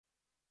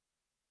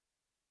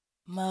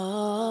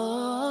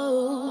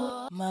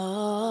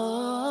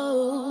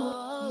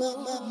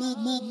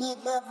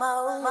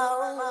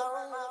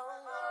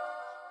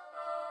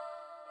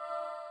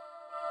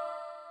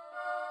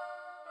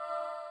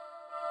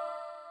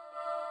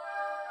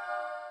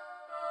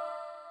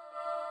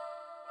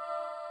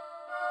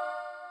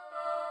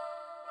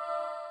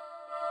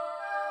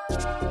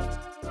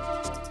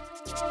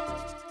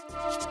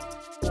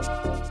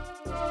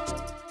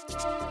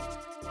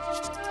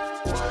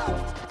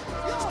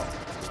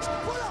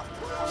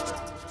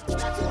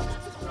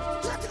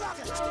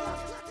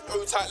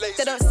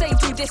They don't say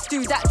do this,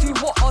 do that, do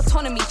what,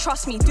 autonomy,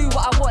 trust me, do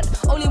what I want.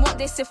 Only want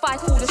this if I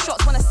call the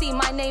shots, wanna see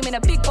my name in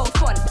a big bold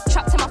font.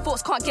 Trapped in my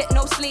thoughts, can't get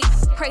no sleep.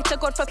 Pray to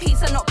God for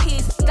peace and not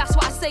peace. That's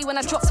what I say when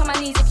I drop to my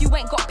knees. If you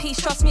ain't got peace,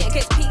 trust me, it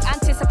gets peak.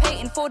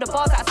 Anticipating for the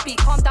bars that I speak.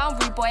 Calm down,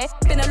 rude boy,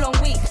 been a long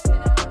week.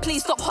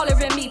 Please stop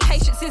hollering me,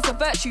 patience is a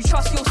virtue,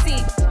 trust you'll see.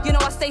 You know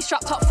I stay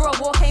strapped up for a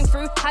war, came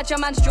through. Had your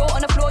man's jaw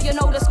on the floor, you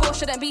know the score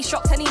shouldn't be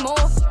shocked anymore.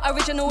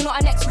 Original,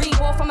 not an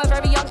ex-rewar, from a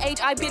very young age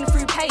I've been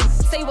through pain.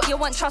 Say what you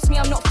want, trust me,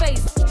 I'm not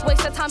phased.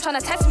 Waste of time trying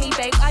to test me,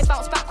 babe, I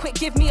bounce back quick,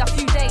 give me a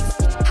few days.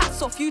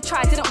 Hats off, you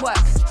tried, didn't work.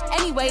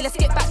 Anyway, let's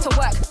get back to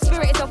work.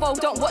 Spirit is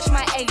evolved, don't watch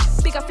my age.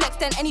 Bigger flex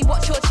than any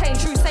watch your chain.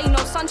 True, say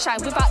no sunshine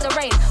without the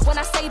rain. When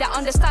I say that,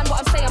 understand what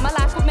I'm saying, my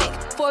life would make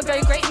for a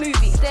very great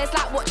movie. There's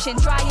like watching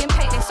drying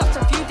paint. They sucked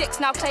a few dicks,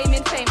 now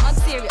claiming fame.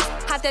 Unserious,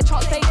 had their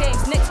chance, play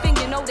games. Next thing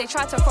you know, they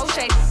try to throw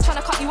shade. Trying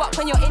to cut you up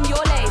when you're in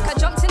your lane. I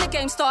jumped in the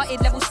game,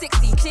 started level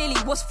 60. Clearly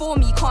was for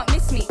me, can't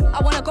miss me.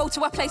 I wanna go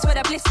to a place where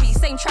the bliss be.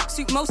 Same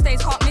tracksuit most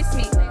days, can't miss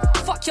me.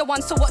 Fuck your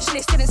one, so watch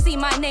list. Didn't see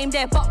my name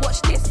there, but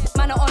watch this.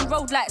 Man are on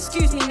road like,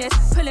 excuse me miss.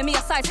 Pulling me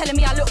aside, telling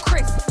me I look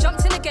crisp.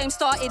 Jumped in the game,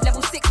 started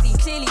level 60.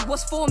 Clearly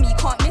was for me,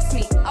 can't miss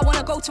me. I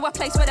wanna go to a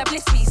place where the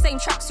bliss be. Same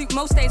tracksuit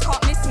most days,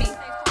 can't miss me.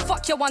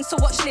 Fuck your one, so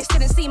watch list.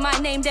 Didn't see my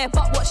name there,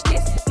 but watch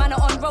this. Man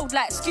are on road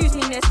like, excuse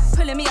me miss.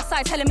 Pulling me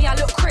aside, telling me I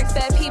look crisp.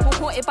 There are people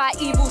haunted by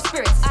evil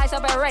spirits. Eyes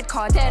of a red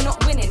card, they're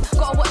not winning.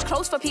 Gotta watch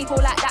close for people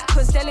like that,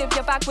 cause they'll leave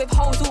your bag with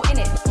holes all in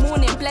it.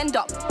 Morning, blend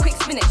up, quick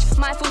spinach.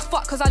 Mine feels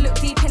fucked cause I look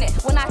deep in it.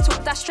 When I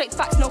talk, that's straight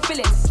facts, no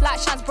fillings. Light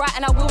shines bright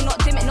and I will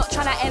not dim it. Not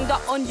trying to end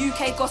up on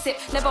UK gossip.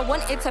 Never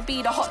wanted to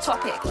be the hot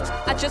topic.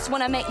 I just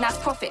wanna make nice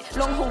profit.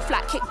 Long haul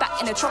flat, kick back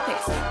in the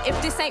tropics. If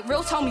this ain't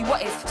real, tell me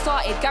what is.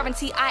 Started,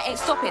 guarantee I ain't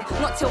stopping.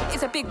 Not till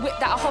it's a big whip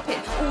that I hop in.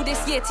 All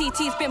this year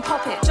TT's been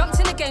popping. Jumped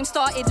in the game,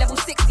 started level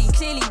 60.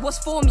 Clearly was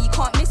for me,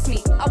 can't miss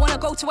me. I wanna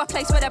go to a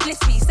place where the bliss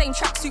be. Same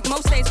tracksuit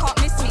most days,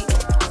 can't miss me.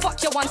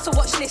 Fuck your one, so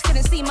watch this.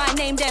 Didn't see my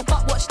name there,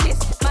 but watch this.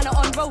 Man are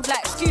on road like,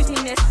 excuse me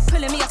miss.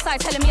 Pulling me aside,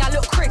 telling me I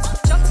look crisp.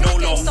 Jumped in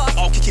the game, started.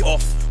 I'll kick it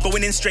off.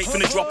 Going in straight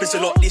from the drop is a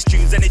lot. This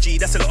tune's energy,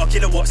 that's a lot of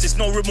kilowatts. There's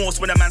no remorse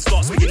when a man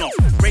starts swinging off.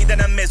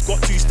 Raydan and Mez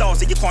got two styles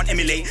that you can't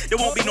emulate. There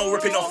won't be no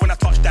ripping off when I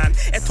touch down.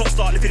 Head top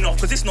start lifting off,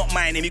 cause it's not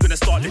my name. You're gonna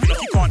start lifting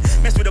off. You can't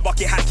mess with a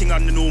bucket hacking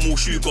on the normal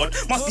shoe god.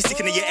 Must be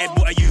sticking in your head,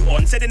 what are you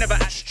on? Said they never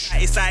at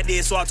his side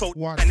there, so I told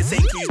and the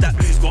same clues that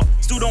blues got.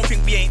 Still don't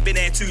think we ain't been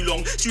there too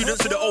long.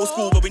 Students to the old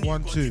school, but when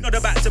you know the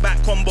back-to-back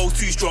combo's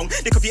too strong.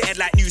 Lick up your head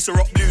like Noosa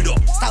Rock Blue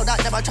Dot. Style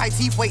that never try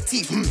teeth, weight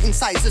teeth.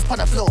 Incisors on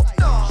the floor.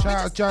 Shout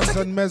out Jans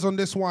and Mez on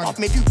this one. Off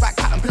me do back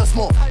pattern plus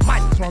more.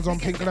 Mine. This one's on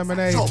Pink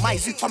Lemonade. Show my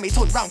zoot from me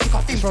turn round, kick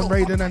off this from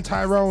Raydan and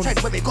Tyrone. Trend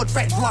with me good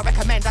friend, who I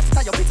recommend that to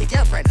tell your pretty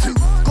girlfriend. 2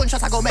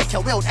 gunshots I go make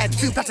your world end.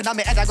 2 platinum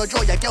me head I go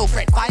draw your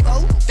girlfriend.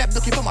 5-0, them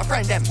looking for my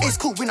friend them. It's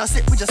cool, we not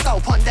sit, we just go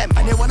upon them.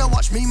 And they wanna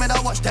watch me, man I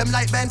watch them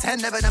like Ben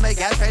 10. Never know my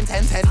girlfriend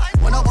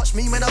 10-10. Wanna watch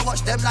me, man I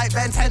watch them like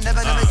Ben 10.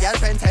 Never know my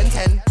girlfriend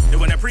 10-10. They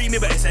wanna pre me,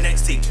 but it's the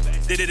next thing.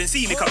 They didn't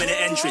see me coming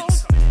the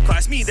entrance. Cause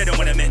it's me they don't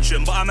wanna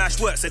mention, but I mash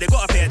work, so they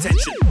gotta pay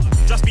attention.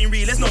 Just being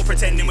real, there's no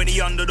pretending when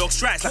the underdog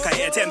strikes like I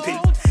hit a 10-pin.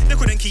 They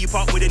couldn't keep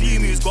up with the new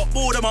moves, got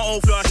bored of my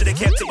old flow, I should've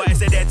kept it, but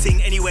it's a dead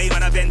thing anyway,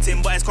 man I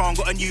venting, but it's can't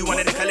got a new one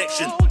in the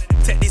collection.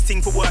 Take this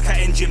thing for work at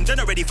engine, they're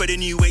not ready for the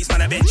new weights,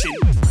 man I benching.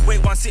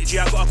 Wait 160,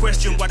 I got a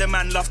question, why the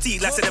man love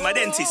teeth, like I said my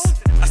dentist.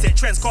 I said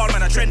trends call,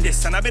 man I trend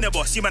this, and I've been a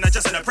boss, you man are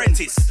just an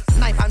apprentice.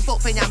 Knife and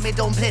fork for your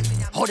mid-dumpling.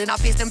 Holding a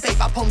fist and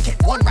paper pumpkin.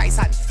 1 rice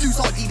hand, 2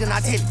 sardine and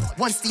a tin.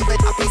 1 steam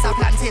with a piece of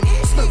plantain.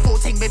 Snow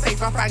 14 with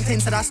paper Franklin.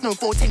 Said I snow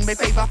 14 with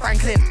paper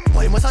Franklin.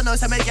 Boy must I know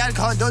some girl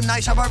can't do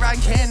night shower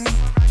ranking.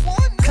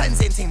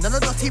 Cleansing thing, none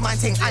of dirty man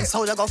thing. And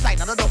soda go fly,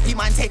 none of dirty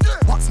man thing.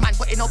 Box man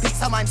putting no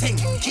pizza man thing.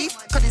 Cheap,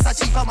 cause it's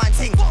a cheaper man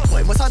thing.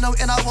 Boy must I know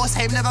in our war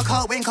same never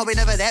can't win, cause we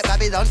never let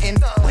Babylon in.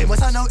 Boy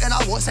must I know in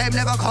our war same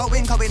never can't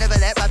win, cause we never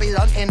let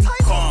Babylon in.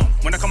 Calm,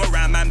 when I come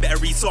around man better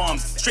read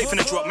Psalms. Straight from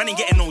the drop, man ain't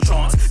getting no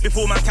chance.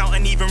 Before man count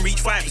and even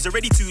reach 5, it's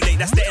already too late,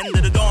 that's the end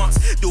of the dance.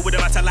 Deal with the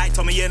matter like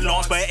Tommy and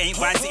Lance, but it ain't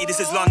Vice City, this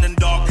is London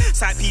dog.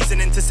 Side piece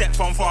and intercept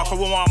from far, cause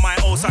we want my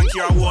old son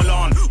Kira wall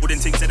on. Wouldn't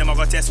think say them I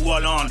got test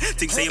wall on.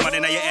 Think say man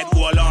in your head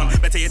wall on.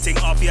 Better you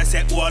think off your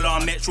set wall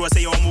on. Metro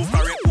say you move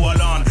correct wall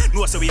on.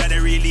 No so we had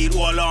a real lead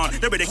wall on.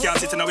 The brother can't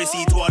sit in our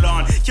seat wall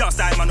on. Can't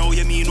style man know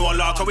you mean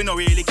wall on. Cause we don't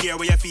really care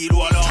where you feel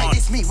wall on. Try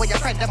this me when your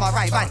friend them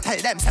arrive and tell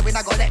them say we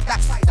not go let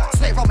that slide.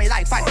 Slave on me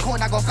life and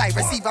corner go fly.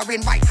 Receiver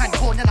in right hand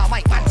corner now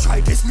mic man. Try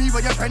this me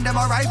when your friend them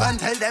arrive and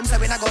tell them say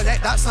we not go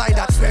let that slide.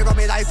 Swear on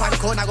me life and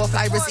corner go a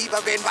fly receiver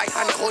in right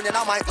hand corner,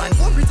 I might man.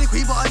 One pretty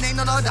queen, but her name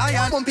no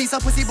Diane. One piece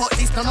of pussy, but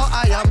this no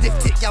iron.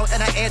 Lift it out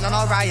and I ain't no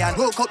Ryan.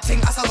 Woke up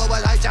ting, I saw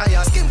lower like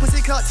giant. Skin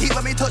pussy clock teeth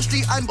when me touch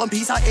street. And one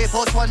piece of Air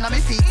Force One on me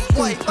feet.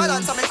 Boy,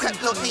 balance on me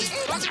crep look neat.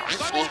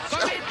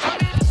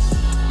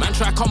 Man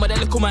try come with a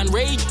little man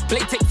rage.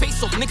 Blade take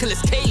face off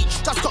Nicolas Cage.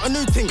 Just got a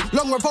new thing,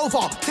 long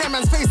revolver. Tear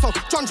man's face off,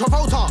 John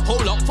Travolta.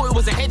 Hold up, thought it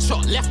was a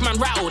headshot. Left man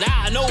rattled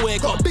out of nowhere.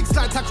 Got a big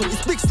slide tackle,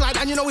 it's big slide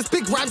and you know it's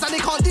big rhymes and they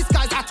can't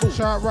disguise at all.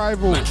 Shout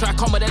rival. Man try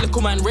come with a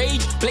little man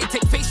rage. Blade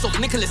take face off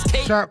Nicolas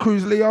Cage. Shout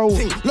Cruz Leo.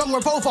 Thing, long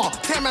revolver.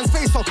 Tear man's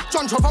face off,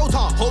 John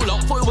Travolta. Hold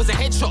up, thought it was a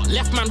headshot.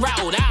 Left man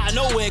rattled out of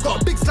nowhere.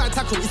 Got a big slide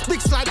tackle, it's big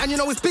slide and you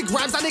know it's big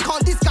rhymes and they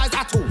can't disguise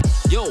at all.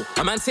 Yo,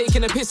 a man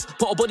taking a piss,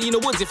 put a body in the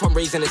woods if I'm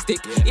raising a stick.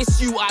 It's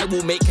you I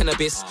will make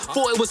cannabis.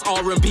 Thought it was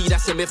R&B,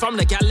 that's him. If I'm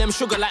the gal, them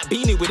sugar like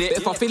Beanie with it.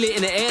 If I feel it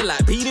in the air like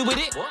Beanie with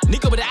it.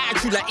 Nigga with an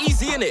attitude like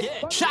Easy in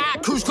it. Shout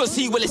out Cruz cause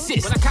he will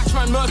assist. When I catch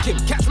man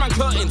murking, catch man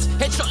curtains.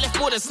 Headshot left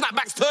more than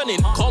snapbacks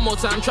turning. Call more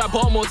time, try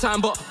bar more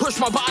time, but push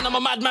my button, I'm a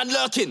madman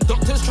lurking.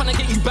 Doctors trying to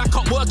get you back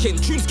up working.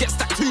 Tunes get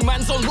stacked, 2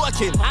 man's on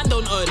working. And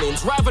on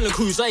earnings, rivaling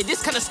Cruz, hey,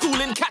 this kind of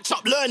schooling, catch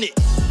up, learn it.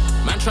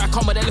 Man try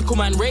come with a little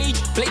man rage.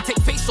 Blade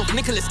take face off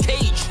Nicolas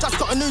Cage. Just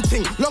got a new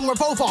thing, long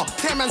revolver.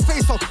 Tear man's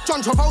face off,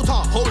 John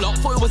Travolta. Hold up,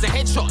 thought it was a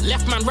headshot.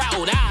 Left man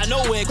rattled out of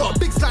nowhere. Got a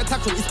big slide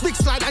tackle, it's big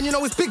slide and you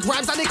know it's big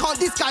rhymes and they can't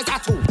disguise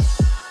at all.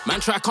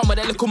 Man try come with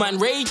a little man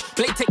rage.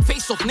 Blade take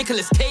face off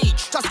Nicolas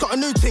Cage. Just got a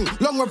new thing,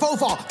 long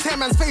revolver. Tear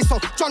man's face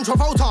off, John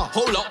Travolta.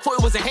 Hold up, thought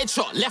it was a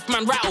headshot. Left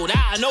man rattled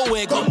out of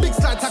nowhere. Got a big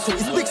slide tackle,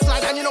 it's big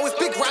slide and you know it's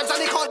big rhymes and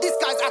they can't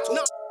disguise at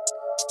all.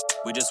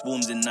 We're just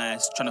warms and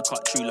nice, trying to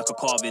cut through like a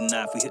carving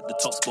knife. We hit the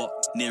top spot,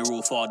 near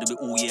or far, do it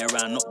all year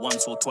round, not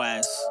once or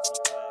twice.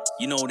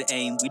 You know the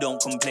aim, we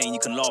don't complain, you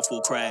can laugh or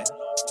cry.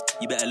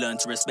 You better learn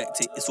to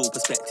respect it, it's all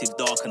perspective,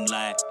 dark and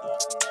light.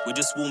 We're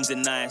just warms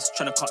and nice,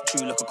 trying to cut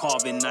through like a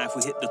carving knife.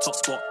 We hit the top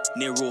spot,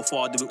 near or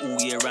far, do it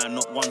all year round,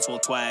 not once or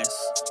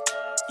twice.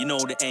 You know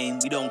the aim,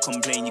 we don't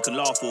complain, you can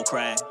laugh or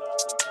cry.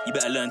 You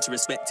better learn to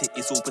respect it,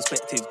 it's all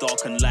perspective, dark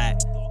and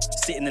light.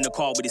 Sitting in the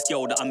car with this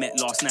girl that I met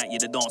last night, yeah,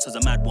 the dancer's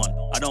a mad one.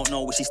 I don't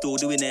know what she's still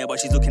doing there, but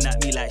she's looking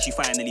at me like she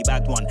finally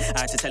bagged one. I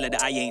had to tell her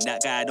that I ain't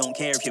that guy, I don't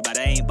care if you're bad,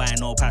 I ain't buying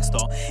no pasta.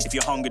 If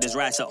you're hungry, there's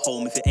rice at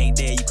home, if it ain't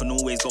there, you can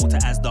always go to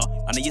Asda.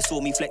 I know you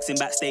saw me flexing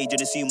backstage and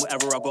assume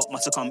whatever I got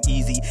must have come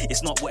easy.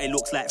 It's not what it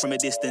looks like from a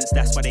distance,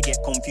 that's why they get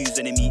confused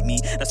when they meet me.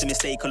 That's a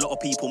mistake a lot of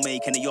people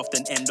make and they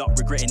often end up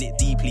regretting it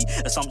deeply.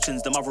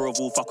 Assumption's the mother of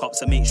all fuck-ups,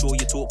 so make sure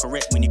you talk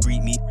correct when you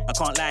greet me. I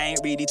can't lie, I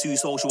ain't really too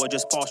social, I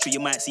just pass through, you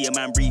might see a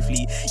man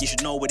briefly. You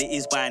should know what it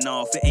is by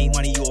now, if it ain't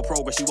money or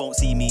progress, you won't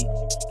see me.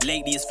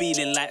 Lately it's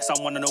feeling like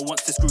someone I know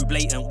wants to screw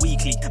blatant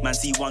weekly. Man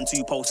see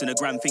 1-2 posts in a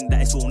gram, think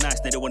that it's all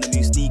nice, now they wanna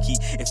move sneaky.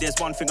 If there's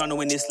one thing I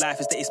know in this life,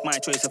 is that it's my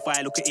choice if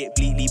I look at it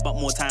bleakly. But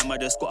more time I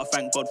just gotta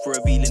thank God for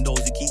revealing those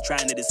who keep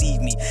trying to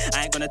deceive me.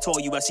 I ain't gonna tell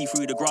you I see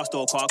through the grass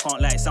door, car I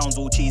can't lie, it sounds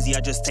all cheesy,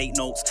 I just take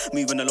notes,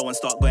 moving along and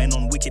start going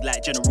on wicked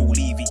like General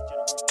Levy.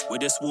 We're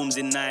just warms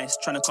and nice,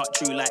 trying to cut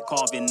through like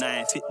carving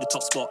knife. Hit the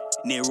top spot,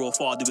 near or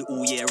far, do it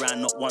all year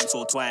round, not once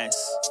or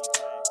twice.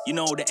 You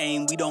know the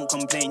aim, we don't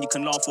complain, you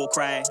can laugh or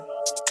cry.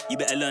 You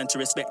better learn to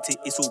respect it,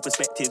 it's all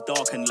perspective,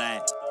 dark and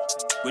light.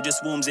 We're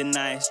just warms and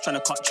nice, trying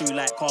to cut through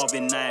like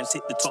carving knives.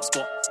 Hit the top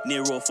spot,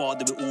 near or far,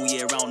 do it all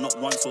year round, not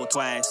once or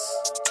twice.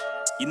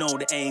 You know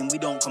the aim, we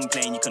don't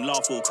complain, you can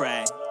laugh or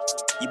cry.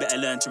 You better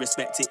learn to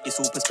respect it, it's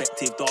all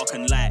perspective, dark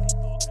and light.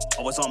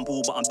 I was on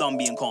ball, but I'm done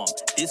being calm.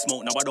 Did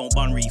smoke, now I don't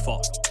bun reefer.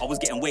 I was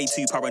getting way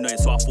too paranoid,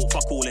 so I thought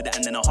fuck all of that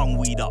and then I hung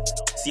weed up.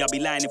 See, I'd be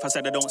lying if I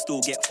said I don't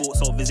still get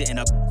thoughts of visiting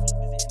a...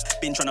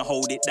 Been trying to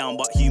hold it down,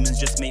 but humans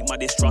just make my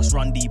distrust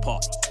run deeper.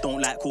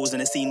 Don't like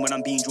causing a scene when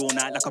I'm being drawn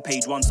out like a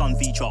page 1 Sun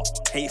feature.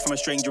 Hate from a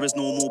stranger is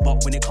normal,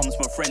 but when it comes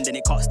from a friend, then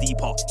it cuts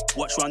deeper.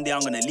 Watch one day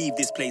I'm gonna leave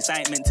this place. I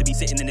ain't meant to be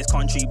sitting in this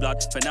country,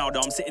 blood. For now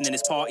though, I'm sitting in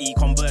this party,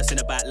 conversing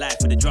about life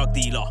with a drug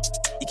dealer.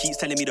 He keeps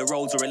telling me the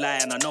roads are a lie,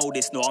 and I know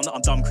this, no, I'm not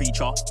a dumb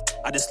creature.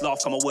 I just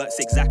laugh, come my work's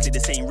exactly the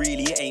same,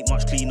 really, it ain't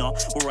much cleaner.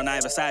 We're on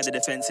either side of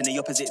the fence, and the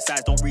opposite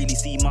sides don't really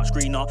see much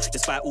greener.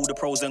 Despite all the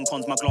pros and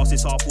cons, my glass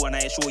is half full, and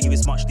I assure you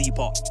it's much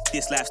deeper.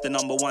 This life's the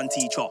 #1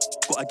 teacher.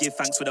 Gotta give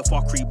thanks for the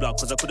fuckery, blood,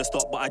 cause I could've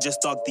stopped, but I just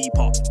dug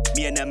deeper.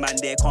 Me and them man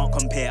there can't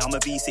compare, I'm a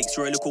V6,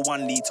 you're a little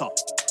 1 litre.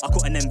 I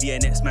couldn't envy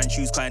an X-man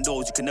shoes, kind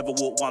those, you can never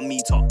walk 1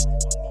 metre.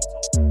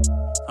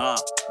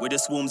 We're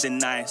just warms and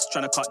nice,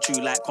 trying to cut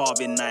through like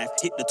carving knife.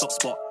 Hit the top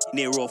spot,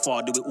 near or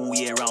far, do it all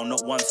year round,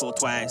 not once or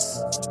twice.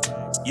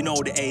 You know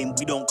the aim,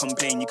 we don't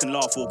complain, you can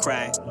laugh or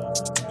cry.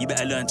 You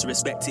better learn to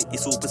respect it,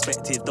 it's all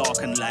perspective,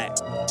 dark and light.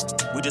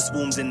 We're just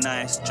warms and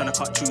nice, trying to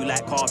cut through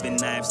like carving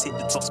knives. Hit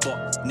the top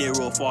spot, near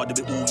or far,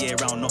 do it all year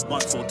round, not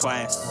once or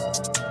twice.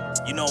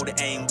 You know the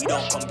aim, we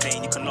don't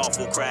complain, you can laugh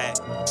or cry.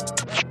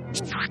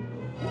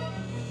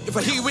 If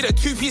I hit you with a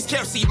 2-piece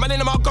KFC, man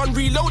in my gun,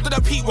 reload to the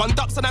peak one,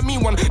 ducks and I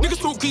mean one. Niggas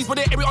talk grease, but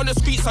they every on the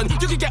street, son.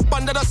 You can get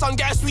bun to the sun,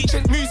 get a sweet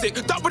chin music.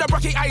 Duck with a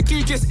bracket, I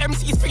do just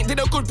MCs think they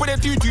look good, but they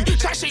do.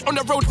 Chat shit on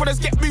the road, brothers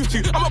get moved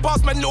to. I'm a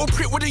boss man, little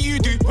prick, what do you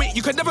do? Wait,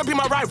 you could never be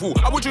my rival.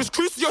 I would just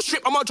cruise to your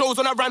strip, I'm a Joe's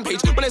on a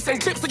rampage. When they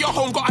send clips to your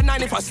home, got a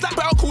 9 if I slap.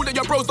 Better cool than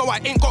your bros, though I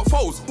ain't got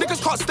foes.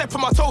 Niggas can't step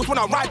on my toes when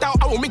I ride out.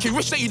 I will make you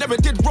wish that you never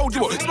did roll.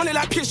 You smelling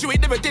like piss, you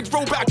ain't never did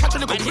roll back. Catch a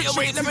little bitch, you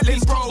ain't never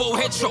did roll.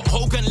 Headshot,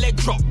 Hogan leg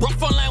drop.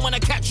 Rough online when I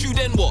catch you,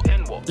 then what?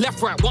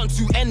 Left, right, 1,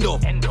 2, end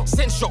off.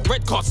 Send shot,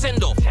 red card,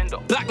 send off.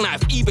 Black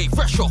knife, eBay,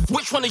 fresh off.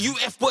 Which one of you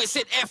F-boys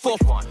said F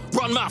off?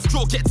 Run mouth,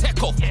 draw, get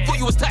tech off. Thought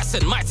you was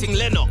Tyson, my ting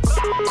Lennox.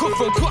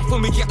 Cuff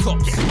when we get up.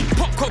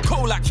 Pop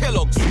Coca like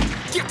Kellogg's.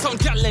 Get on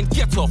gal and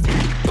get off.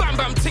 Bam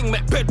bam ting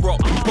met bedrock.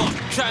 But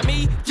try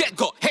me, get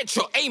got.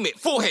 Headshot, aim it,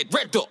 forehead,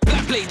 red dot.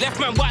 Black blade, left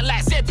man, white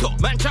light, Z dot.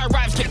 Man try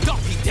rives, get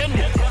duppy, then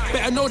what?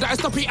 Better know that I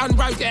stop it and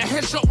rives, get a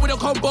headshot with a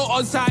combo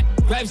on site.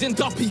 Rives in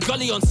duppy,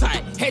 gully on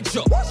site.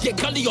 Headshot, get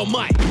gully on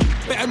mine.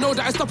 Better know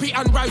that I stop it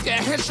and rives, get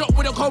a headshot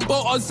with a combo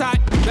on site.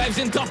 Rives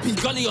in duppy,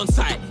 gully on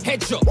site.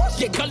 Headshot,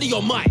 get gully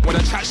on mine. When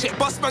I chat shit,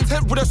 bust man's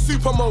head with a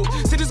super mode.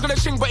 Said he's gonna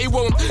ching, but he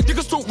won't.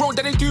 Niggas talk road,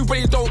 then they do, but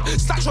they don't.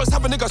 Stack shots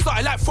have a nigga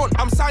started like front.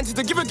 I'm signed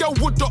to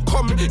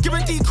giveagirlwood.com. Give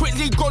a D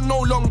quickly, gone no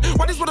long.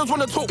 Why these brothers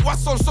wanna talk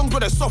what's on songs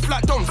with a soft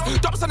like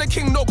dongs? Dubs and the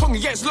king, no Kong,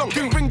 gets long.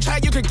 King ring chai,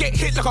 you can get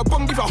hit like a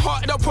bong. If your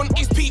heart up on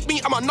East Peak,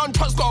 me, I'm a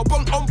non-trust, got a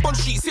bong on bond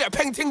sheet. See a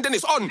painting, then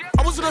it's on.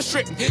 I was on a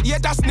strip, yeah,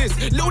 that's this.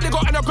 Little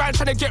nigga on the grind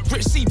trying to get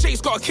rich. See,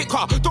 Jake's got a kick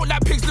car. Don't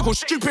like pigs, little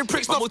stupid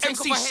pricks, not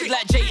MC shit.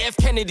 Like JF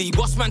Kennedy,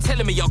 boss man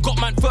telling me I got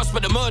man first,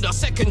 but the murder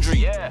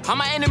secondary. How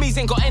my enemies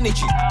ain't got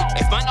energy.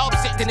 If man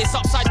upset, then it's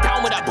upside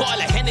down with a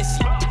bottle of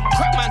Hennessy.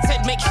 Crap man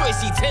said, make sure he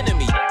see 10 of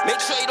me. Make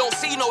sure you don't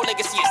see no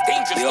legacy, it's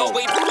dangerous. No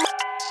way.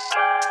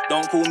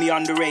 Don't call me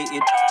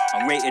underrated.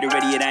 I'm rated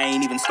already and I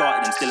ain't even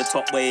started. I'm still a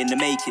top way in the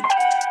making.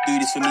 Do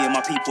this for me and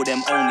my people,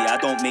 them only. I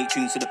don't make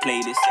tunes to the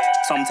playlist.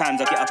 Sometimes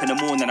I get up in the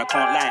morning and I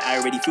can't lie, I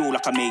already feel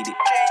like I made it.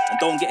 And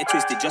don't get it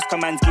twisted, just 'cause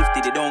man's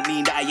gifted, it don't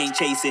mean that I ain't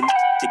chasing.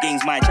 The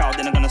game's my child,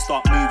 then I'm gonna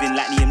start moving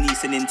like Liam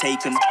Neeson in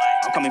Taken.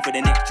 I'm coming for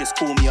the next, just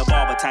call me a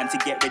barber, time to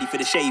get ready for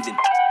the shaving.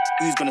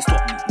 Who's gonna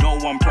stop me? No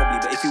one probably,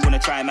 but if you wanna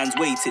try, man's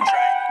waiting.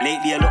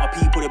 Lately a lot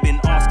of people have been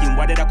asking,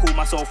 why did I call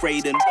myself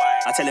Raiden?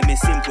 I tell them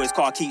it's simple, his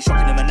car keeps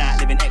shocking them at night,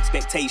 living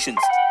expectations.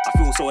 I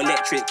feel so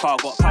electric, car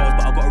got powers,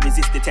 but I gotta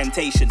resist the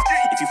temptations.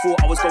 If you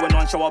thought I was going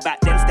on shower back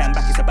then, stand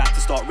back, it's about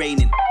to start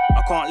raining.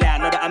 I can't lie, I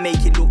know that I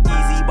make it look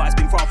easy, but it's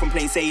been far from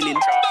plain sailing.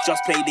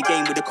 Just played the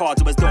game with the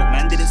cards, it was dope,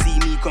 man didn't see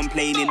me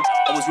complaining.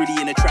 I was really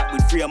in a trap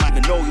with 3 of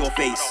man, know your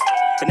face.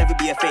 Can never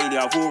be a failure,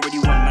 I've already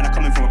won, man, I'm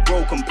coming from a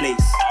broken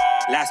place.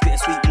 Last bit of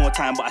sweet more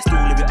time, but I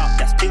still live it up,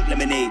 that's pink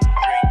lemonade.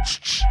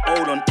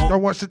 Hold on,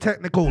 don't watch the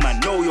technical. Man,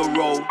 know your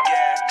role.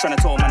 Tryna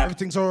tell man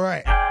everything's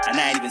alright. And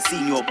I ain't even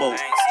seen your boat.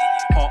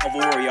 Part of a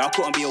warrior, I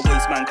couldn't be a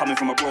waste man coming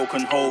from a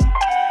broken home.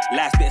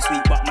 Last bit of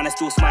sweet, but man, I'm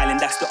still smiling,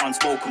 that's the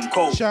unspoken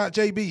code. Shout out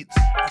J Beats,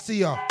 I see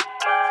ya.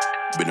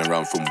 Been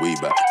around from way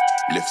back.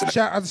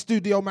 Shout out the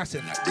studio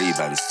massive.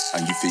 Ray-Bans,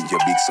 and you think you're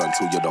big son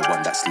till you're the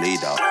one that's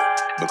laid out.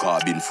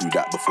 Because I've been through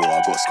that before,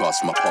 I got scars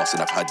from my past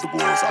and I've had the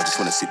wars. I just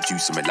wanna sip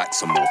juice and relax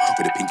some more.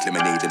 With a pink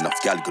lemonade, enough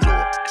gal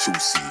galore.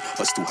 Juicy,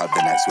 but still have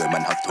the nights where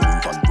man have to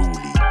move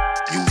unruly.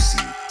 You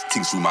see,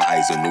 things through my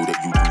eyes and know that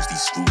you lose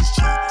these screws,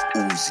 G.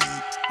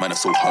 Uzi, man are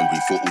so hungry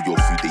for all your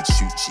food they'd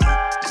shoot, G.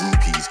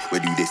 Groupies, where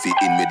do they fit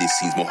in where this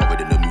scene's more horror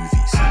than the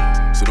movies?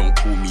 So don't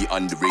call me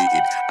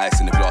underrated. Ice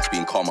in the glass,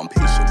 being calm, I'm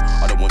patient.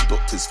 I don't want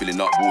doctors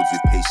filling up wards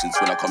with patients.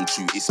 When I come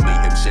true, it's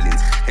mayhem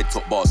shellings. Head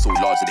top bars so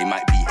large that they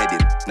might be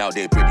heading. Now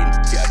they're breading.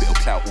 Get a bit of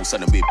clout, all of a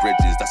sudden we're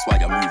brethren. That's why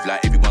I move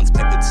like everyone's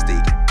peppered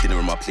steak. Dinner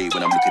on my plate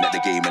when I'm looking at the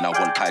game, and I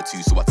want pie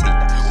too, so I take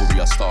that.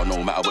 Warrior star, no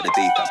matter what the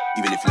day fam.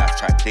 Even if life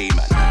try play,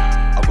 man,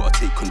 I gotta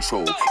take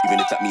control. Even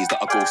if that means that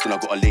I ghost and I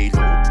gotta lay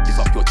low. Lift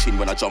up your chin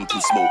when I jump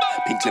and smoke.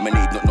 Pink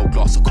lemonade, not no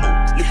glass of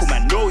coke. Little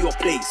man, know your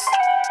place.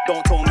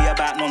 Don't tell me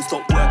about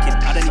non-stop working,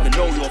 I don't even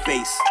know your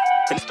face.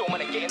 What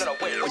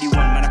do you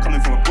want, man, I'm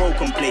coming from a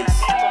broken place.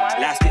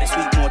 Last bit of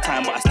sweet more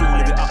time, but I still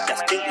live it up,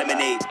 that's pink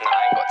lemonade. Nah,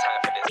 I ain't got time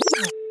for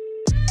this.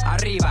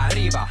 Arriba,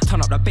 arriba,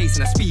 turn up the bass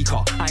in a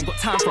speaker. I ain't got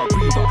time for a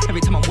breather.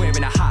 Every time I'm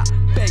wearing a hat,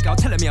 big girl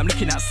telling me I'm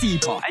looking at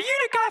Seeper. Are you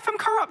the guy from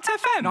Corrupt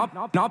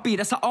FM? Nah, B,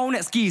 that's her own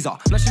ex-geezer.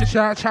 Shout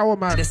out Chower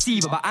Man.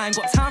 Deceiver, but I ain't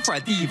got time for a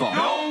diva.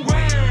 No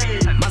way!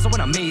 Man's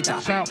when I made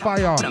that. Shout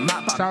Fire.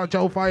 Shout out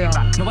Joe Fire.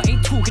 No, I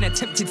ain't talking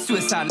attempted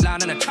suicide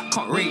line, and a track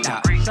can't rate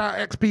that. Shout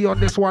out XP on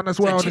this one as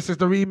well. This is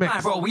the remix.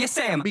 Man, bro, what you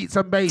saying? Beats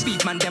and bass.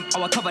 Beat man, them, I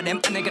will cover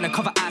them, and they're gonna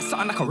cover ass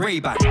something like a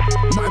Ray-Ban.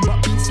 Nothing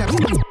but beats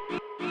and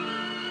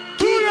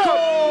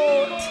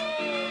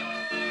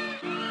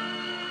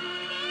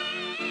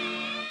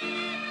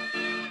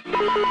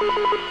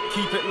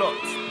Keep it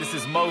locked. This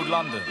is Mode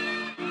London.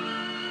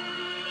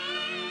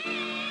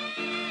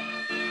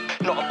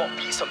 Not about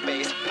beats and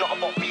bass, not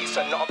about beats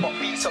and not about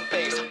beats and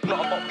bass,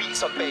 not about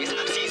beats and bass.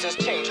 Seasons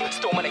change,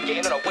 still man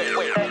again on a wait.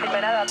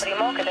 Desesperada,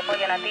 primo, que te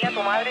follen a ti, a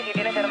tu madre, si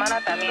tienes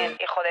hermana también.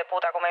 Hijo de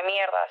puta, come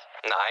mierdas.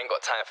 Nah, I ain't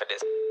got time for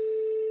this.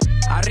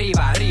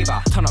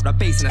 Arriba. Turn up the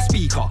bass in the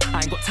speaker.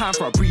 I ain't got time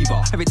for a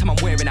breather. Every time I'm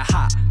wearing a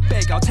hat,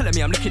 big girl telling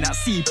me I'm looking at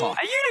Seeper. Are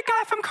you the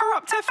guy from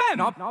Corrupt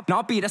FM?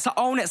 Nah, B, that's her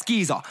own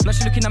ex-geezer. Now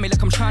she looking at me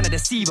like I'm trying to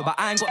deceive her, but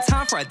I ain't got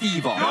time for a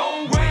diva.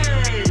 No way!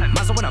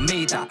 Mazza when I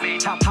made that.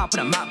 Tap on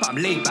the map, but I'm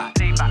laid back.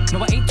 No,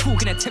 I ain't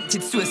talking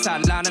attempted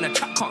suicide line, and the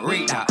track can't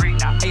rate that.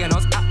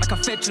 A&R's act like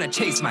a fed trying to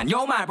chase, man.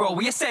 Yo, man, bro,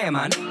 what you saying,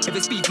 man? If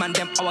it's beef, man,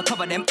 them, I'll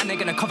cover them, and they're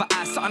gonna cover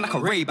ass something like a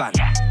Ray-Ban.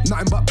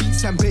 Nothing but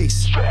beats and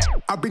bass.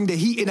 I bring the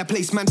heat in a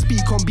place, man,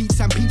 speak on beats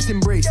and peeps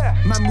embrace.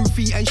 Man move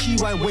feet and she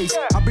wine waist.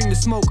 I bring the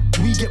smoke,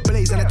 we get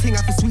blaze, and the thing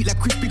I feel sweet like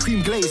Krispy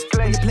Kreme glaze.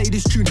 When you play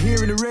this tune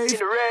here in the rave,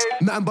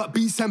 nothing but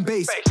beats and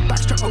bass.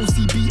 Backstrap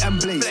OCB and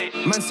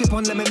blaze. Man sip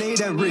on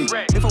lemonade and rave.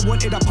 If I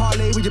wanted a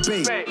parlay with your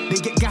babe, they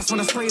get gas when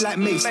I spray like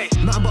mace.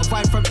 Nothing but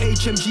vibe from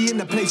HMG in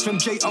the place. From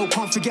J.O.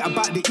 can't forget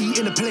about the E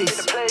in the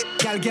place.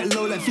 Gal get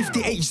low like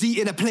 50HZ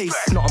in the place.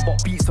 Nothing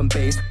but beats and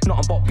bass.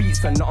 Nothing but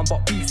beats and nothing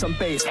but beats and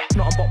bass.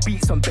 Nothing but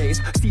beats and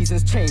bass.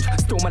 Seasons change,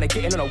 still man are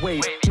getting on a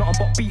wave. Nothing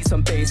but beats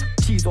and bass.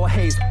 Cheese or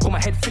haze, got my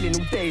head filling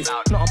all days.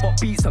 Nothing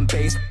but beats and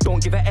bass.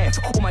 Don't give a F,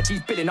 all my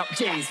G's billing up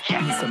J's.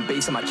 Beats and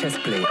bass on my chest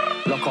plate.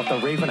 Lock off the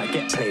rave when I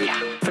get played.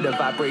 For the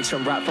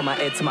vibration right from my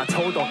head to my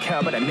toe, don't care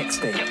about the next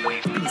day.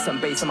 Beats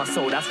and bass on my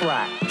soul, that's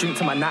right. Drink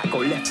to my night, go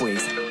left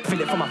ways.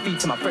 Feel it from my feet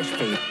to my fresh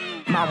fade.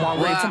 Man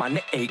one rave to my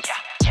neck ache.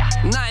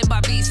 Nothing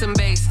but beats and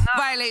bass.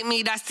 Violate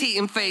me, that's teeth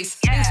and face.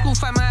 In school,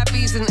 fam, I had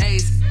B's and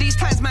A's. These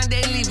times, man,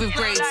 they leave with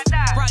grades.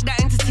 Break that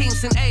into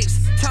teams and apes.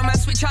 Tell man,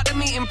 switch out the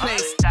meeting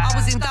place. I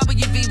was in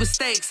WV with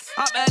stakes.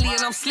 Up early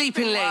and I'm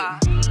sleeping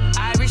late.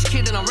 Irish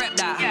kid and I rep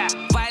that.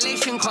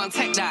 Violation, can't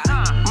take that.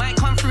 Might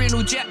come through in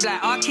all jet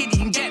black. Our kid, you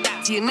can get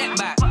that to your neck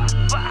back.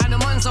 And the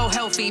man's all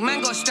healthy.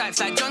 Man got stripes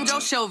like John Joe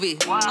Shelby.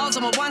 I was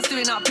on my ones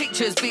doing up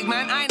pictures. Big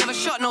man, I ain't never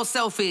shot no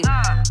selfie.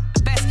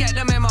 Best get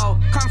the memo.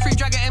 Come through,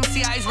 drag a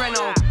MC at his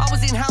Renault. I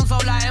was in Hounslow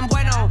like M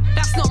Bueno.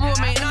 That's not raw,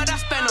 mate, no,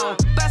 that's Benno.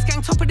 Bass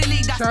gang top of the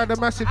league, that's... Shout out the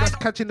massive that's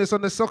catching this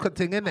on the soccer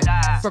thing, innit?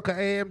 Soccer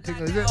AM thing,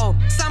 is it?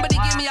 Somebody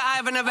give me an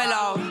Ivan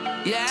Novello.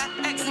 Yeah,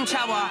 X and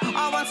Chower.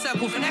 R1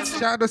 circle for next.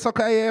 Shout out the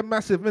soccer AM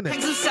massive, innit?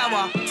 X and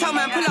sour. Tell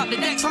man, pull up the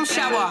decks from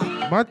shower.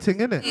 Mad thing,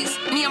 innit?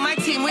 Me and my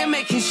team, we're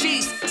making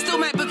sheets. Still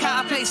might book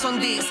out a place on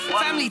these.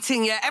 Family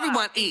ting, yeah,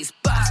 everyone eats.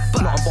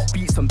 Nothing but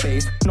beats and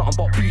bass. Nothing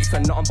but beats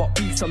and nothing but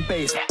beats and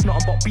bass.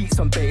 Nothing but beats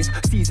and bass.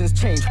 Seasons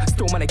change,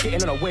 still man are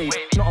getting on a wave.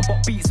 Nothing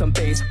but beats and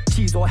bass.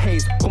 Cheese or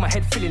haze, got my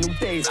head filling all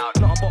days.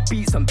 Nothing but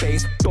beats and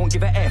bass. Don't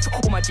give a F,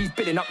 all my G's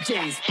billing up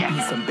J's.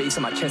 Beats and bass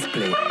on my chest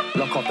plate.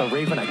 Lock off the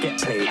rave when I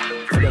get played.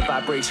 Feel the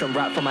vibration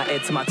right from my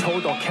head to my toe,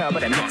 don't care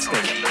about the next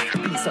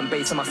day. Beats and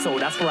bass on my soul,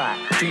 that's right.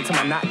 Drink to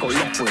my night, go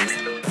left ways.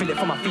 Feel it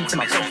from my feet to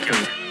my chest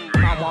plate.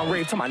 Man one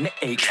rave to my neck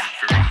ache.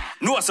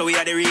 No, so we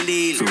are the real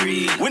deal.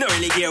 We don't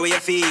really care where you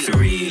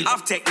feel.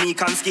 Have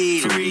technique and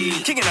skill.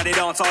 King of the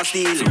dance all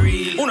steel.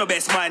 Who no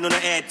best mind on the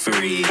head.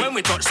 When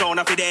we touch sound,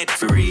 I feel dead.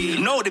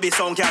 No, the big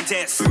sound can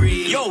test.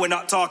 Yo, we're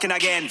not talking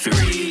again.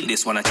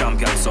 This one a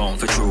champion song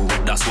for true.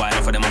 That's why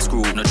enough of them a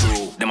screw, no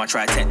true. Them a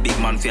try take big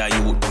man for your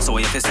youth. So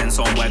if you send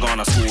some boy gone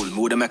to school,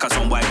 who the make a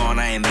some boy gone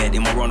in bed.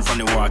 Him a run from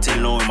the war till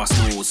now him a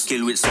snooze.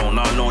 Kill with sound,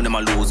 all know them a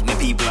lose. Me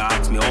people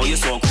ask me, oh you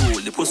so cool.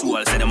 The pussy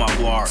wall say them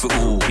a war. For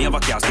who? Me have a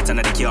casket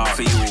under the car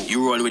for you.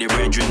 You roll with the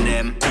brethren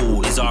them,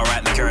 cool. It's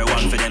alright, me carry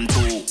one for them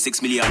too.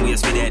 6 million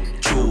ways for dead,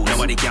 true.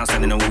 Nobody can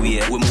stand in our way,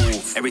 we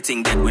move.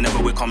 Everything dead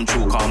whenever we come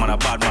true. Call man a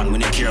bad man, we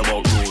don't care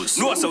about rules.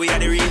 No, so we are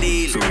the real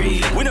deal.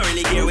 We don't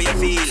really care where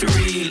you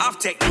feel. Have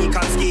technique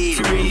and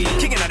skill.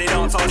 King of the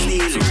dance all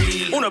steel.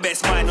 Who no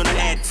best mind on the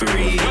head.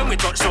 When we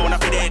touch sound, I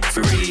feel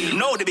dead.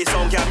 No, the big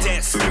sound can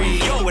test.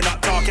 Yo, we're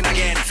not talking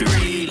again.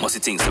 What's the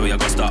thing, so we are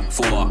gonna stop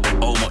for?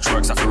 How much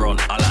works have to run?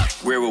 A lot.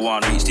 Where we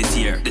want to reach this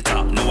year, the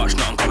top. No watch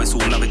nothing, cause we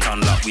soon have it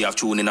unlocked. We have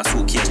tune in a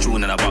suitcase,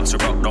 tune in a box. We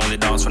rock down the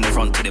dance from the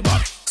front to the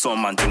back.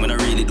 Some man think when I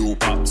really do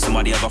pop.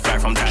 Somebody a go fly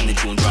from time the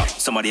tune drop.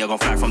 Somebody a go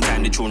fly from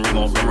time the tune ring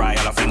out the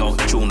riot. I'll fling out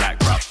the tune like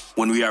crap.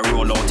 When we are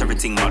roll out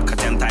everything mad, cause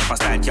them type of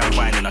style can't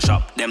find in a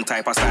shop. Them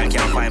type of style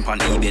can't find on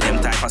eBay.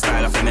 Them type of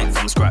style if you make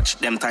from scratch.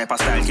 Them type of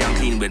style can't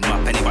clean with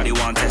map. Anybody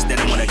want test, then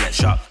them wanna get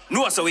shot.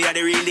 No, so we are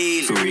the real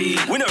deal.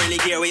 We don't really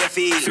care where you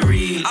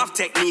feel. Have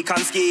technique and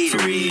skill.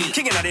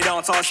 King of the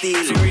dance all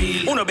steel.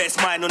 Who no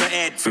best mind on the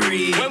head.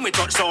 When we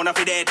touch sound, I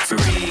feel dead.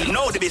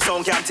 No, the big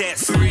sound can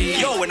test.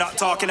 Yo, we're not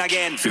talking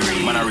again.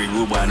 Man, I read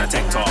rude boy and I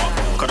tech talk.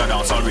 Cause the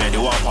dance already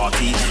war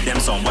party. Them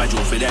some boy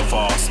joke for dead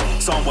fast.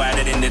 Some boy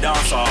dead in the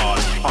dance hall.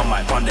 On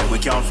my pandemic we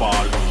can't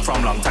fall.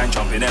 From long time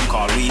jumping them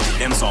call we.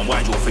 Them some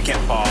boy joke for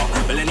kept paw.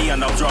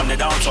 Millennium now run the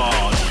dance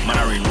hall. Man,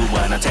 I read rude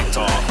boy and I tech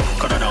talk.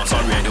 Cause the dance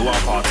already war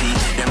party.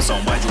 Them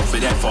some boy joke for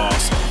dead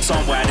fast.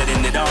 Some boy dead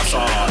in the dance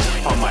hall.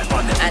 On my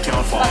pandemic we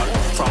can't fall.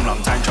 From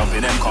long time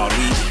jumping them call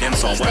we. Them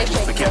some boy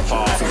joke for kept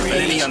paw.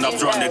 Millennium now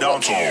run the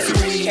dance hall.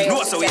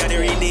 No, so we are the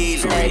real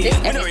deal.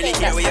 We don't really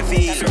care where you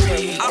feel.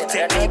 Have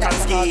technique and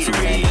skill.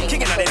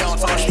 King of the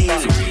dance all steel.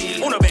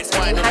 Who no best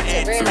mind on the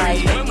head.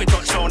 When we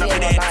touch sound, I feel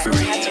dead.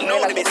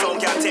 No, the big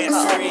sound can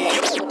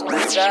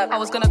test. I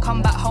was gonna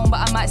come back home,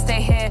 but I might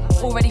stay here.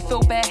 Already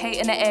feel bare hate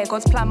in the air.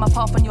 God's plan, my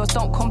path and yours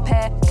don't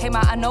compare. Came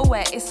out of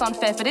nowhere, it's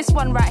unfair. For this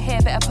one right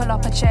here, better pull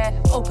up a chair.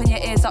 Open your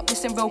ears up,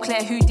 listen real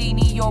clear.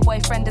 Houdini, your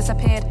boyfriend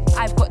disappeared.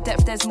 I've got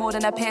depth, there's more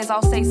than appears.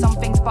 I'll say some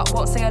things, but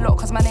won't say a lot,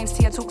 cause my name's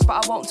Tia Talks,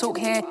 but I won't talk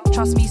here.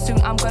 Trust me,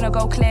 soon I'm gonna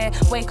go clear.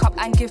 Wake up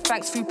and give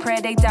thanks through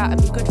prayer. They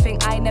doubted me, good thing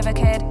I never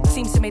cared.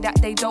 Seems to me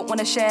that they don't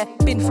wanna share.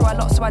 Been through a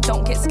lot, so I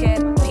don't get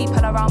scared.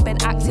 People around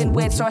been acting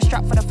weird, so I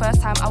strapped for the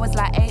first time. I was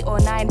like 8 or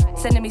 9,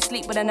 sending me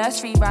sleep with the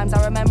nursery rhymes.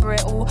 I remember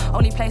it all.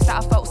 Only place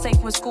that I felt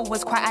safe was school.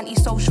 Was quite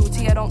antisocial.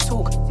 Tia don't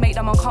talk, make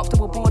them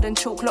uncomfortable, bored and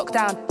chalk.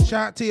 Lockdown.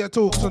 Shout out Tia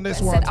Talks on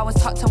this one. Said I was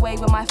tucked away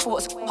with my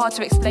thoughts. Hard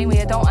to explain when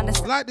you don't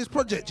understand. I like this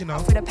project, you know.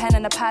 Through the pen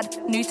and the pad,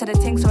 new to the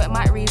ting, so it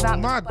might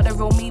revamp. Mad. But the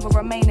real me will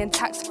remain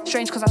intact.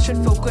 Strange, cause I should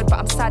feel good, but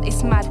I'm sad.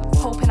 It's mad.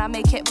 Hoping I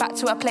make it back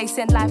to a place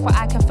in life where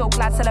I can feel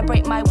glad.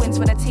 Celebrate my wins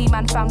with a team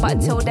and fam. But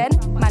until then,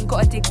 man,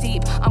 gotta dig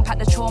deep. Unpack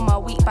the trauma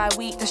week by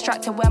week.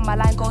 Distracted when my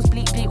line goes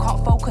bleak.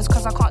 Can't focus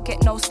cause I can't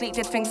get no sleep.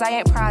 Did things I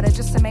ain't proud of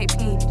just to make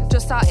pee.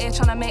 Just out here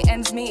trying to make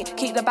ends meet.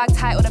 Keep the bag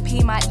tight or the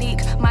pee might leak.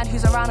 Man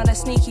who's around on a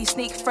sneaky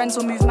sneak. Friends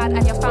will move mad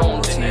and your family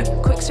will too.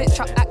 Quick switch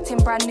up, acting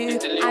brand new.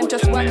 I'm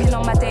just working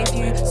on my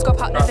debut.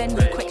 Scope out the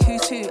venue, quick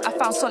who's who. I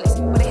found solace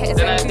with a hit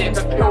as tunes.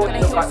 Now gonna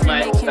hear through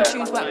making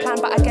tunes. Weren't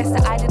planned, but I guess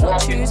that I did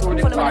not choose.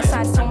 Following the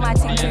signs till my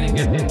team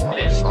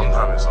moves.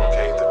 Sometimes it's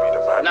okay to be the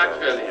bad.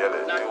 Naturally,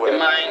 the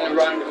mind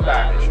runs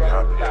back,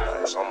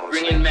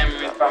 bringing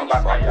memories from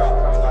back of you.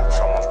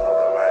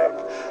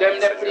 Them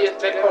the place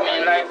they come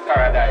in like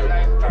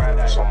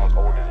paradise.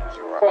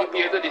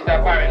 Compared to this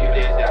apparent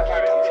place,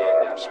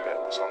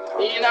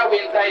 in a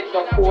winter it's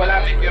so cold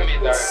and make you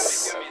miserable.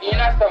 In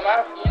a summer,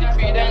 you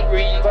feed them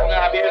green but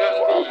not be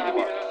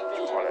nothing.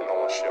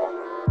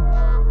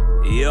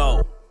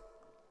 Yo.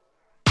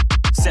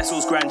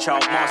 Cecil's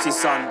grandchild, Marcy's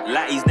son,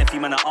 Lattie's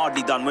nephew, man, are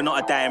hardly done. We're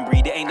not a dying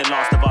breed, it ain't the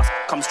last of us.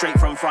 Come straight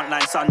from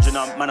frontline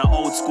Sunjanum, man, are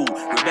old school,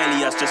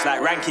 rebellious, just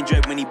like Rankin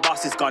Joke when he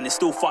busts his gun. It's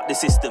still fuck the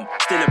system,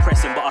 still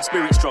oppressing, but our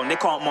spirit's strong. They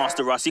can't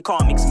master us, you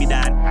can't mix me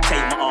down.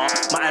 Take my art,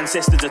 my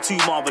ancestors are too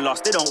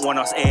marvelous. They don't want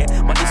us here,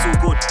 but it's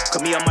all good.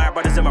 Cause me and my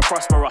brothers, them are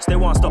prosperous. They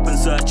won't stop and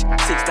search.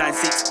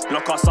 696,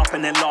 lock us up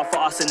and then laugh at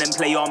us and then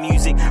play our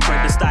music.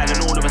 Break the style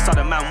and all of a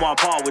sudden, man, want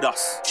part with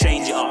us.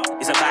 Change it up,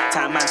 it's about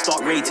time, man,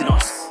 start rating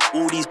us.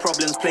 All these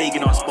problems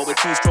plaguing us, but we're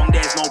too strong,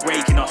 there's no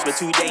breaking us. We're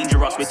too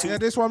dangerous, we're too... Yeah,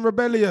 this one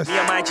rebellious. Me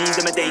and my G's,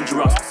 them are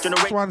dangerous.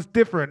 This one's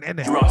different,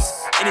 innit?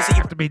 Innocent, you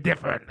have to be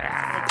different.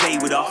 Play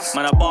with us.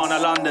 Man, I born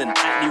in London,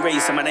 Acne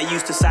Racer, man, I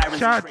used to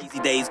sirens in crazy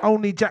days.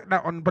 Only Jack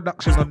that on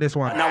production on this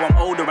one. Now I'm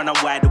older and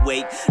I'm wide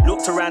awake.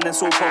 Looked around and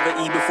saw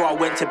poverty before I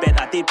went to bed.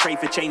 I did pray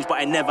for change, but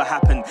it never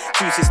happened.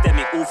 Too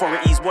systemic,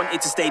 authorities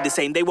wanted to stay the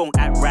same. They won't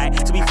act right,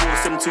 to be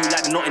forced them to,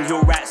 like the Notting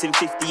Hill Rats in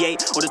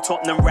 58 or the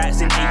Tottenham Rats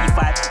in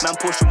 85. Man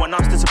pushing one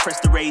us to suppress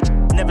the rage.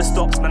 Never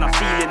stops, man, I'm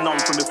feeling numb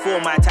from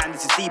before my time.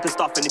 This is deeper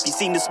stuff, and if you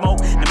seen the smoke,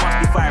 there must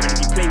be fire. And if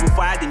you play with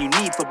fire, then you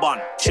need for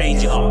bun.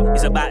 Change it up,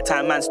 it's about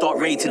time, man, start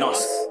rating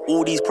us.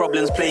 All these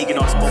problems plaguing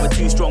us, but we're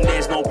too strong,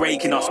 there's no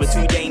breaking us. We're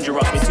too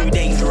dangerous, we're too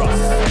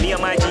dangerous. Me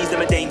and my G's,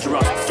 them are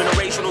dangerous.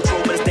 Generational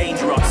trauma's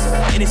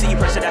dangerous. Inner city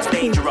pressure, that's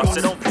dangerous.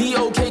 So don't...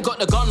 DOK got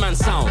the gunman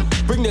sound.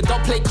 Bring the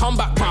dub play, come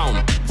back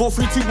round. 4,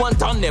 3, 2, 1,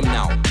 done them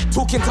now.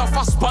 Talking tough,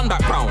 I spun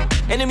back round.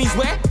 Enemies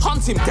where?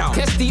 Hunt him down.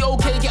 Test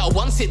DOK, get a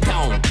one sit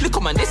down. Look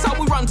on man, this how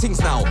we run things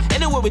now.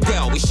 Anywhere we're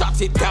there, we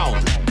shut it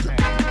down.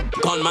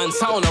 Gunman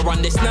sound, I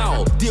run this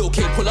now. DOK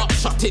pull up,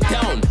 shut it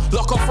down.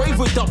 Lock off rave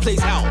with dub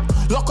plays out.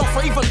 Lock off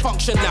rave and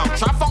function now.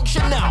 Try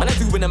function now. Man, I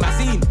do in a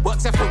magazine.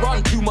 Works F for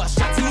run, too much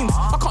chatteens.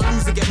 I can't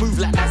lose and get moved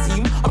like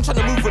Nazim. I'm trying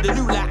to move with a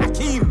new like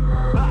Hakeem.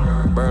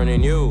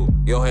 Burning you,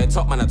 your head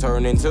top man I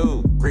turn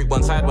into. Creep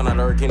one side when I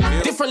lurk in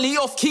view. Differently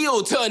off key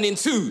or turn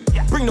into.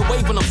 Bring the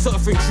wave when I'm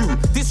surfing through.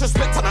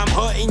 Disrespect and I'm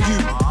hurting you.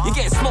 You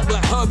getting smoked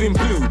like herb in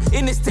blue.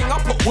 In this thing I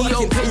put work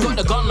into. Got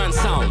the gunman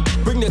sound.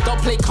 Bring the dub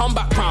play, come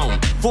back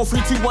round. 4,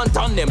 3, 2, 1,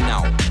 done them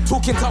now.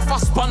 Talking tough, I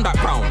spun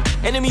back round.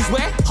 Enemies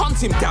where?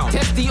 Hunt him down.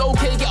 Test the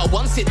OK, get a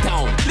one sit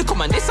down. Look on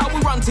man, this how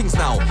we run things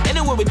now.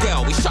 Anywhere we're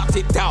there, we shut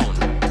it down.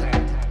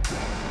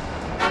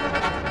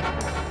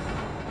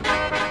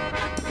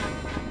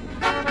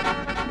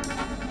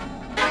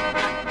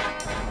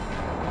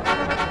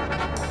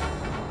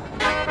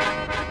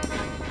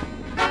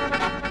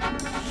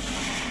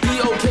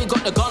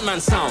 The gunman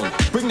sound.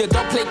 Bring the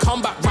dub play,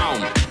 come back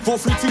round. 4,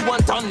 3, 2,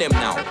 1, done them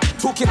now.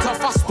 Talking tough,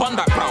 I spun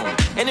back round.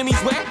 Enemies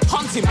where?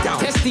 Hunt him down.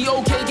 Test the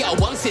OK, get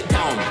a one sit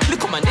down.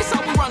 Look on man, this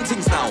how we run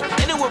things now.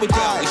 Anywhere we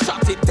go, we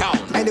shut it down.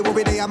 Anywhere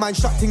we there, man,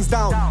 shut things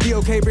down.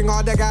 DOK bring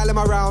all the gal them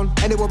around.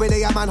 Anywhere we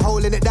there, man,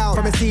 holding it down.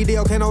 From a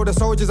CDOK, know the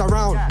soldiers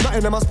around.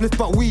 Nothing in my split,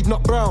 but weed,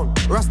 not brown.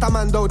 Rasta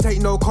man don't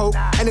take no coke.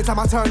 Anytime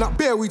I turn up,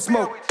 beer weed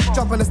smoke.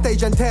 Jump on the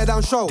stage and tear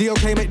down show.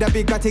 DOK make that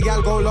big batty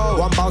gal go low.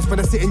 One bounce for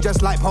the sitting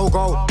just like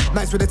Pogo.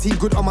 Nights with the team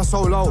good on my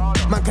solo.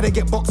 Man, can they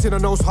get boxed in a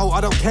nose hole?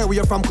 I don't care where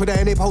you're from, could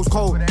any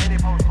postcode.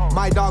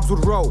 My dogs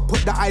would roll.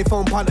 Put the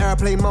iPhone on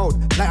airplane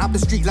mode. Light up the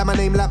street like my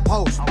name lamp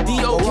post.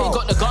 DOK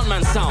got the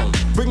gunman sound.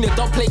 Bring the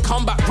dub play,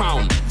 come back round.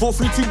 down. 4,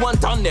 3, 2, 1,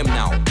 done them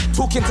now.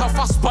 Talking tough,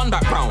 I spun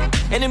back round.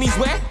 Enemies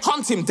where?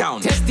 Hunt him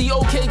down. Test the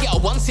OK, get a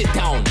one sit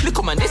down. Look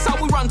on man, this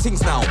how we run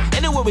things now.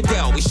 Anywhere we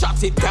dare, we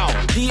shut it down.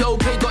 The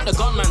OK got the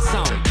gunman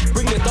sound.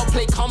 Bring the dub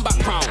play, come back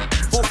round.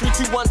 4,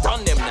 3, 2, 1,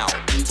 done them now.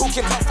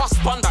 Talking tough, I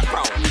spun back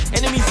round.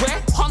 Enemies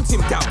where? Hunt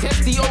him down.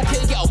 Test the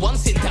OK, get a one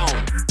sit down.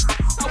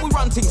 How we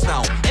run things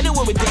now.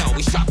 Anywhere we dare,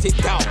 we shut it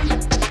down.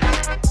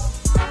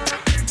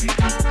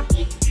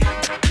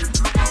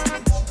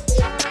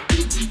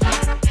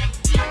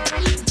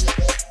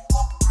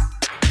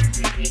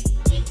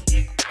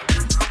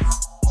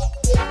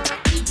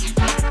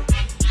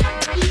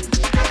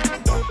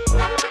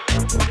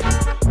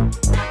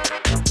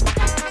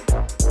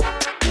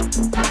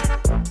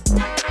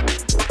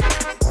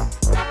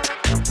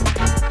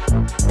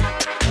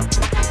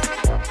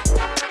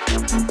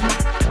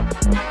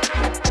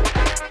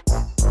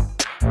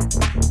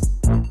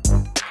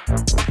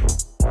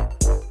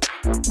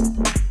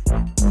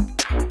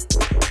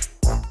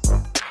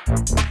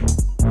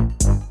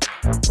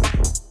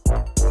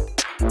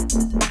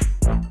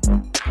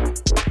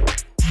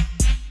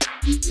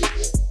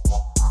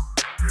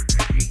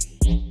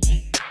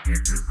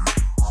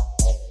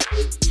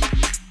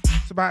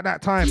 About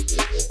that time,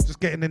 just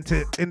getting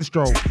into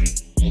intro.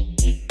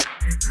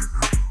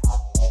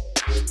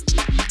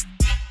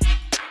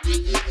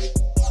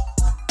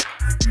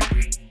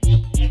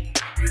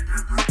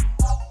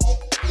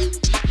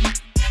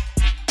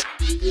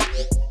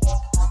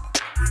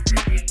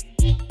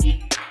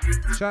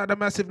 Shout out the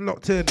massive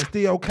locked in. It's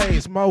DOK,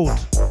 it's Mold.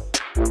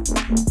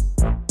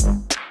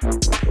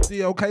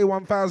 DOK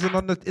 1000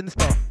 on the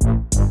Insta.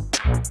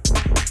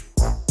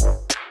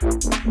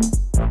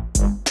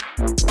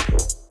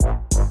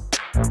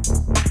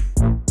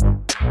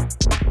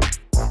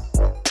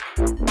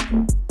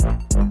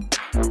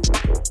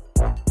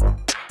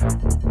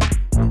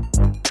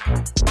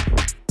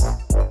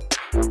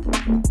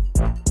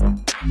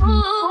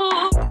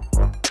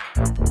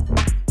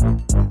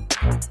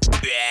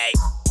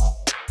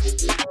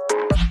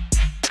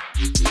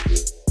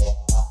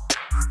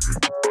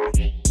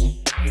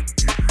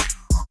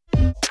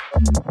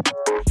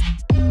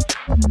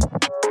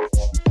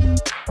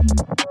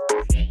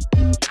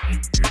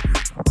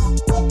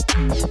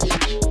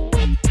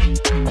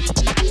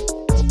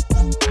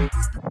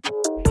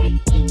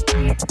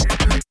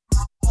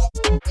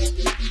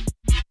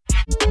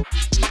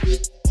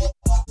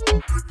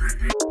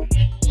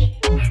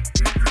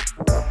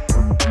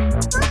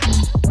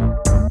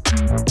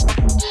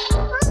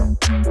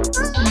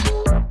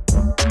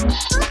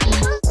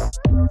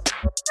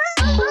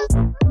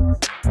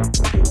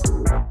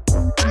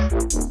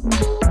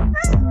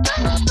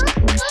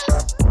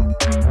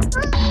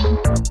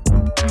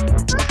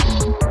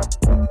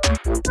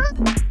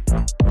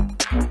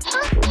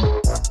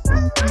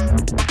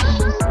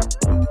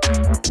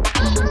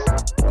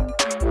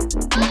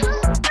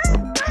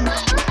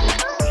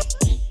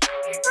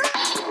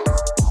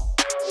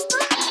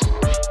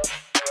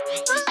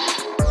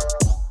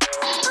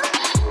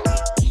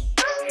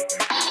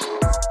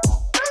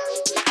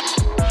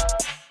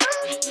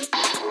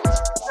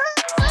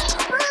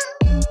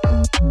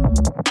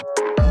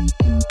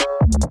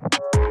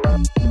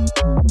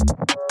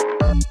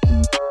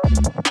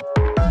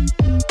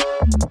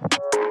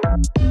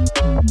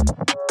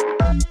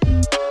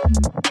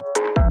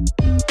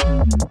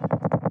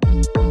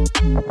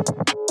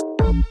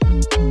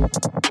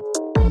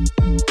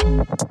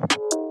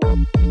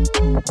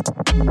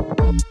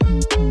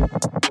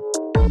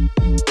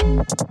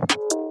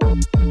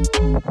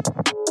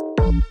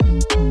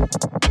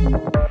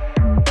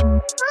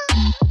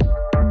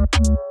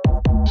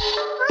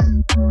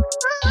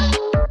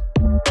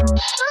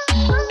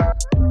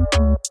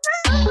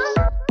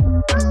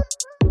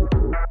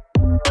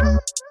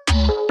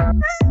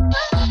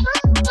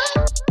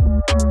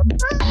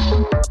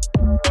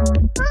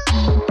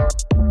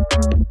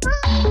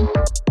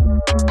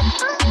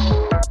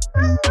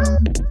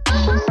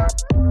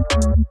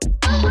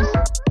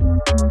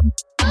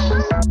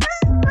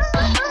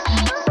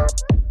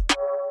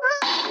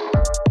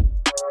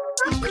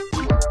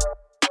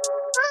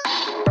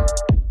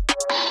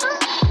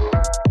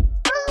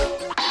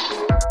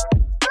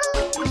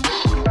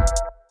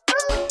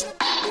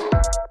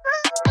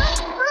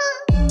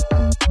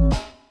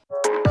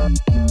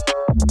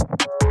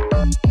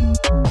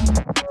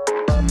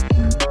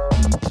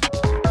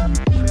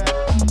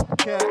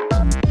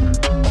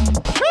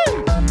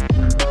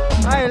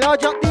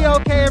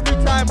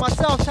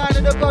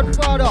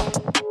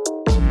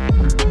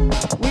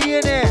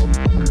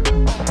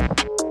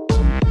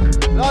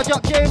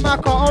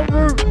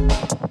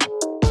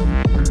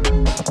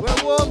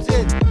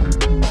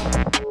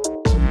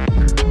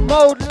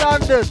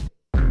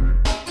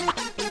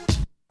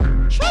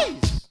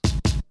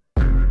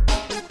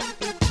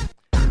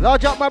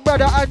 Large up my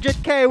brother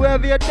 100K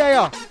wherever you're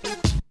there.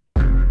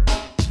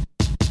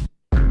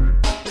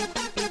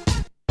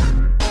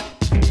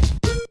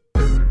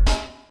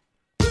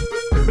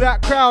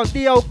 Black Crown,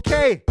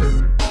 DOK.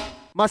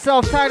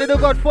 Myself, Tiny the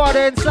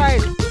Godfather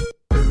inside.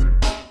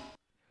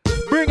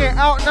 Bring it,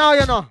 out now,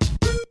 you know.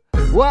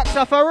 Works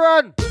off a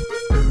run.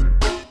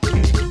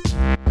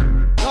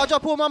 Now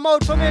just pull my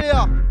mode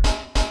familiar.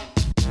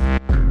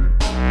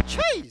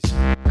 Cheese.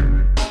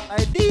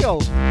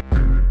 Ideal.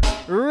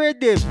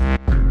 Rhythm.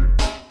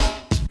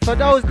 For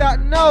those that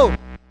know.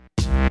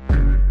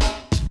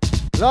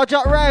 Large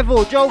up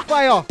rival, Joe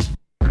Fire.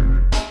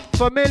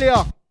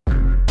 Familiar.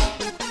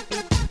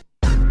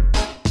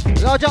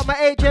 Large up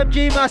my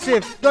HMG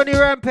massive. Donny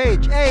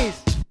Rampage.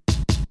 Ace.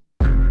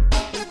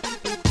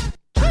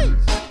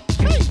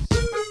 Cheese.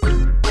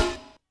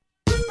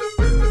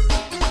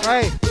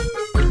 Right.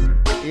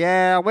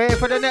 Yeah, I'm waiting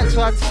for the next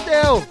one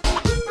still.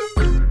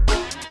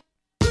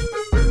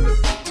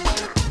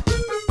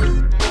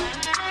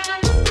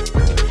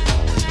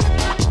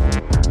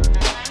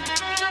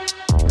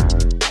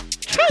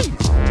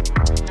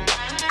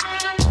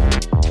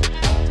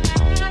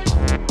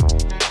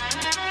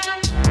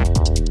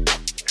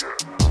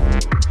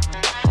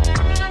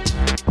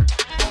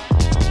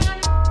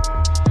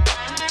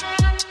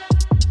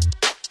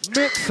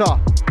 Mixer.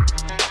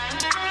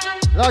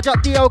 Large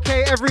up DOK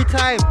every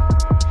time.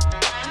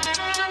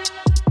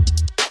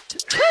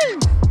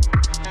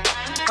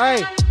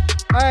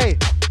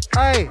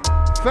 Hey,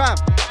 fam.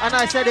 And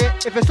I said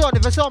it, if it's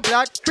on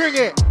blood, bring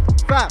it,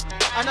 fam.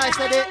 And I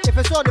said it, if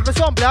it's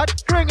on blood,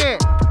 bring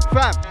it,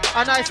 fam.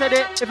 And I said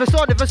it, if it's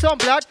on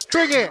blood,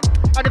 bring it.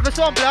 And if it's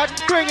on blood,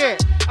 bring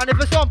it. And if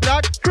it's on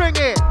blood, bring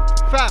it,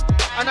 fam.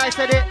 And I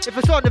said it, if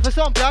it's on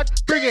blood,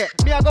 bring it.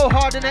 Me, I go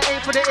hard and it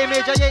ain't for the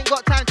image. I ain't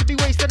got time to be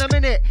wasting a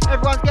minute.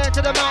 Everyone's getting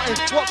to the mountains.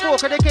 What for?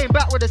 Cause they came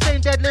back with the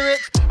same dead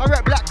lyrics. I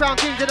rep Black Crown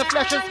Kings in the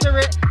flesh and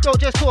spirit. Don't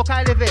just talk,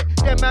 I live it.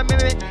 Them man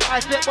mimic. I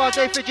spit bars,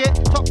 they fidget.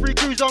 Top 3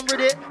 crews on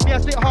Reddit. Me, I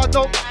spit hard,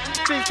 don't.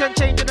 Things can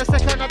change in a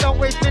second. I don't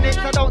waste minutes.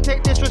 I don't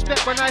take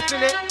disrespect when I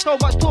feel it. So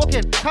much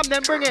talking, come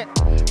then bring it.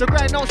 The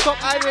grind don't stop,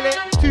 I will it.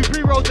 2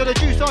 pre-rolls of the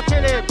juice, I'll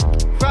kill him.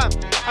 Fam,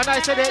 and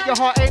I said it, your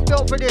heart ain't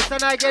built for this,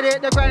 and I get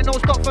it, the grind don't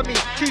stop for me.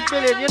 Truth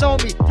billing, you know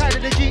me, tied to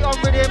the G on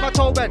rhythm, I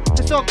told Ben,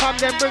 the song come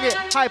then bring it.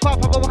 Hype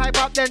up, I go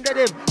hype up then dead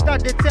him.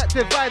 Standard sets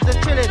with vibes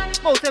and chilling.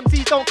 Most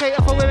MCs don't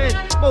cater for women,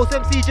 most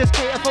MCs just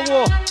cater for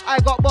war.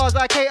 I got bars,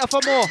 I cater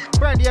for more.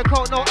 Brandy and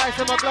coke, no ice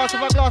in my glass,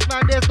 with a glass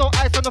man, there's no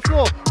ice on the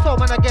floor.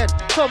 Told man again,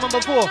 told man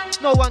before,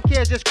 no one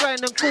cares, just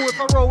grind and cool.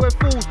 If I roll with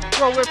fools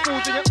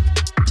in it.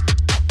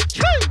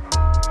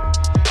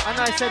 And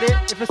I said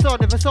it, if it's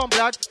on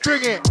blood,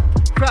 bring it,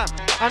 fam.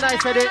 And I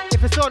said it,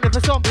 if it's on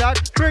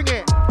blood, bring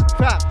it,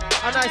 fam.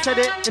 And I said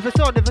it, if it's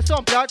on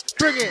blood,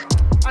 bring it.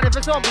 And if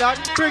it's on blood,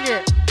 bring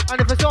it.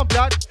 And if it's on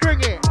blood, bring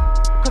it.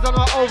 Cause I'm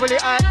not overly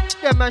hype.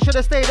 Them man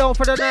should've stayed home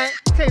for the night.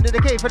 Came to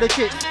the cave for the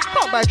chicks.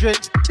 Can't buy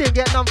drinks, didn't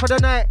get none for the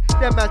night.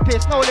 Them man's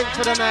pissed, no links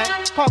for the night.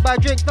 Can't buy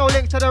drinks, no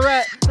links to the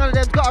right. None of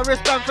them's got a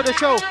wristband for the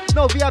show.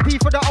 No VIP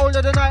for the whole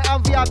of the night.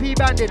 I'm VIP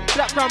banded,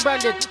 Black Crown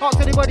branded.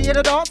 Ask anybody in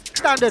the dance,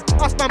 standard.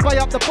 Us man buy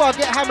up the bar,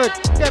 get hammered.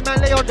 Them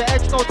man lay on the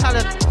edge, no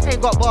talent.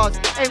 Ain't got bars,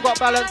 ain't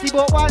got balance. He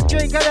bought one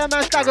drink and them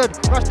man staggered.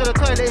 Rushed to the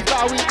toilet, he's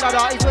got a weak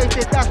bladder. He's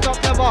wasted, that's not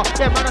clever.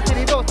 Them man are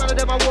silly dogs, none of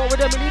them I walk with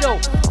them in the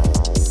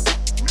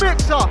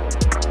Mixer.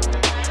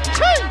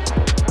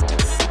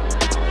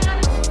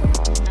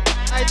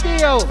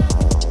 Ideal.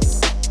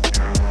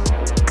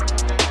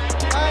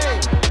 Hey,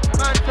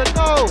 man to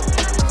know.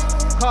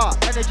 Car,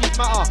 energies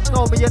matter.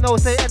 Know me, you know,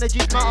 say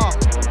energies matter.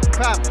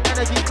 Fam,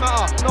 energies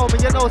matter. Know me,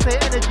 you know, say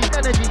energies.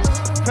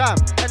 Fam,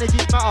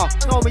 energies matter.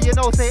 Know me, you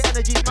know, say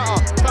energies matter.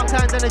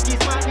 Sometimes energies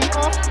might be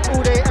off.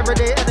 All day, every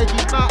day,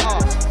 energies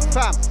matter.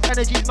 Fam,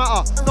 energies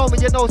matter. Know me,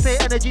 you know, say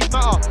energies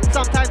matter.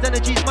 Sometimes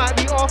energies might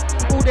be off.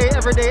 All day,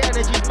 every day,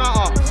 energies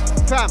matter.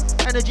 Fam,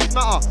 energies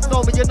matter.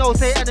 Know me, you know,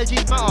 say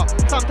energies matter.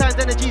 Sometimes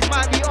energies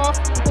might be off.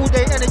 All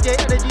day,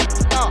 energy.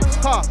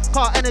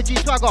 Car, energy,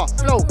 swagger,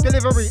 flow,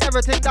 delivery,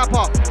 everything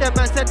dapper. Them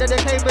man said that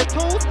they came with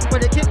tools. When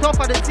it kicked off,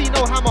 I didn't see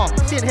no hammer.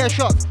 Didn't hear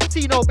shots,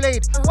 see no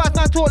blade. Wise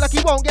man talk like he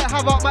won't get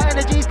havoc. My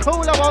energy's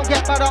cool, I won't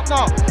get bad up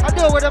now. I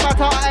deal with the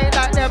matter, I ain't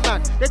like them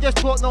man. They just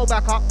talk no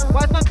backup.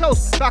 Wise man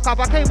close, back up.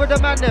 I came with the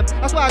man them.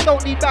 That's why I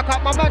don't need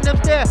backup. My man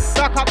them's there.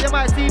 Back up, you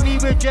might see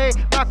me with J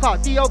Macca.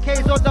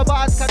 DOK's on the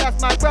buttons, cause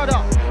that's my brother.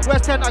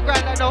 West End, I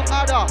grind like no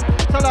other.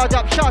 So large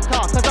up, shutter,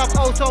 cause I'm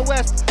also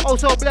West,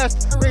 also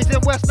blessed.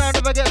 Raising West, now I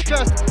never get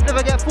stressed.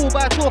 Never get fooled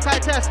by a talk I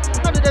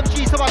test. None of them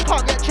G's, so I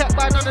can't get checked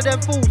by none of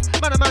them fools.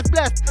 Man, a man's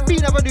blessed.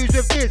 Bean avenues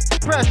with this.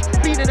 Fresh.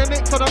 Bean in the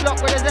mix on a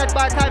block with a Z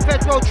by time.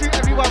 Feds roll treat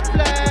everyone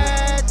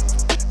flat.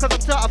 Cause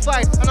I'm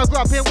certified and I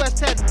grew up in West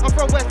End. I'm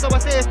from West, so I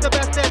say it's the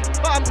best end.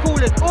 But I'm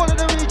coolin'. All of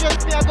the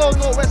regions, me I go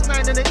North West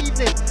 9 in the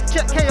evening.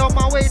 Check K on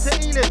my way to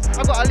Ealing.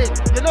 I got a link.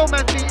 You know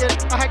man's beating.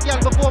 I had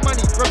gal before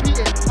money. Repeat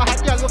it. I had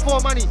gal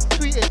before money.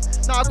 Tweet it.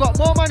 Now I got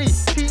more money.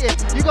 Cheat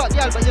it. You got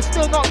gal, but you're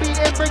still not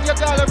beating. Bring your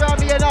gal around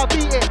me and I'll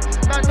beat it.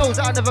 Man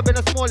knows that I've never been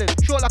a smalling.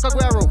 Short like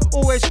Aguero.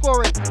 Always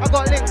scoring. I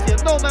got links here.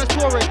 No man's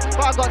touring.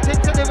 But I got things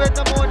to do in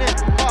the morning.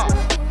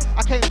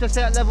 I came to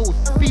set levels.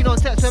 Been on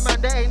sets with man,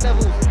 there ain't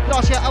levels.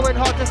 Last year I went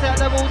hard to set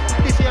levels.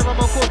 This year I'm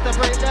on course to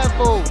break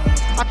levels.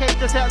 I came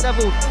to set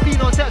levels.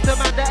 Been on sets with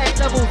man, there ain't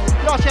levels.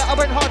 Last year I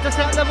went hard to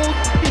set levels.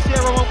 This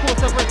year I'm on course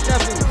to break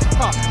levels.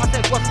 I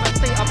said, what's my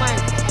state of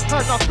mind?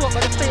 Heard enough talk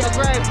about the state of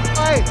grime.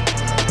 Hey,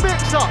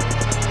 mixer.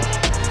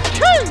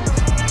 Cheese.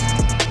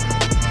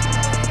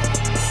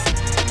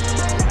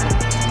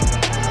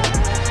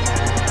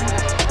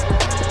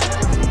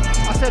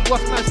 I said,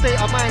 what's my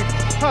state of mind?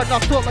 Heard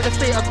enough talk about the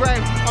state of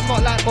grind. I'm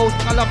not like most,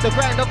 I love the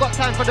grind. I've got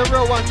time for the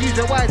real ones, use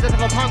it wise. And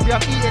if I'm hungry,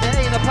 I'm eating, it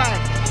ain't a pie.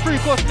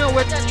 3-course meal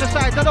with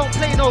exercise, I don't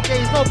play no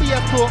games, no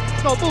BS talk.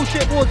 No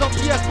bullshit wars on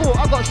PS4,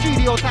 I got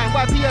studio time,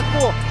 why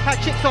PS4?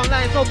 Had chicks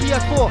online, no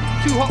PS4.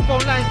 2 hot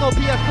phone lines, no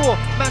PS4.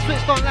 Man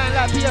switched online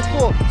like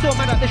PS4, so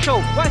man at the show,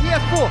 why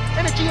PS4?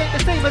 Energy ain't the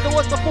same as it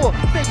was before.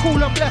 Stay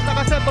cool and blessed like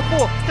I said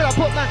before, till I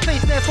put man's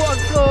face near foot on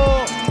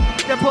floor.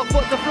 Then put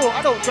foot to floor, I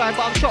don't drive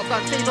but I'm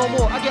shotgun, say no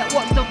more. I get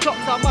watched and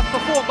clocks, I must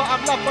perform, but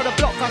I'm loved for the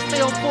block, I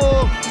stay on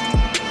form.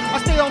 I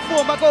stay on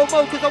form, I go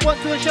mode cause I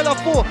want to and shell off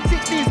 4.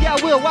 16s, yeah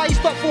I will, why you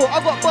stop 4? I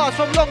got bars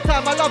from long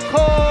time, I love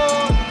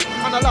corn.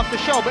 And I love the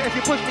show, but if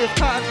you push me it's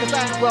curtains cause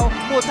I ain't well.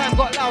 More time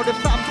got loud, if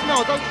something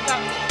smells, don't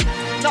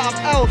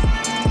nothing else.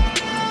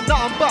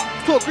 Nothing but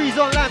talk grease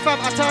online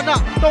fam, I turn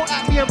up. Don't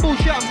act me and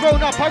bullshit, I'm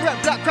grown up. I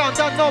rep Black Crown,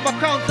 don't know my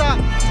crown's up.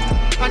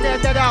 And they're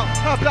dead out,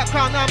 her Black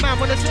Crown now man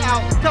wanna sit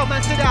out. Tell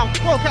man sit down,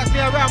 won't catch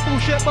me around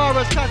bullshit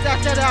borrowers cause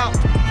that's dead out.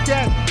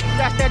 Dead,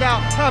 that's dead out.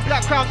 Her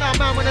Black Crown now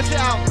man wanna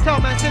sit out. Tell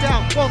man sit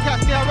down, won't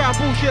catch me around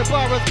bullshit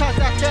borrowers cause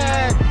that's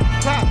dead.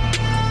 Rap.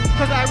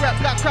 Cause I rep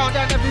Black Crown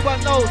and everyone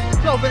knows.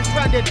 Clothing's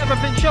branded,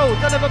 everything shows.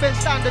 I've never been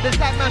standard, it's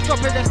like man's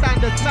dropping their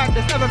standards.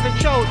 Madness, everything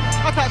shows.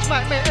 I touch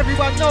mic, make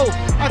everyone know.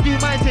 I do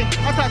my thing,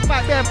 I touch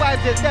mic, them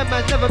vibes it. Them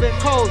man's never been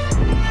cold.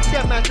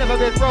 Them man's never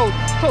been rolled.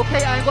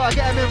 Okay, I ain't gotta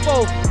get them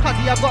involved.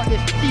 Cuzzy, I got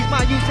this. These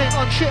my youths ain't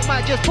on shit,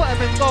 might just put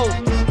them in gold.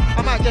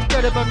 I might just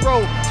get them and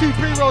roll. 2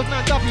 pre-rolls,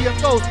 man, W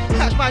and goals.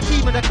 Catch my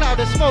team in a cloud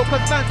of smoke,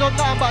 cause man's on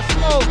nothing but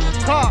smoke.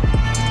 Car.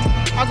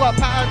 I got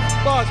patterns,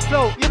 bars,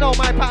 flow, you know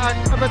my pattern.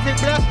 Everything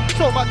blessed,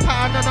 so much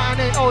pattern, and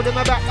nothing ain't holding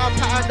my back. I'm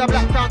pattern, the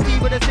Black Crown tee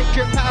with a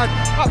 6-drip pattern.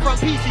 Up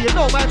front PC, you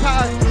know my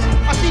pattern.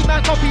 I see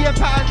man copying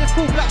pattern, just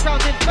cool Black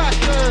Crowns in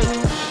fashion.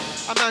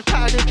 A man's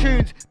patterning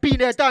tunes, been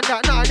there, done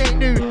that, nothing ain't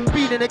new.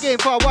 Been in the game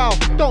for a while,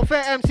 don't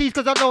fair MCs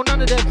cause I know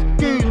none of them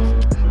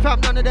goons. Fam,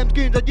 none of them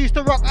goons, I used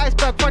to rock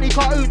iceberg, funny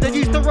cartoons. I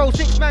used to roll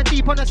 6 man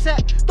deep on a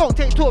set, don't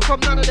take talk from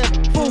none of them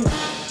fools.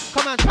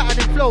 Come on,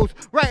 patterning flows,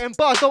 writing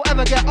bars don't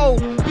ever get old.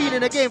 Been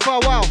in the game for a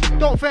while,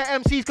 don't fair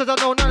MCs cause I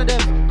know none of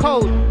them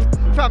cold.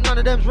 Fam, none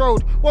of them's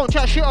road, won't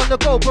chat shit on the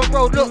GoPro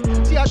road. Look,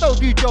 see I don't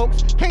do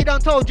jokes, K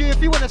done told you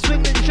if you wanna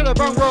swing then you should've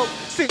run rope.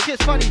 Think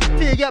shit's funny,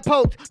 till you get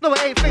poked. No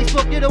it ain't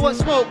Facebook, you don't want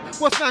smoke.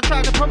 What's man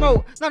trying to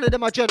promote? None of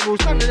them are generals,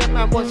 none of them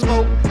man want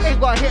smoke. Ain't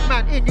got a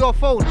hitman in your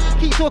phone,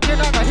 keep talking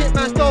out a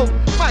hitman's dome.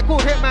 Might call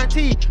hitman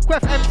T,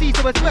 Quef MC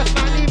so it's best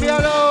man leave me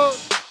alone.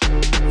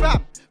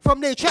 Fam,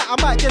 from their chat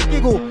I might just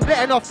giggle.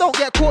 Letting off, don't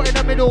get caught in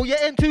the middle.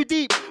 You're in too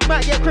deep,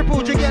 might get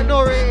crippled, you get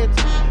no ratings.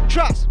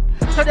 Trust,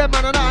 cause them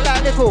man are not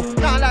like Nickel,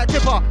 not like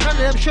Tipper, none of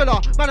them Shriller.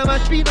 Man a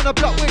man's been on the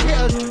block with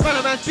hitters, man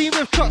a man's been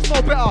with trucks,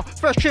 no better.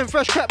 Fresh trim,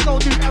 fresh crep, no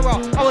new error.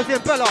 I was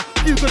in Bella,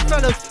 few good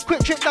fellas,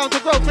 quick trip down to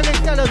Grove to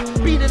Link Tellers.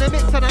 Been in the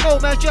mix and I know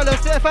man's jealous,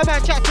 so if a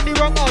man chats to me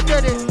wrong, I'll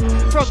get it.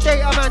 From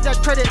date a man that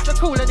credit, so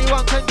cool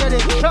anyone can get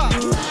it.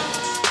 Trust.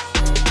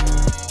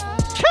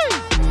 Chee!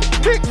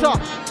 Victor!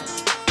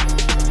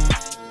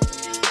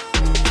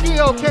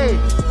 DOK,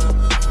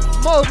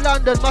 Mode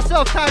London,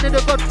 myself Tiny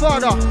the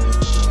Godfather.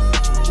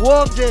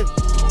 Warms in.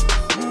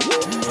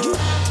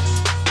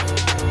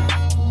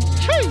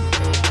 Chee!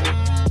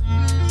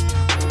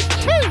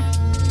 Chee!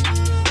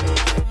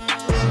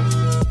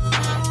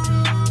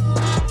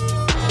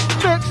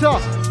 Mixer!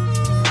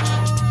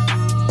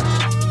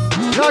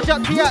 Large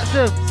up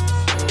Piazza.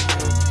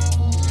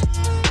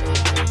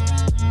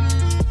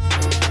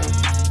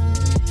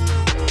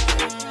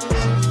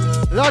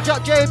 Large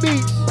up J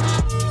Beats.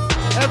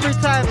 Every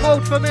time,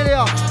 Mode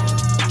familiar.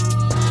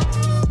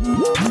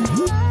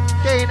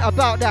 They ain't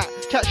about that.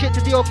 Chat shit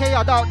to DOK,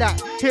 I doubt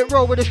that. Hit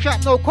roll with a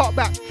strap, no cock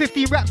back.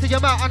 15 raps in your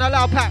mouth and a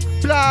loud pack.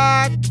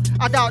 Blood,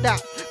 I doubt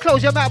that.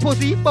 Close your mouth,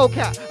 pussy,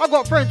 cat. I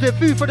got friends with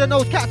food for the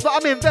nose cats, but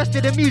I'm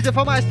invested in music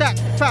for my stack.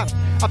 Fam,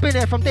 I've been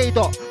there from day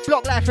dot.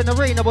 Block life in the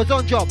rain, I was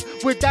on job.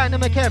 With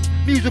Dynamic M,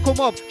 musical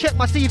mob. Check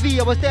my CV,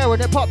 I was there when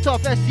it popped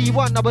off.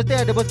 SC1, I was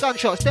there was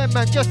gunshots. Them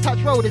man just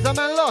touched road, is a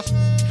man lost?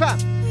 Fam,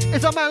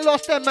 is a man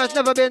lost? Them man's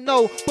never been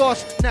no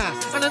boss, nah.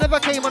 And I never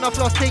came on a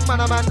floss thing, man,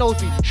 a man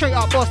knows me. Straight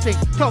up boss thing.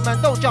 Tell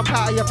man, don't jump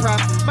out of your pram.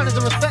 Manners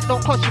and respect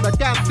don't cost you a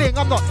damn thing.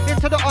 I'm not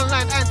into the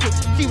online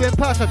antics. See you in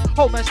person,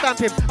 hold man, stamp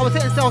him. I was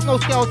hitting sales, no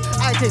scales,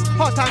 I think.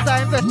 Hard times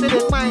I invested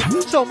in mine.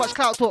 So much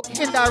clout talk,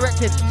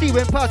 indirected. See you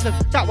in person,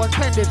 that one's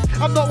pending.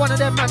 I'm not one of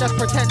them man that's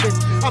pretending.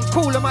 I'm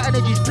cool and my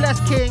energy's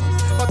blessed, king.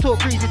 But talk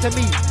greasy to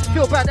me.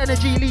 Feel bad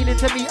energy leaning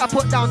to me. I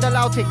put down the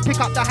loud tick, pick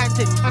up the hand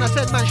tick, and I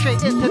send man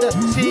straight into the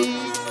sea.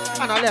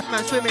 And I left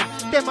man swimming,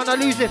 them man are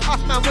losing,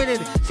 us man winning.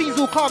 Scenes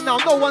all calm now,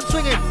 no one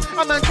swinging.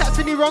 A man chats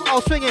to me wrong,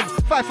 I'll swing him.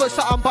 5 foot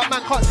something, but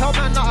man can't tell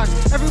man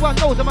nothing. Everyone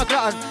knows I'm a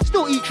glutton,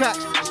 still eat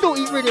tracks, still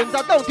eat rhythms.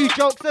 I don't do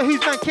jokes, so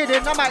who's man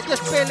kidding? I might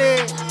just spill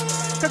it.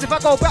 Cause if I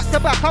go back to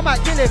back, I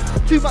might kill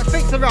him. Too much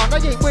fakes around, I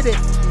ain't with it.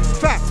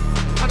 Fact,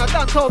 And I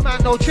done told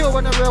man, no chill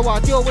when the real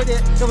one, deal with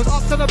it. There was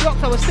ups on the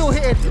blocks, I was still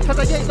hitting. Cause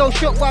I ain't no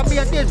shook while me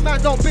and this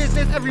man don't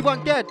business,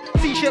 everyone dead.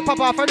 See shit pop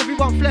off and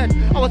everyone fled.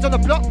 I was on the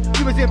block,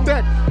 he was in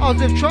bed. I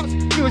was in trucks,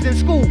 he was in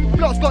school.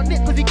 Blocks got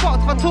nicked cause he caught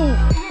for tool.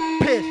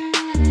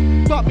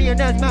 Pissed. Got me and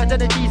them man's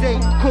energies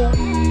ain't cool.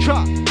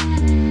 Trust.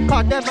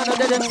 Cause them man are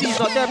dead MCs,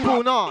 not dead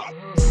pool, nah.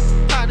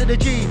 Time to the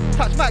G,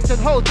 touch max and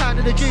hold time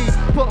to the G.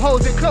 Put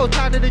holes in clothes,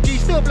 time to the G.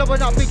 Still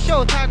blowing up big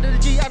show, time to the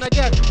G. And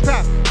again,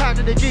 fam, time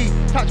to the G.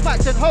 Touch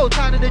max and hold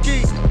time to the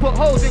G. Put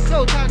holes in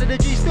clothes, time to the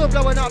G. Still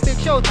blowing up big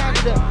show, time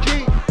to the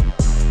G.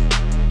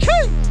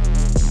 Cheese!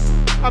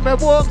 I'm in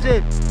warms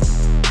in.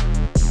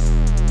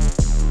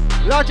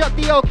 Large up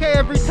the OK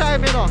every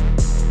time, you know.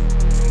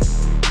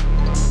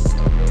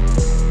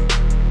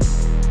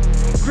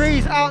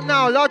 Grease out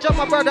now, large up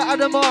my brother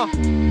Adamar.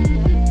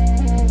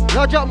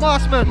 Large up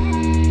Marsman.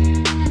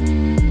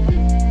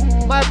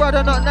 My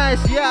brother not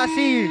nice, yeah, I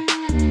see you.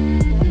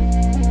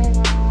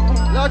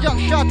 Large up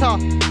Shutter.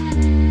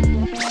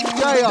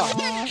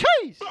 Yeah.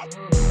 Cheese!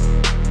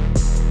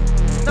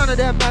 None of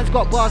them mans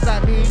got bars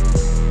like me.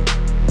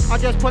 I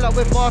just pull up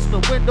with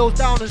Marsman, windows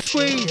down and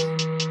squeeze.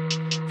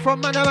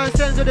 From man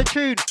sends to the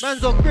tune,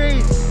 man's on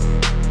grease.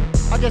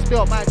 I just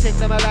built my thing,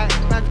 them like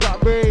man's got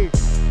to breathe.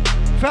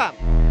 Fam,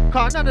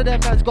 cause none of them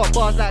mans got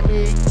bars like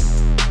me.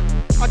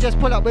 I just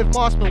pull up with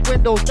Marsman,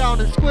 windows down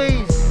and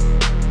squeeze.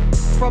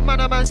 From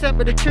man sent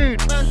with the tune,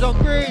 man's on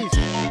grease.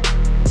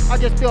 I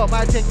just built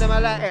my thing, them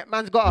like it,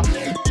 man's got a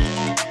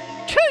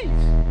cheese.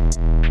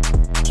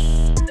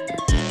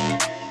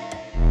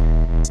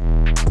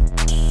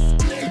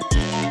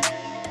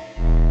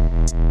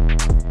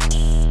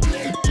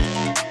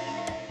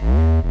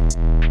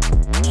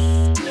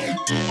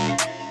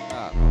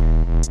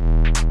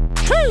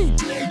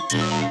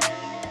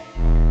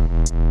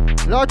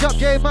 Large up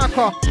J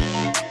Macca.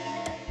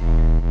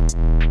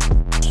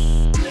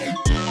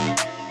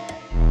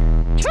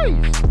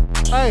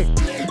 Cheese. Hey.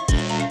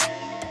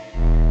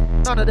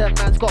 None of them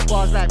mans got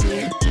bars like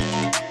me.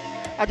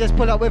 I just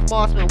pull up with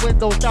Marsman,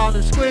 windows down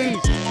and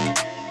squeeze.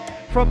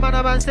 From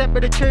man sent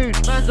with the tune,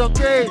 man's on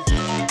grease.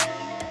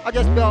 I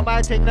just built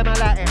my thing, them I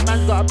like it,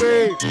 man's gotta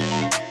breathe.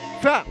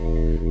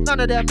 Fam, none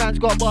of them mans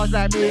got bars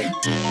like me.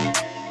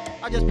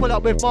 I just pull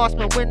up with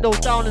Marsman, windows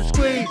down and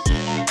squeeze.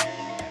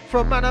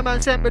 From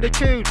man sent with the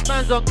tune,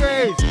 man's on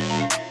grease.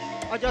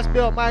 I just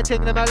built my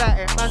thing, them I like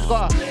it, man's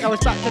got a. Now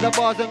it's back to the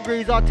bars and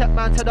grease. Our tech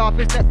man's head off,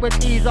 his neck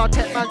with ease. Our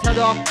tech man's head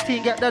off,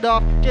 team get dead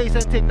off.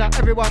 Jason thing that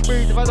everyone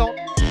breathes. If I don't,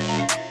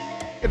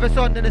 if it's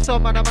on, then it's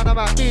on, man, I'm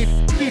about beef.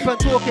 Keep on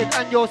talking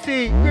and you'll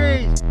see.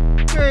 Grease,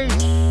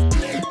 grease.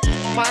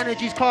 My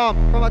energy's calm,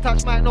 from a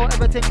touch mic, know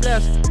everything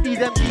blessed. These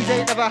MCs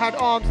ain't never had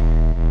arms.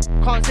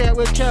 Can't say it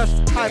with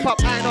chest. Hype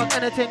up, I ain't on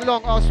anything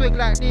long. I'll swing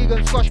like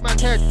Negan, squash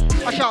man's head.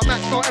 I shout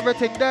max, know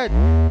everything dead.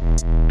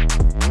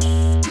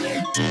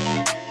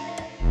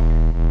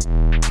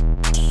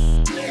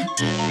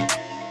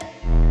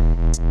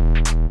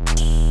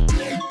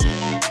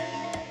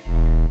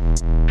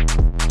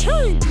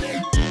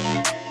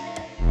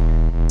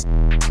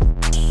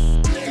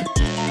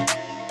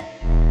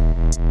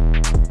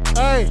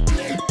 Hey,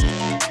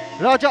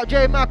 large up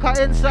J Macca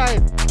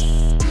inside.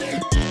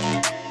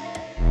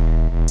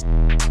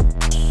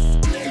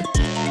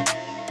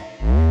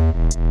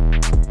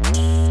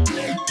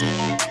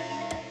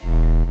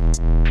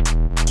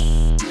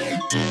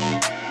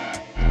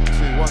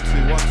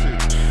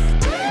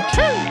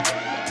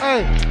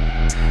 Hey,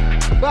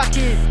 back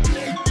in.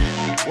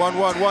 1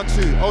 1 1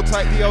 2. Hold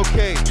tight DOK.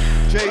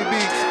 J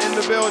Beats in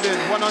the building.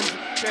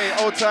 100K.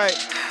 Hold tight.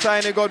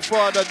 Tiny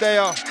Godfather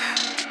there.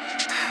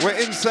 We're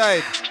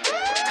inside.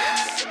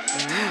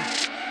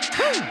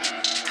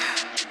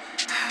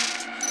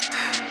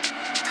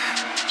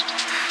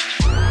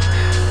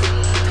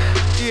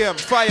 EM,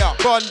 fire,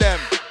 burn them.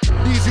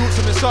 These youths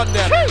in the sun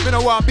them. Me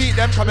no want beat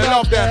them, come and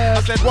love them.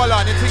 I said,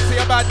 Walla, you think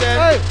say about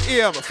them?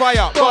 EM,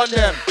 fire, burn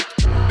them.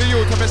 The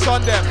youth in the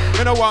sun them.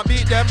 Me no want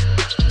beat them.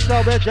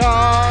 So we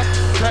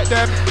just check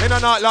them. In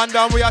and out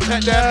London, we are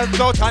check them.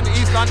 South and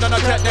East London, I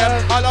check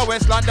them. All of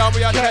West London,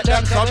 we are check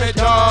them. So we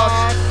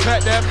just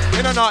check them.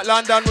 In and out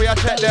London, we are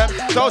check them.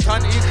 South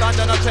and East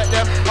London, I check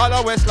them. All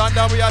of West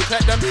London, we are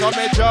check them. So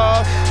we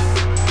just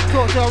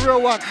talk to a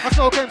real one. I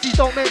smoke MCs,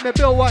 don't make me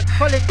build one.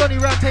 Following Donny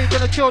Rampage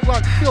and a chilled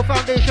one. Build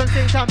foundation,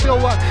 same time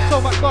build one.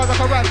 So much bars I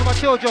can write for my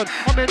children.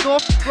 I'm in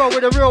North, roll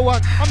with a real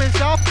one. I'm in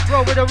South,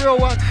 roll with a real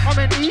one. I'm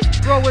in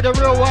East, roll with a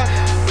real one.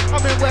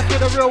 I'm in West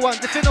with a real one.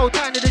 If you know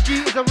Tiny the G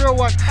is a real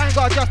one. I ain't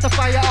gotta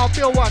justify it, I'll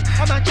build one.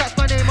 A man chats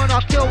my name and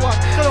I'll kill one.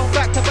 So don't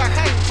back to back,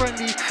 I ain't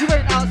friendly. You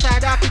ain't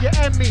outside after you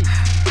end me.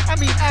 I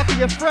mean after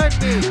you friend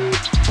me.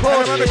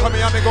 I remember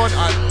coming and me gun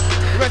and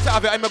you went to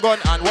have it in my gun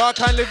and walk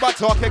and live but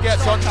talk you get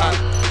suntan.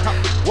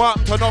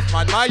 Walk to enough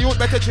man, my youth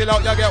better chill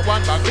out, you get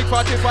one bang. Big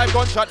 45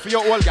 gunshot for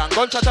your old gang.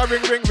 Gunshot a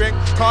ring, ring, ring.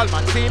 Call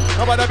man, team.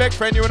 Nobody big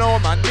friend, you know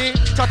man. Me,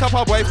 chat up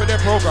a boy for the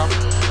program.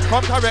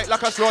 Come correct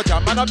like a slow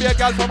jam. Man, I be a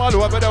girl from all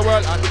over the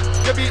world and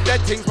you beat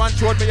dead things, man,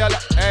 showed me a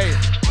lot. Hey,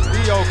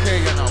 Be okay,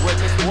 you know. We're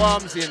just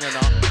worms in, you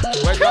know.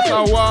 We're just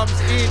a worms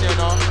in, you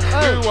know.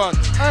 New ones.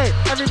 Hey,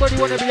 everybody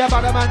wanna be a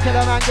bad man till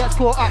a man gets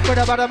caught up with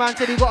a bad man.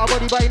 Said he got a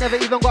body, but he never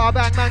even got a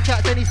bang man.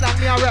 Chat said he slang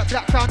me a rep,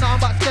 black crown,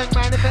 nothing but skeng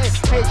man. If it's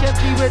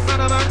HMG with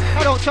man,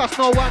 I don't trust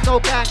no one, no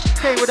gang.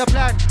 Came with a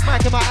plan,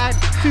 mic in my hand.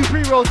 2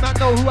 pre-rolls, man,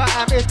 know who I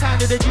am. It's time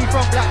to the G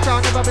from black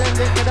crown, never blend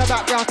into the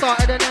background.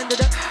 Started and ended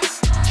it.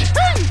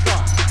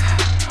 Jesus!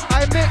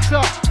 I mix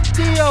up,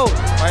 Dio.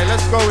 Alright,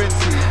 let's go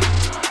into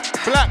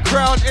Black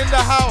Crown in the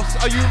house.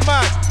 Are you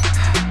mad?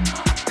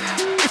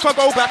 If I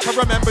go back, I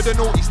remember the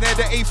noughties near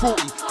the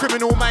A40.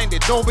 Criminal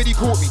minded, nobody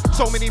caught me.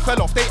 So many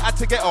fell off, they had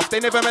to get off. They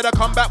never made a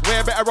comeback,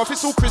 we're better off.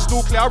 It's all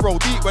crystal clear, I roll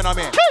deep when I'm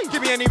here.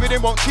 Give me any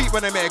rhythm, won't cheat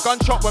when I'm here.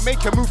 Gunshot will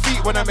make you move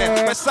feet when I'm here.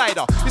 West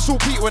Sider, it's all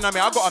Pete when I'm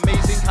here. I got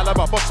amazing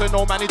caliber, boss and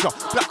no manager.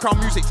 Black Crown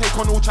music, take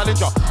on all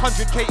challenger.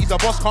 100K, he's a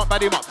boss, can't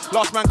bad him up.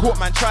 Last man caught,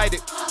 man tried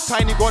it.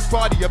 Tiny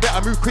Godfather, you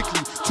better move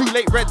quickly. Too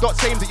late, red dot,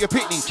 same that you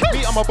pick me.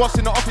 Me, I'm a boss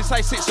in the office,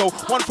 I sit so.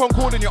 One phone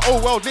call and your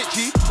old world lit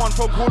G. One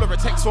phone call or a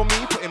text on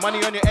me. Putting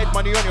money on your head,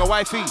 money on your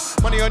wifey.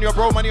 Money on your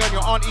bro, money on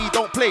your auntie,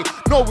 don't play.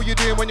 Know what you're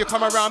doing when you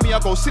come around me. I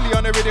go silly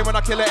on the rhythm when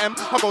I kill a M.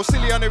 I go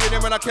silly on the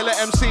rhythm when I kill a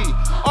MC.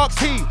 Ask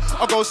T,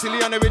 I go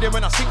silly on the rhythm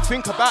when I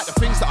think about the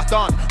things that I've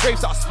done.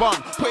 Raves that I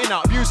spun, putting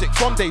out music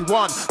from day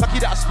one. Lucky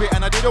that I spit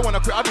and I didn't want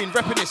to quit. I've been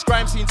repping this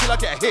grime scene till I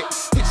get a hit.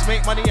 Hits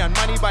make money and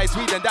money buys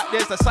weed, and that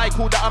there's the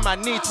cycle that I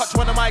man need. Touch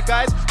one of my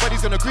guys, but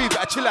he's gonna grieve,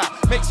 better chill out,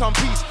 make some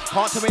peace.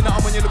 Can't tell me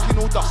nothing when you're looking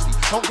all dusty.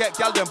 Don't get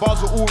gal, them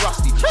bars are all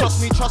rusty.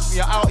 Trust me,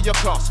 you're out of your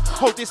class.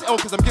 Hold this L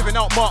cause I'm giving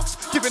out marks.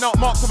 Giving out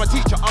marks to my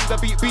teacher, I'm the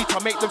beat. I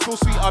make them feel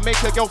sweet, I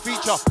make a girl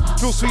feature.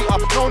 Feel sweeter,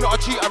 no not a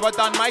cheater, I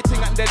done my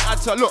thing and then add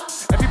to look.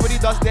 Everybody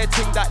does their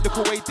thing, that look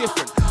way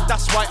different.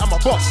 That's why I'm a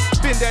boss.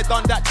 Been there,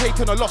 done that,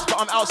 taken a loss, but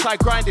I'm outside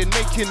grinding,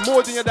 making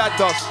more than your dad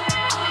does.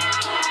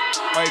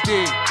 Alright,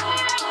 D.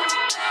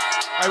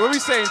 Alright, what we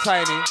saying,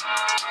 Tiny?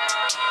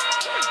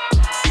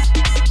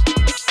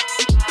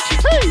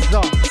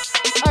 Jesus!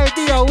 Hey,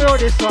 D, I will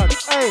this one.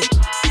 Hey.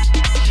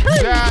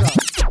 Jesus.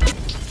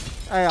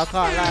 Hey, I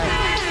can't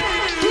lie.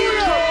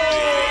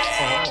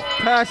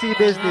 Percy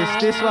business,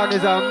 this one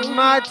is a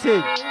mad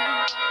thing.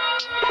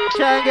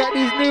 Try and get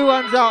these new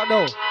ones out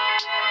though.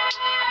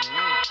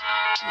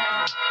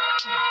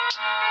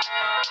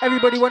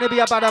 Everybody wanna be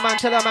a bad man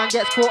till a man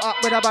gets caught up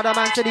with a bad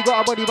man. Said he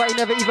got a body but he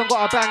never even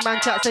got a bang man.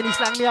 Chat said he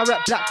slang me a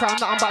rep black crown,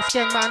 nothing but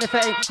skeng man. If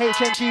it ain't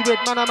HMG with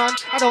man,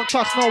 I don't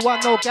trust no one,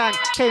 no gang.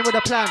 Came with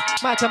a plan,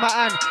 mic in my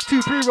hand.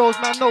 2 pre-rolls,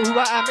 man, know who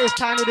I am. It's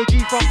time with a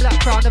G from black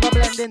crown, never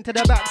blend into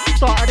the back.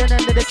 Started and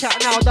ended the chat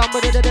now, done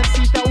with the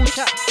MCs that all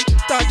chat.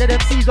 Started the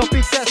MCs on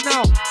big sets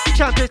now.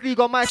 Champions League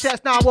on my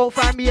sets now. Won't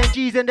find me and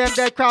G's in them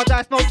dead crowds.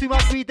 I smoke too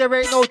much weed, there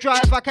ain't no dry.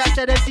 If I catch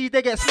the MCs,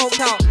 they get smoked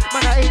out.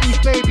 Man, I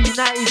 80s baby,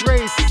 90s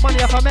raised. Money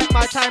if I met,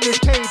 my time is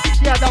paid.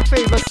 Yeah, I done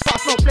favours, but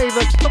no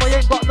flavours. So I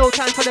ain't got no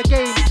time for the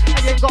game.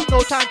 I ain't got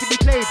no time to be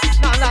played.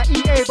 Nothing like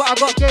EA, but I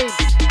got game.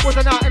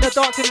 Wasn't out in the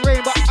dancing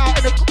rain, but out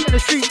in the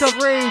streets of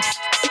rage.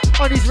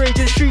 On these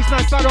raging streets,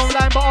 man, bad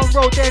online, but on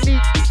road they're neat.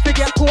 To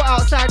get caught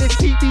outside is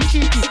Pete, be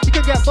cheeky. You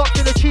can get boxed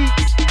in the cheek,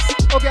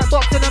 or get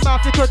boxed in the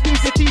mouth because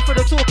needs your teeth for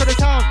the talk of the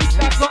town.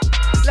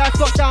 Life's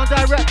got down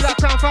direct, black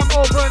crown from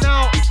over and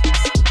out.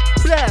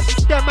 Bless,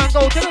 them man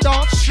go to the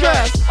dance,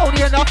 stress.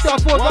 Only enough to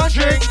afford one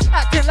drink,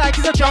 acting like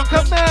he's a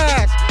drunken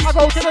mess. I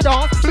go to the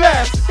dance,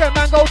 bless, them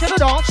man go to the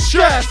dance,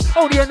 stress.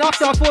 Only enough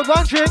to afford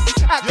one drink,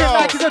 acting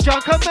like he's a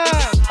drunken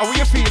mess. And what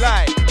you feel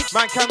like?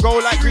 Man can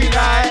go like green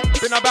light.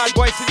 Been a bad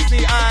boy since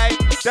the eye.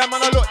 Them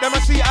man I look, them I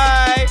see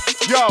eye.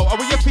 Yo, and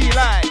what you feel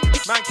like?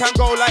 Man can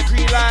go like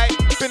green light.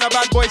 Been a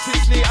bad boy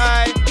since the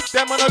eye.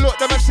 Them man I look,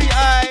 them I see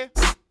eye.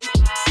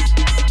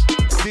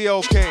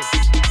 DOK.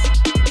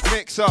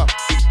 Mix up.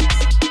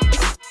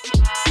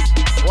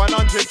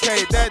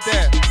 100K,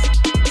 there.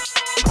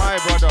 My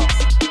brother.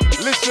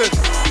 Listen.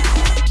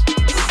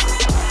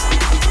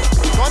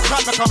 One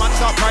shot me come and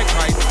start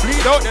right.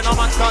 Bleed out, then a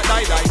man start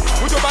die.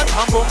 Would you bad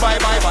ham boom, bye.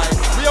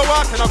 We are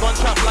walking a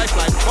gunshot fly.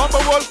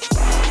 Bumble wolf,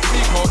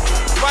 speak out.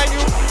 Find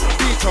you,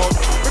 beat out.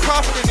 We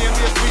call for the name,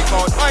 they speak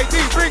out. ID,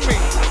 bring me.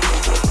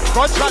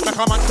 Gunshot me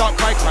come and start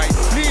cry.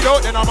 Bleed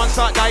out, then a man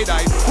start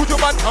die. Would you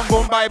bad ham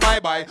boom, bye.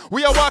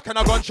 We are walking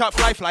a gunshot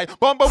fly.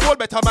 Bumble wolf,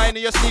 better mind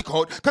you sneak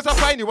out. Cause I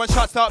find you when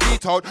shots start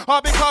beat out.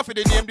 I've been call for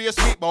the name, they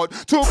speak out.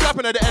 2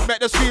 clapping at the head, make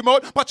the scream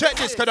out. But check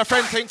this, cause the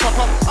friend thing fuck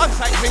up.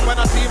 On-site thing when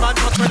I see man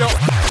touch me down.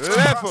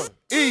 Level,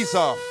 ease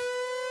off,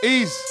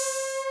 ease.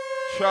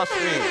 Trust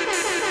me.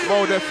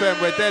 Mode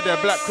FM, we're there,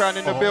 Black Crown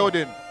in the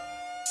building.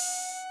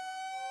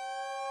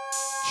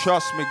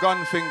 Trust me,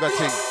 gun finger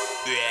thing.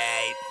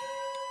 Right.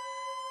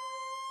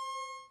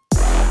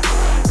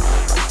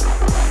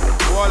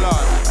 Wall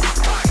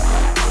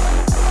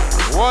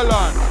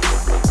on.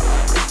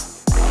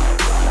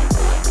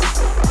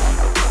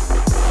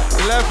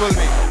 Level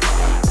me.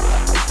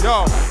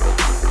 Yo.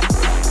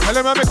 Tell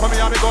him when me come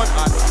here, me gun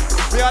on.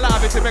 Me all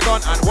have it in me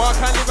gun and walk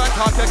and live and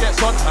talk, you get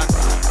suntan.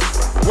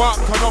 Walk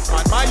turn up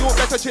man, my youth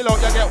better chill out,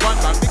 you get one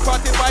man. Big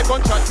 45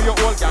 gunshot for your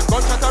old gang.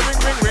 Gunshot a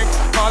ring.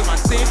 Call man,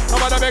 see,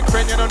 nobody big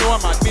friend, you don't know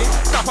man. Me,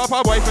 stop up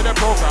a boy for the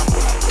program.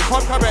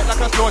 come correct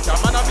like a soldier.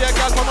 Man, I be a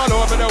girl from all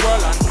over the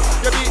world and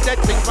you beat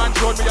dead things, man,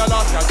 showed me your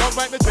last girl. Don't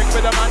fight me drink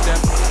with the man them.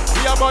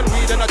 We a bun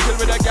weed and I chill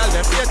with the gal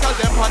them. Yeah, tell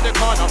them on the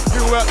corner,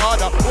 you work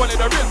harder. Only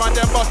the real man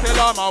them bust the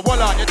armor. Wall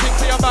on, you think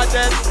say you're bad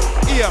then?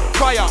 Here,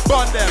 fire,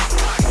 burn them.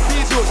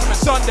 These youths, me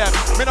son them.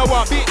 Me no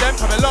want beat them,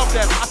 cause me love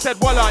them. I said,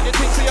 wall on, you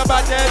think say you're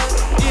bad then?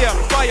 Here,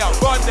 fire,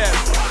 burn them.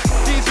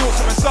 These youths,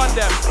 me son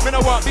them. Me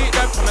no want beat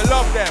them, cause me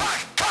love them.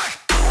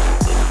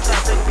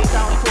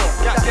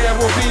 That there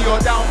will be your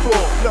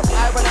downfall. Look,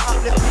 I wanna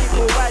uplift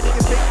people. Why do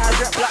you think I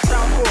rep black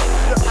down for?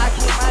 Look, I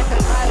keep my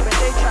high when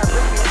they try to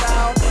bring me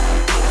down.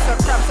 It's some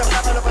crap, some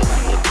level of a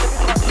team. If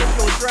it's not good,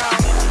 you'll drown.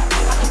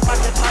 I keep my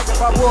target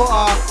by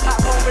water. At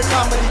home with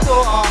somebody's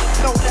daughter.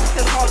 No less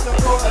than half the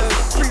daughters.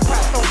 3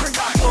 packs, don't bring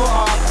that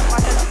shorter. My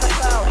head's in the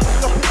cloud.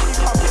 Your pissy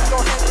can't put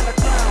your head in the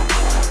cloud.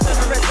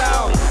 Never it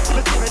down.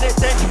 We're giving it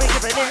then, we're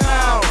giving it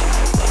now.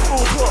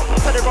 All talk,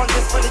 said they run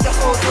this, but they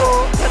just all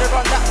talk. Said they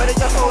run that, but they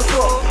just all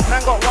talk. Man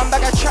got one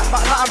bag of trap,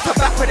 but now I'm to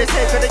back with the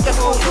tape, but they just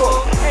all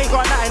talk. Ain't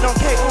got nothing on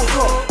cake, all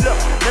talk. Look,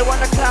 they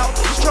want the clout,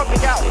 just drop me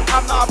out.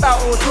 I'm not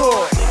about all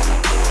talk.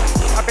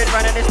 I've been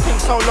running this thing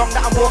so long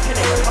that I'm walking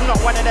it. I'm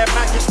not one of them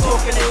man just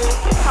talking it.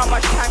 How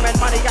much time and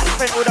money I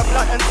spent, all the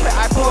blood and sweat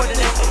I poured in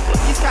it.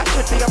 These guys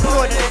should be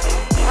applauding it.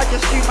 I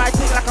just do my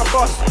thing like a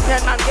boss, then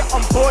man get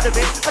on board of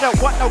it. I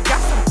don't want no gas,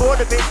 I'm bored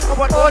of it. I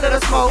want all of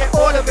the smoke, get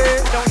all of it.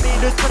 I don't need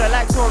this for the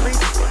likes or reach.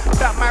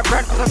 About my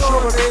brand cause I'm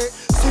sure of it.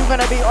 Soon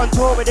gonna be on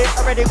tour with it.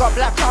 Already got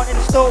black count in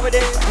the store with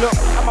it. Look,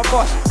 I'm a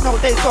boss, no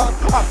days off.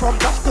 Up from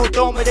dusk till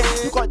dawn with it.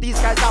 You got these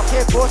guys out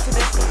here bossing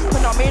it.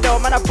 But not me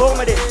though, man, I'm born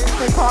with it.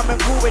 Stay calm and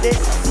cool with it.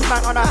 See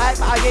man on a hype,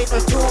 but I ain't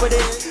no tool with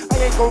it.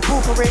 I ain't gon' fool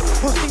for it.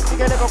 We'll stick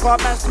together, but God,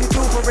 man's too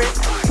cool for it.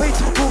 Way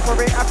too cool for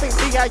it. I think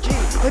B.I.G.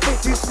 they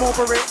think too small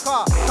for it.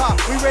 Car,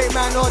 we rate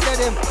man or dead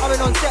him. I've been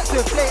on sets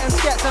with blatant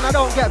skets and I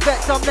don't get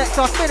vexed. I'm next,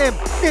 I'll spin him.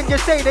 Didn't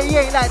just say that he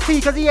ain't like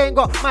T cause he ain't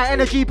got my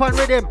energy pun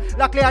with him.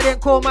 Luckily I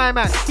didn't call my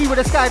man, he was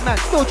a sky man.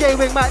 Still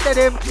J-Wing might dead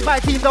him. My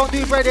team don't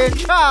do breading.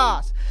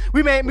 Trust.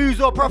 We make moves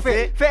or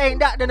profit. If it ain't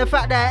that, then the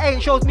fact that it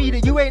ain't shows me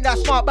that you ain't that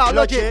smart about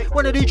logic.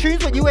 Wanna do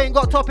tunes when you ain't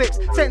got topics.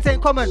 Sense ain't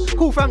common.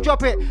 Cool fam,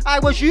 drop it. I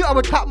was you, I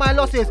would cut my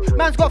losses.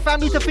 Man's got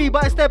family to feed,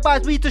 but instead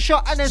buys weed to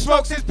shot and then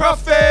smokes his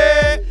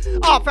profit.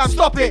 Ah fam,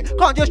 stop it.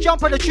 Can't just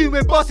jump on the tune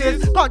with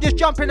bosses. Can't just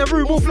jump in the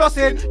room all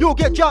flossing. You'll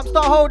get jumped,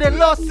 start holding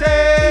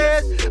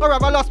losses. Or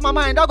have I lost my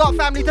mind? I got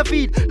family to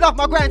feed. Love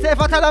my grind, so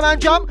if I tell a man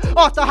jump,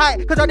 off the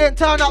height, cause I didn't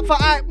turn up for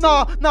hype.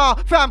 Nah,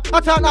 fam,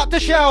 I turn up the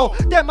shell.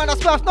 Them man I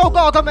splash, no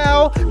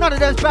Gargamel. None of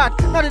them's bad,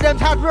 none of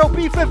them's had real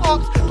beef with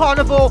ops.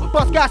 Carnival,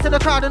 bust gas in the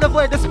crowd and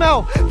avoid the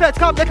smell. Feds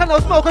come, they can no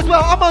smoke as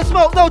well. I'm on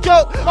smoke, no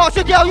joke. Ask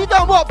your girl, you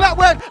done what back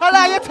when? I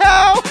lie you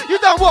tell. You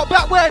done what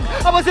back when?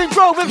 I was in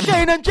Grove with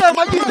Shane and Jem.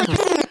 I used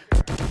to.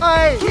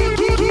 Hey,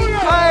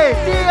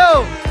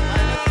 Dio.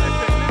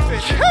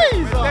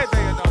 Jesus.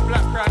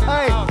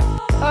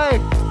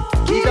 Hey.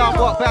 You done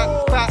what back,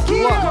 what?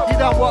 You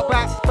done what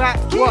back,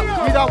 what?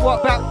 You done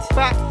what back,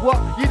 what?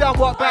 You done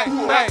what back,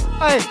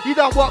 Hey, you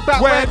done what back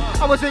when?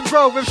 I was in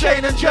Grove with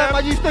Shane and Jem.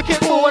 I used to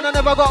kick ball when I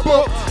never got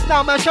booked.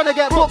 Now man's trying to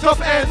get booked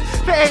off ends.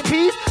 If it ain't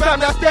peace,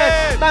 fam, that's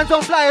dead. Man's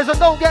on flyers and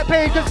don't get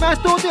paid, cause man's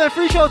still doing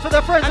free shows for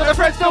the friends, and the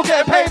friends still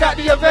getting paid at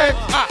the event.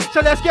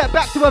 So let's get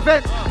back to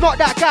events, not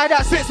that guy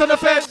that sits on the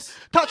fence.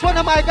 Touch one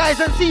of my guys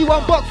and see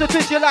one box of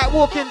fish, you're like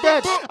Walking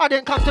Dead. I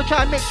didn't come to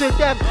try and mix with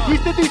them.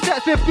 Used to do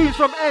sets with goons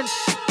from ends.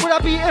 Would I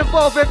be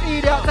involved with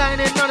idiot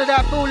signing? None of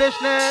that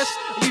foolishness.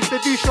 I used to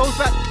do shows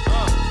back.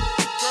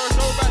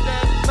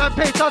 Man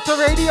paid touch to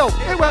radio.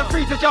 It weren't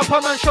free to jump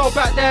on man's show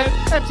back then.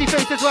 MC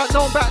faces weren't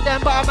known back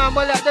then, but a man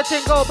will let the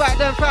thing go back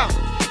then, fam.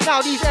 Now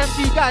these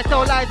MC guys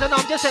tell lies and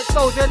I'm just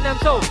exposing them,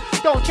 so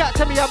don't chat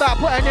to me about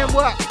putting in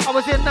work. I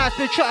was in nice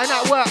big shutting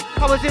at work.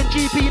 I was in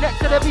GP next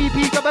to the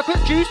BP, grab a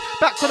quick juice,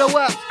 back to the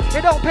work.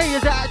 It don't pay,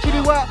 is it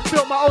actually work?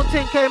 Built my own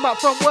thing, came up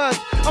from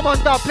words. I'm on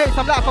dub plates,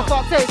 I'm like for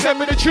fuck's sake, send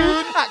me the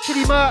tune.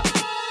 Actually murk.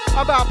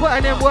 About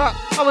putting in work.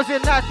 I was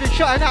in nice big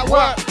shutting at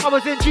work. I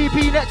was in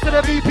GP next to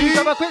the BP,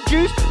 grab a quick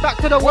juice, back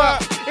to the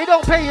work. It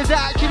don't pay, is it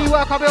actually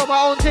work? I built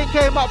my own thing,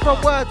 came up from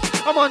words.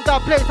 I'm on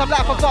dub plates, I'm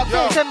like for fuck's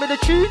sake, send me the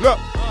tune. Look.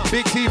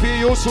 Big TV,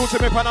 you soon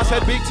to me pan. I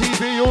said big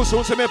TV, you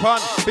soon to me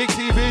pan. Big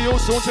TV, you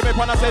soon to me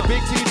pan. I said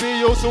big TV,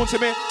 you soon to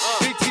me.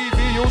 Big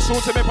TV, you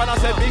soon to me pan. I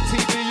said big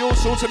TV, you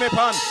soon to me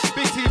pan.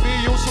 Big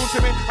TV, you soon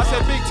to me. I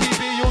said big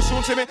TV, you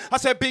soon to me. I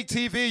said big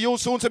TV, you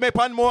soon to me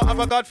pan. More of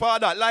a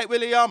Godfather like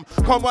William.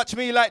 Come watch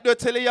me like the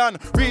Tillian.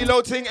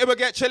 Reloading, it will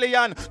get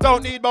chillian.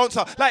 Don't need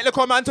bouncer like the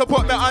command to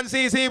put me on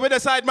ZZ with the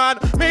side man.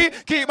 Me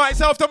keep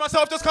myself to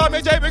myself. Just call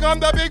me J-Wing. I'm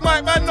the big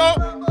mic man. No.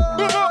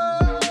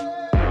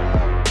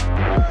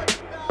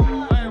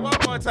 One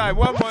more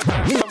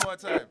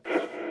time.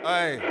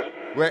 Aye,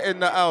 we're in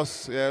the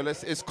house. Yeah,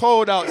 it's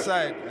cold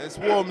outside. Let's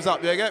warms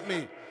up. You get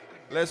me?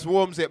 Let's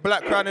warms it.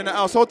 Black Crown in the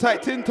house. Hold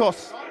tight,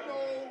 Tintos.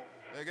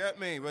 You get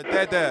me? We're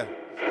dead there.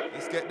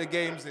 Let's get the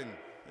games in.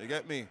 You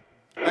get me?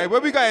 Hey, where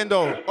we going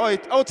though?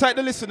 Hold tight,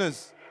 the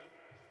listeners.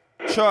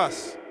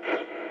 Trust.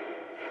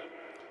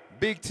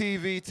 Big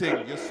TV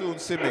thing. You'll soon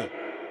see me.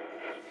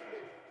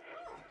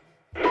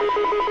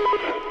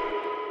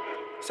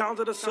 sound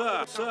of the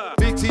surf.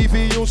 Big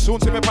TV, you soon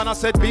to me pan. I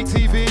said big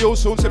TV, you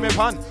soon to me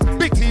pan.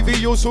 Big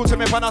TV, you soon to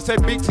me pan. I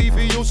said big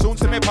TV, you soon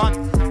to me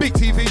pan. Big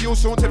TV, you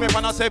soon to me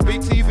pan. I said big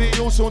TV,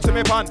 you soon to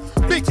me pan.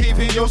 Big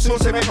TV, you soon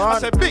to me. I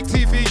said big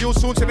TV, you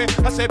soon to me.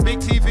 I said big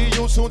TV,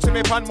 you soon to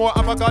me pan. More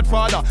of a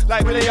Godfather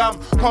like William.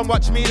 Come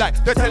watch me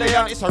like the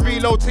Teleyan. It's a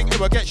reload thing, it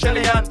will get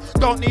Shellyan.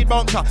 Don't need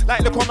bouncer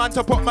like little man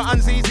to put my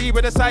hands easy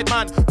with a side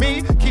man.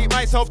 Me, keep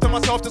myself to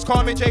myself, just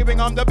call me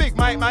J-Wing. I'm the big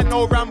mic man,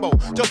 no Rambo.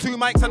 Just 2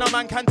 mics and a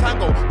man can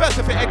tango. Best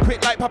if it head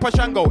quick like Papa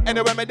Shango.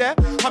 Anywhere me there,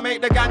 I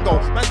make the gang go.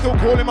 Man still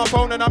calling my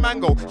phone and a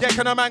mango. Yeah,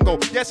 can a mango?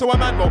 Yes, so a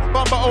mango.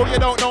 Bumba, oh, you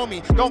don't know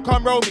me. Don't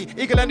come roll me.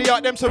 Eagle and the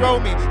yacht, them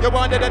surround me. You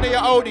wanted any of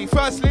your oldie.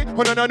 Firstly,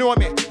 who don't know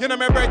me. You know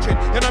me brethren,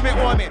 you know me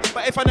owe me.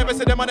 But if I never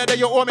see them under there,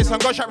 you owe me. Some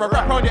gunshot will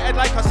wrap around your head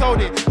like a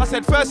Saudi. I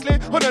said, firstly,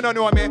 who don't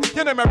know me.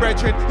 You know me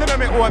brethren, you know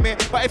me owe me.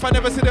 But if I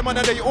never see them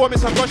under there, you owe me.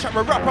 Some gunshot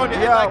will wrap around your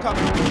head like a...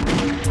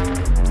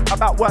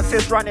 About works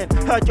is running.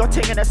 Heard your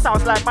ting and it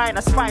sounds like mine.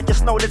 That's fine,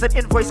 just know there's an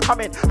invoice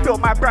coming. Build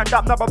my brand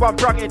up, number one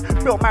brung in.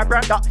 Build my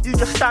brand up, you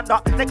just stand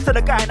up next to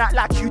the guy and act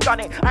like you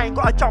done it. I ain't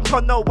gotta jump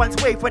on no one's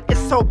wave when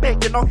it's so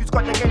big. You know who's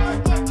got the game.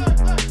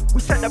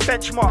 We set the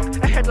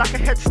benchmark, ahead like a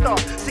head start.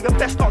 Singing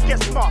best not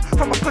get smart.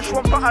 From a push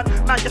one button,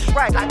 man just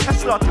ride like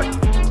Tesla.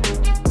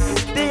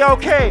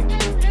 D.O.K.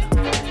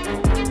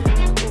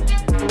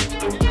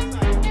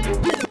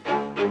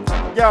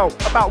 Yo,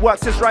 about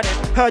works is running.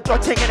 Heard your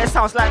ting and it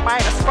sounds like mine.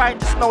 That's fine,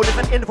 just know there's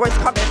an invoice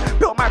coming.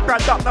 Built my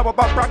brand up, now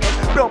about brung it.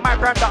 Built my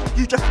brand up,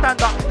 you just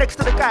stand up next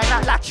to the guy and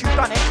act like you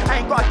done it. I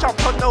ain't gotta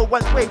jump on no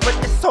one's wave when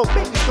it's so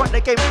big, he's got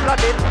the game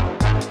flooded.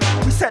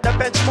 We set the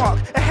benchmark,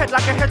 ahead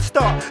like a head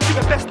start. So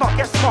you best not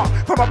get smart.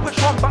 From a push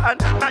one button,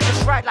 man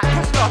just ride like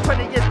Tesla.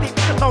 20 years deep,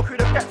 you know who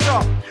the best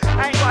are.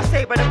 I ain't gotta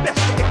say but the best,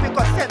 but if you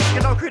got sense,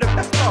 you know who the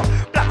best are.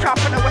 Black child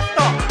from the west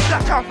star,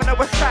 black child from the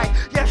west side.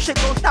 Yeah, shit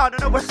goes down on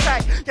the west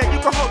side. Yeah, you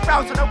can hold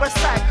rounds on the west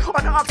side.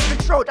 On the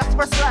Oxford Road, that's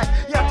west side.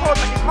 Yeah, I told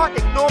man you can't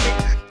ignore me.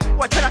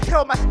 What should I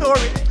tell my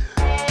story?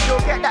 You'll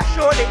get that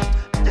surely.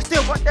 Just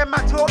still what them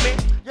man taught me.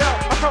 Yo,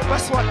 I thought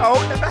West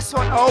 1-0, the best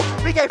 1-0.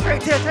 We gave 3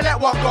 tears to let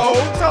one go.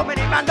 So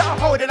many man that are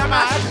holding a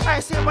match. I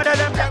ain't seen one of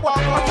them let one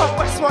go. I thought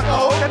West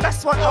 1-0, the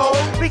best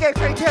 1-0. We gave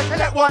 3 tears to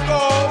let one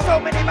go. So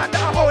many man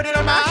that are holding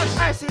a match.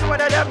 I ain't seen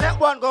one of them let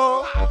one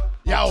go.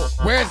 Yo,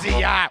 where's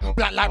he at?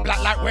 Black like,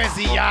 where's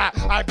he at?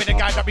 I've been the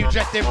guy that be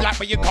dressed in black,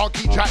 but you can't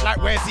keep track like,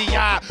 where's he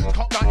at?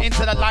 Come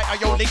into the light, I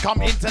only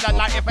come into the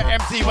light if an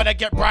MC when I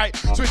get bright.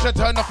 Switch and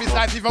turn off his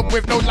lights even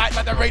with no light,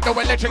 like there ain't no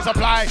electric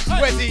supply.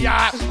 Where's he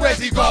at? Where's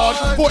he gone?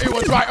 Thought it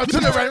was right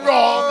until it went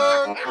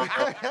wrong.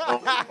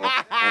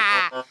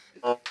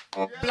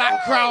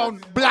 Black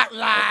crown, black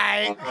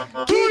light.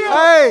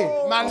 Hey,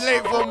 man,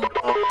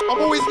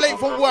 I'm always late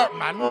for work,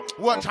 man.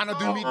 Work trying to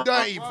do me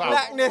dirty, fam.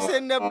 Blackness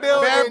in the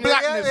building. Bare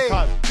blackness,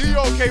 cuz.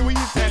 D.O.K, what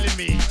you telling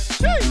me?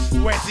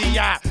 Where's he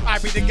at? I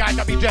be the guy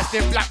that be dressed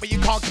in black, but you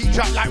can't keep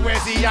track like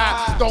where's he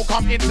at? Don't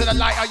come into the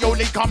light, I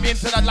only come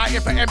into the light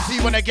if an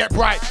MC when I get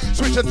bright.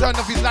 Switch and turn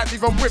off his lights,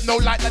 even with no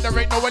light, like there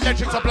ain't no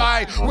electric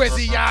supply. Where's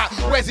he at?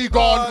 Where's he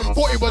gone?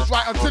 Thought it was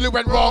right until it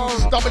went wrong.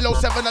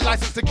 007, a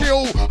license to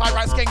kill. I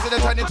write skanks and they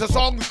turn into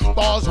songs.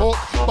 Bars hook,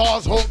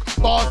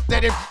 bars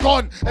dead him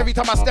gone. Every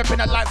time I step in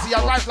the light, see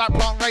I rise like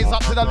plant raised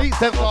up to the least.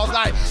 Then stars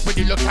like, when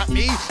you look at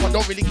me, I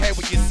don't really care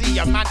what you see.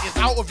 A man is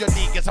out of your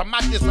league. It's a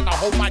madness when I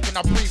hold mic and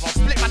I breathe. I'll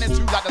split man in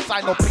two like the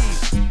sign of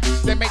peace.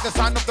 They make the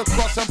sign of the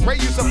cross and pray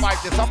you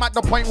survive this. I'm at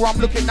the point where I'm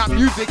looking at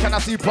music and I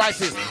see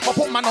prices. I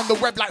put man on the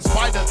web like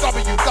spiders.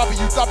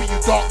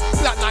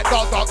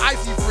 www.blacklikedark. I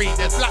see free.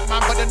 There's black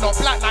man but they're not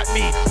black like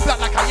me.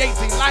 Black like I ain't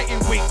seen light in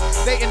weeks.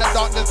 They in the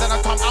darkness and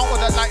I come out of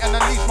the light and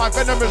unleash my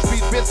venomous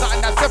beast. Bit something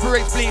that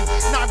separates spleens.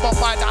 9.5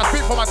 that I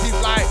spit for my teeth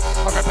like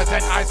I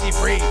represent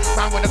IC3.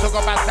 Man when I talk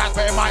about stats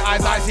but in my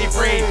eyes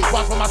IC3.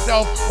 One for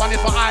myself, one is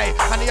for I,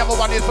 and the other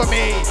one is for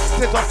me.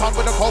 Sit off tongue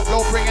with a cold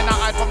flow bringing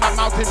that eye from that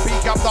mountain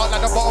peak. I'm dark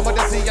like the bottom of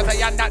the sea as I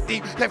am that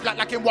deep. Left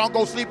like it won't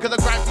go sleep cause the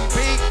grind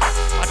peak.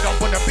 I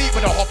jump on the beat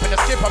with a hop and a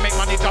skip. I make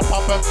money jump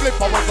up and flip.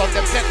 I was on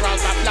them dead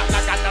rounds like black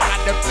like and the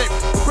land and flip.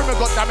 The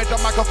criminal got damage on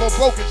microphone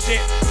broken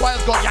shit.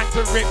 Wires got yanked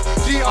and ripped.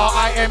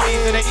 G-R-I-M-E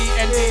to the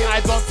E-N-D.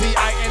 Eyes on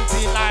T-I-N-T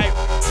live.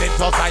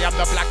 Sintos I am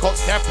the black hot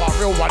stepper.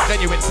 Real one,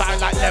 genuine,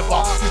 sound like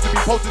leather. Used to be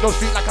posted on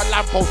street like a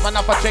lamppost. Man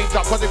have a change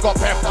up cause it got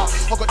pepper.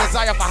 I got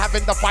desire for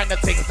having the finer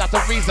things. That's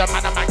the reason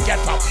man a man get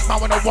up. Man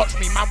wanna watch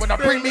me, man wanna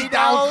bring me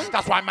down.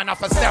 That's why man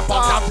have a step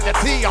up. Down to the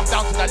T, I'm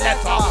down to the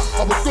letter.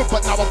 I was good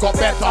but now I got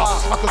better.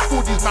 I could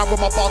school these man with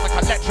my bars like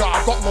a lecturer.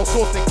 I got more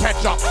sauce than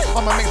ketchup.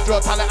 I'm a mixture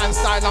of talent and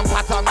style and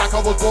pattern like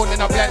I was born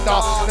in a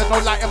blender. There's no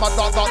light in my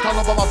dark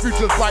tunnel but my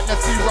future's bright.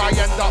 Let's see where I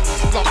end up.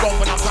 Gloves on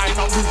when I'm tying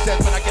up loose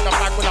ends. When I get a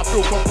bag when I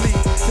feel complete.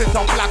 Since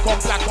I'm black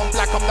on black on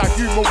black, I'm that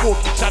human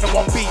walking shadow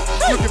on beat.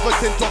 Looking for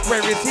Tintos,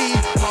 where is he?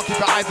 Can't keep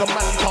your eyes on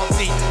man, you can't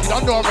see. You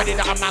don't know already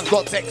that a man's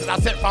got sex and I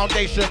set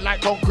foundation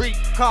like concrete.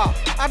 Car,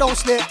 I don't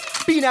slip.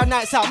 Been out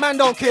nights out, man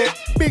don't care.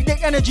 Big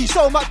dick energy,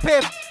 so much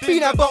piff.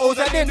 Been out bottles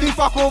that didn't do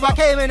fuck all, but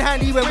came in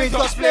handy when we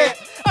got split.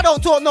 I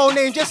don't talk no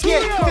name, just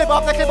hit. Clip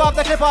off the clip off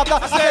the clip off the.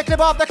 I said clip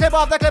off the clip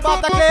off the clip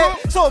off the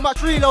clip. So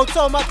much reload,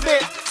 so much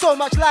bits, so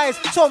much lies,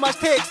 so much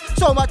ticks,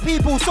 so much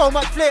people, so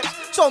much flips.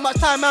 So much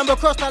time man will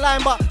cross the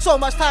line, but so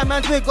much time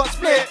man's wig got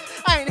split.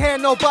 I ain't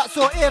hearing no buts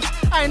or ifs.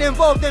 I ain't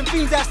involved in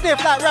fiends that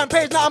sniff like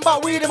Rampage, nothing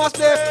but weed in my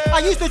spliff. I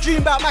used to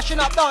dream about mashing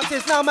up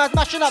dances, now man's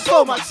mashing up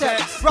so much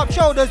sex. Rub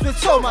shoulders with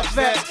so much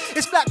vex.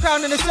 It's Black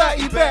Crown and it's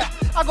 30 bet.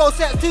 I go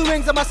set 2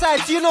 wings on my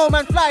side, so you know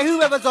man fly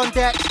whoever's on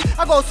deck.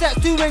 I go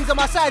set 2 wings on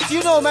my side, so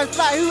you know man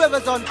fly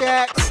whoever's on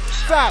deck.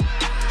 Fam.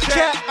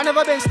 Check, I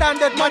never been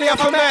standard, money off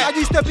a met. I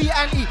used to be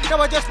anti,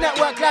 now I just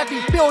network gladly.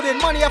 Building,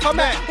 money off a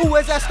met,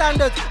 always at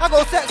standards. I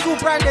go sets all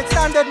branded,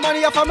 standard,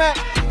 money off a met.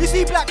 You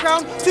see Black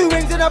Crown, 2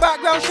 wings in the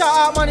background, shout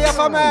out money off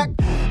a Mac.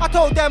 I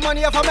told them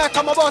money off a Mac,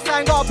 I'm a boss, I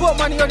ain't gotta put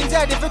money on his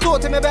head. If you talk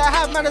to me, better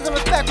have manners and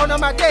respect on a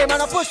Mac game,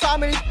 and I push that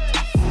many.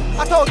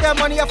 I told them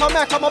money off a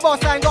Mac, I'm a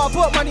boss, I ain't gotta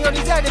put money on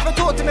his head. If you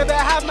talk to me, better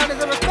have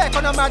manners and respect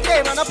on a Mac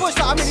game, and I push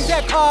that in his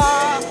head.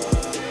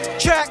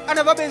 Check, I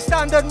never been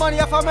standard, money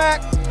off a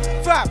Mac.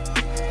 Fam.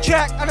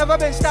 Check, I never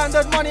been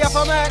standard, money off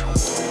a Mac.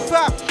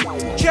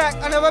 Fam. Check,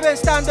 I never been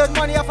standard,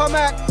 money off a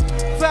Mac.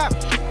 Fam.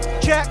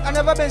 Check, I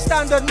never been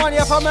standard, money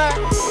off a Mac.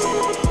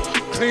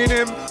 Clean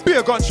him, be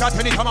a gunshot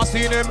anytime I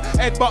seen him.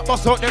 Headbutt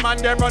bust out them and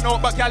them run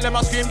out, but gal them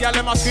a scream, gal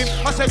them a scream.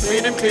 I said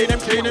clean him, clean him,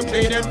 clean him,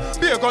 clean him.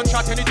 Be a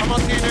gunshot anytime I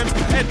seen him.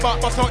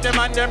 Headbutt bust out them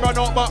and them run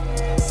out, but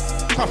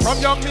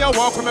from young me I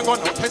walk with me gun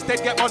out,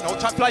 tested get one out,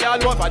 chat fly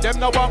all over. Them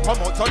no one come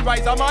out,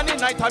 sunrise a morning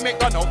night I make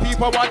gun out.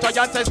 People watch a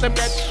and test them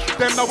dead.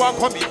 Them no one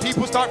come in,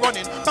 people start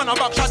running. Gun a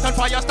back shot and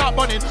fire start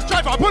burning.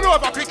 Driver pull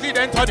over quickly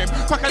then turn him.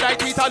 Crocodile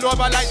teeth all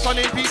over like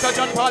sunning. Peter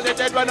John Paul they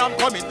dead when I'm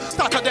coming.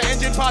 Start up the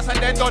engine fast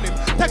and then done him.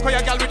 Take away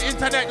a gal with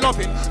internet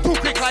loving. Too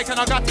quick like and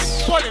I got him.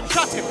 Pull him,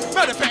 shot him.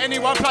 Murder for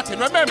anyone plotting.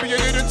 Remember you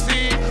didn't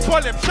see.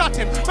 Pull him, shot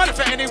him. Murder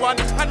for anyone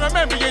and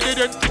remember you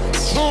didn't.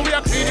 So we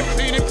are clean him,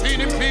 clean him, clean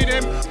him, clean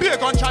him. Be a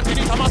gunshot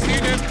anytime I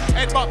seen him.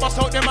 Headbutt bust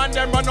out them and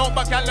them run out,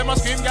 but gal them a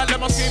scream, gal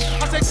them a scream.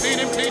 I say clean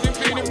him, clean him,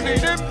 clean him, clean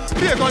him.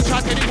 Be a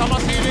gunshot anytime I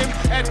seen him.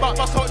 Headbutt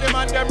bust out them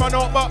and them run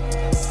out, but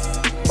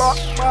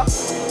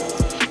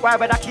why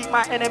would I keep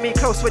my enemy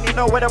close when you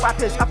know where the rap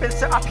is? I've been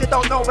set up, you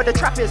don't know where the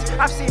trap is.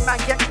 I've seen man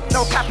get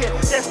no capping,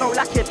 there's no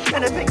lacking.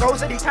 Anything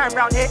goes anytime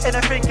round here,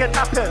 anything can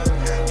happen.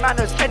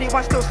 Manners,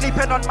 anyone still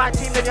sleeping on my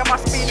team, then you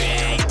must be.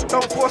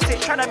 Don't force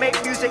it, trying to make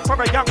music for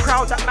a young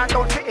crowd that man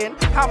don't fit in.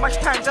 How much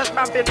time has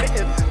man been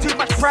bitten? Too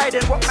much pride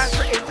in what man's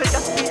written to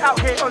just be out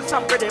here on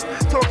some rhythm.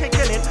 Talking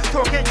killing,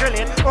 talking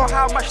drilling, or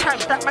how much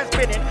time that man's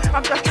been in.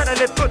 I'm just trying to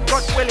live good,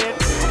 God's willing.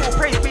 All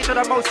praise be to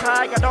the Most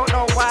High, I don't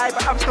know why,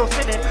 but I'm still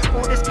sinning.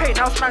 All this pain,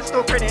 house man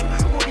still grinning.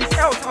 All these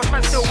L's, house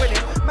man still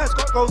winning. Man's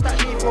got goals that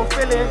need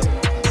fulfilling.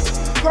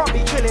 Can't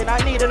be chilling, I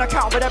need an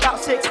account with about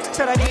 6.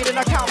 Said I need an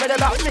account with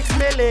about 6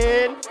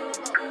 million.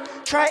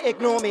 Try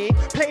ignore me,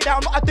 play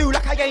down what I do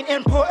like I ain't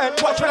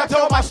important. Watch when I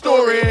tell my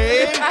story.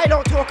 If I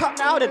don't talk up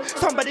now, then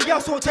somebody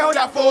else will tell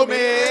that for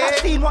me. I've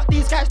seen what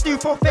these guys do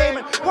for fame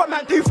and what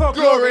man do for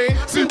glory.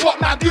 See what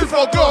man do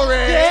for glory.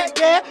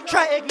 Yeah,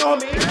 try ignore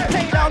me,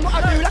 play down what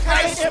I do like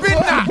I ain't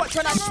important. Watch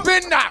when I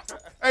spin that.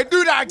 Hey,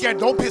 do that again,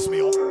 don't piss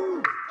me off.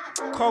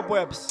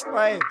 Cobwebs,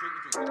 right?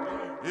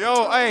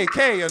 Yo, hey,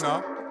 K, you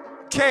know.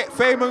 K,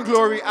 Fame and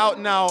Glory out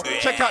now.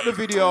 Check out the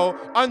video.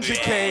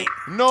 100K.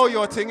 Know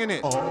your thing, innit?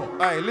 Oh.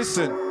 Hey,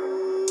 listen.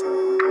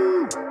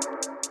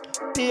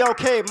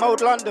 POK,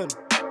 Mode London.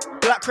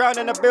 Black Crown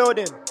in the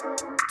building.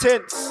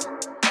 Tints.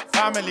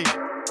 Family.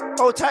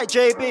 Hold tight,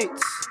 J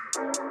Beats.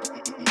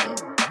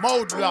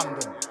 Mode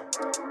London.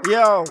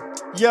 Yo,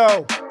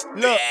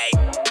 look.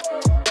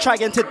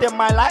 Trying to dim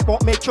my light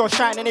won't make your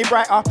shine any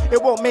brighter.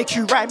 It won't make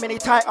you rhyme any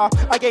tighter.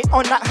 I ain't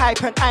on that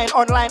hype and I ain't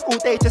online all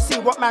day to see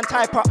what man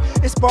type up.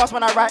 It's bars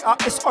when I write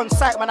up, it's on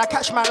site when I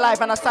catch man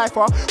live and I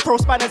cypher. Throw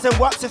spanners and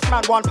works if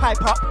man one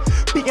pipe up.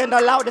 Being the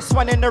loudest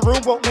one in the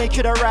room won't make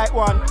you the right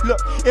one. Look,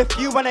 if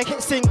you wanna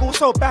hit single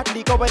so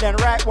badly, go ahead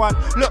and write one.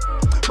 Look,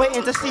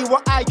 waiting to see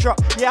what I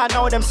drop. Yeah, I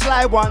know them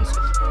sly ones.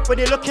 When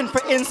you're looking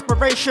for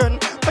inspiration,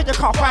 but you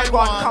can't find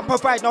one. Can't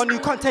provide no new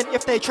content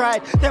if they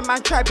tried. Them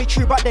man try be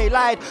true but they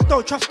lied.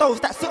 Don't trust those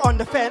that sit on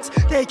the fence.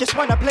 They just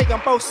wanna play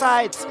on both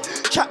sides.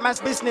 Chat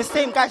man's business,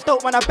 same guys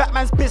don't wanna back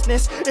man's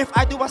business. If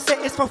I do I say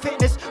it's for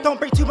fitness. Don't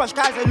bring too much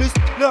guys and lose.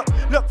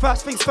 Look,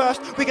 first things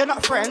first, we are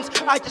not friends.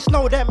 I just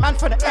know them man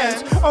from the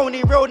ends.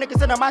 Only real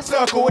niggas in my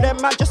circle.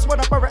 Them man just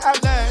wanna borrow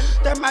and learn.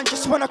 Them man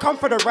just wanna come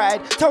for the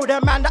ride. Tell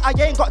them man that I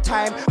ain't got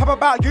time. How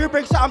about you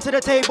bring something to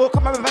the table?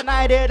 Come up with an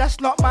idea that's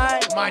not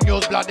mine. Mind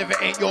yours blood if it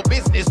ain't your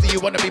business. Do you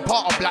wanna be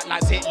part of Black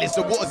Lives hit list?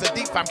 The waters are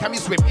deep, fam. Can we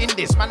swim in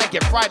this? Man, I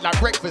get fried like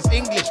breakfast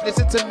English.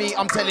 Listen to me,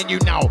 I'm telling you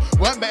now.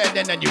 Weren't better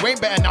then and you ain't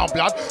better now,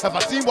 blood. Have I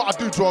seen what I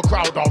do to a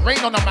crowd? I'll rain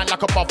on a man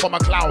like a buff from a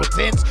cloud.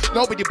 Since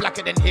nobody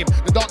blacker than him.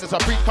 The darkness I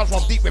breathe comes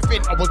from deep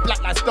within. I was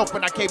black like stealth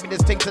when I came in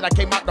this thing. Till I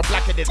came out the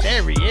black of this.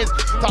 There he is.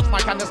 Touch my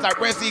canvas like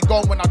where's he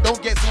gone? When I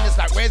don't get seen, it's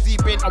like where's he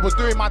been? I was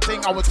doing my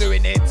thing, I was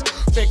doing it.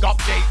 Big up,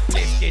 Jake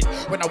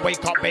Bliskin. When I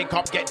wake up, bake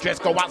up, get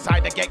dressed, go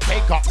outside and get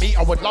cake up. Me,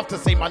 I would love to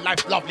say say my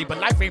life's lovely, but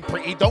life ain't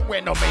pretty. Don't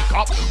wear no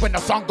makeup. When the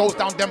sun goes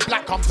down, then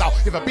black comes out.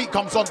 If a beat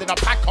comes on, then a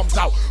pack comes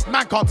out.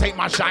 Man can't take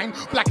my shine.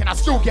 Black and I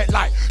still get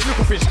light.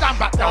 Little fish, stand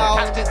back down.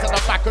 Catch into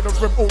the back of the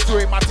room, all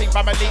doing my team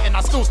family, and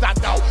I still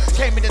stand out.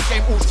 Came in this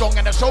game all strong,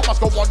 and the show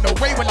must go on. No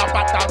way when I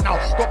back down now.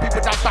 Got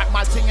people that back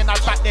my ting, and I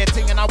back their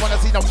ting, and I wanna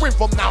see them win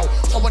from now.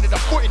 I wanted a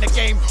foot in the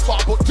game,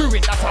 but I put two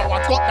in. That's how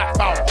I got that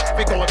foul.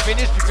 They go and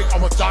finish, you think I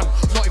was done?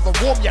 Not even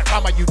warm yet,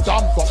 fam, are you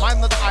dumb? Got mine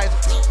on the eyes.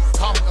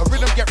 Come, a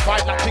rhythm get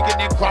fried like chicken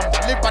in crumbs.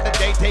 I live by the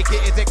day, take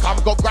it as it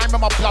comes. Got grime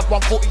in my blood,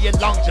 140 in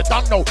lungs. You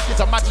don't know, it's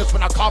a madness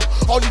when I come.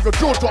 I'll leave your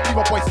jaw drop, leave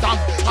a boy stunned.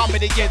 How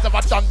many years have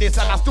I done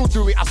this and I still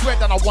do it? I swear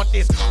that I want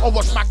this. I'll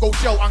watch man go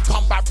jail and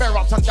come back, bear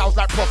ups and downs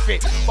like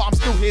profit. But I'm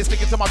still here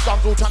sticking to my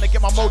guns, all trying to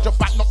get my mojo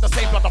back. Not the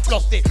same blood, I've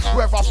lost it.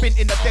 Wherever I've been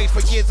in the days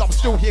for years, I'm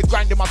still here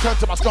grinding my turn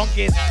to my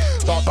strongest.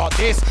 Dot dot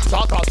this,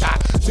 dot dot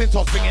that. Since I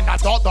was bringing that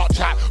dot dot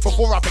chat.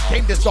 Before I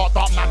became this dot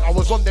dot man, I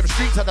was on them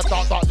streets of the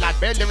dot dot lad.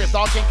 Bare lyrics,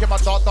 dot ink in my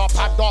dot dot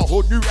pad, dot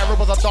hood. New era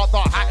was a dot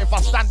dot hat. If I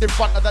stand in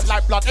front of the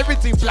light blood,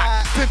 everything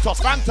black. Since I was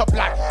Fanta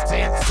black.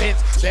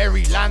 Since there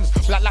he lands.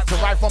 Black like to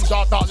ride from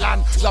dot dot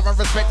land. Love and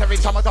respect every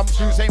time I come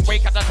through. Same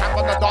wake at the tank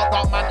on the dot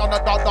dot man. On the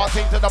dot dot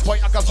thing to the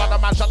point I can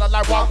slaughter man. Shut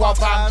like wah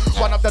fan.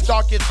 One of the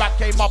darkest bat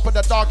came up with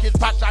the darkest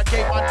patch. I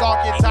came on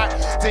darkest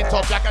hat. Since I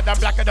was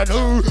blacker than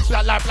who?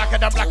 Black like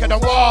blacker than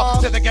war.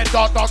 Since again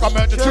dark I'm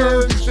at the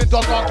tune. Since I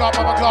was dark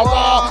I'm a claw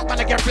war. Man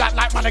again black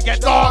like man again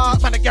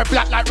dark. Man again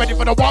black like ready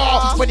for the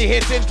war. When you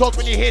hear Sintos,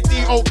 when you hear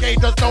D.O.K.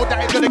 just know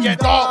that it's gonna get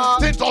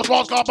dark. Sintos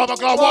was got Baba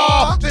Claw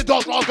war.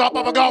 Sintos was got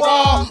Baba Claw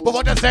war. But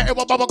when they set it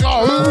was Baba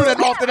Claw who?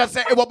 Then after they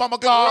set it was Baba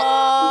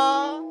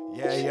Claw.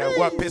 Yeah,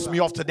 work pissed me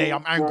off today.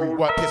 I'm angry.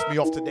 Work pissed me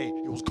off today.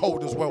 It was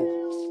cold as well.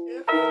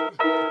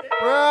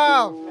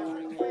 Bro.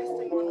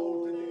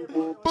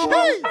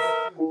 Jeez.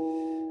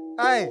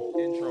 Hey.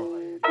 Intro.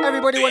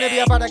 Everybody wanna be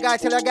a better guy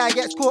till a guy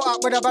gets caught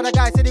up with a better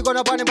guy. Said he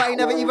gonna burn him, but he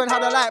never even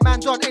had a light.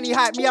 Man's on any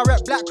hype. Me, I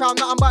rep Black Crown,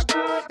 nothing but.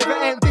 If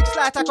it ain't big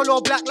slide tackle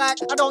or black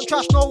light, I don't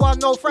trust no one,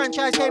 no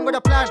franchise came with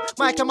a plan.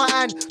 Mike in my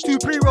hand, 2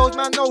 pre-rolls,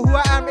 man know who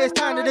I am. It's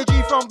time to the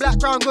G from Black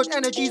Crown. Good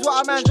energies,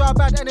 what a man's are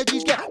bad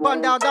energies get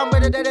run down. Done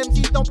with the dead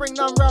MCs, don't bring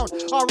none round.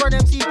 I'll run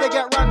MCs, they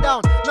get run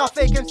down. Not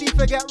fake MCs,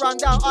 they get run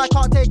down. I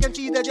can't take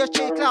MCs, they just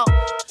chase clout.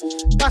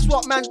 That's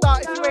what man's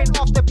done. If you ain't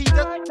off the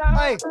Peter,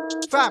 hey,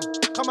 fam,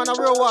 come on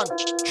a real one.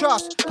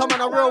 Trust, come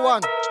on a real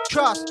one.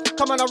 Trust,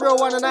 come on a real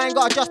one, and I ain't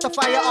gotta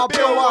justify it, I'll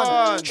build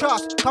one.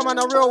 Trust, come on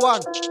a real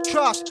one.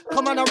 Trust,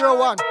 come on a real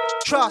one.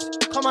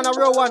 Trust, come on a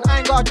real one, I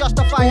ain't gotta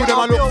justify it,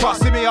 I'll build one.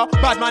 See me up,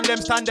 bad man them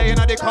stand there in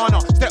the corner.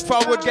 Step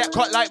forward, get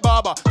cut like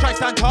barber. Try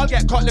stand tall,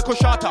 get cut little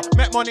shorter.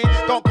 Make money,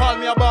 don't call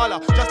me a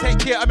baller. Just take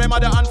care of my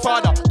mother and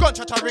father.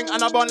 Gunshot a ring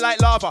and a bun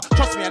like lava.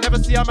 Trust me, I never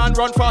see a man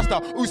run faster.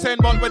 Usain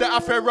Bolt with the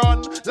affair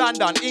run.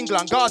 London,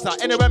 England, Gaza,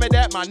 anywhere me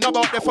that man, know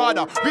about the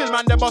father. Real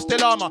man, them bust the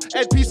llama.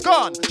 Head piece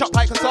gone, chop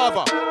like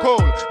cassava. Cool,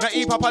 me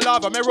eat papa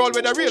lava. Me roll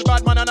with a real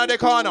bad man under the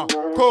corner.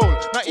 Cool,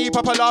 me eat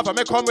papa lava.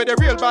 Me come with a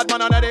real bad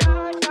man under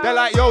the. They're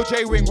like, yo,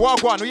 J-Wing,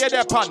 walk one, we hear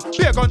their pan.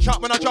 Be a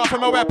gunshot when I drop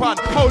from a weapon.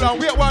 Hold on,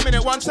 wait 1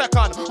 minute, 1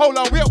 second. Hold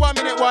on, wait 1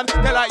 minute, 1.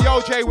 They're like,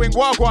 yo, J-Wing,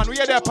 walk one, we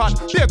hear their pan.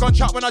 Be a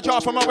gunshot when I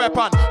drop from a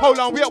weapon. Hold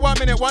on, wait 1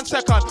 minute, 1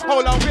 second.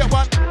 Hold on, wait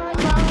 1.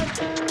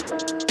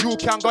 You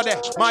can't go there,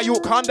 my you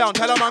calm down,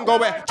 tell a man go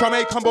where.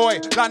 Jamaican boy,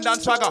 London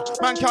swagger.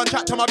 Man can't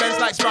chat to my Benz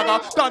like Spragger.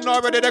 Done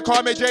already, they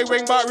call me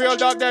J-Wing, but real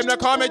dog them, they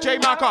call me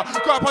J-Macker.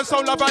 Grew up on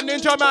Soul Love and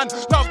Ninja Man.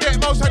 Love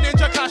get most of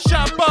Ninja Clash,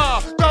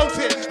 Shamba. Don't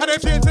it, and they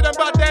feel to them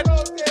bad then.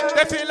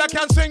 They feel like I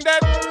can swing then.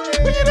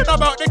 But you don't know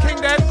about the king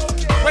then.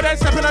 When they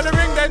stepping on the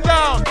ring then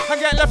down. And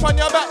get left on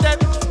your back then.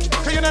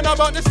 Cause you don't know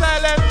about the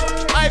style then.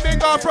 I been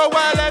gone for a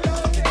while then.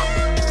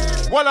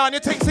 Well on, you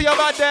think see your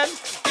bad then.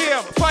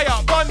 Aim,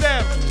 fire, gun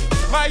them.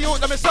 My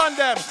youth, let me son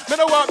them. Me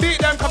no want beat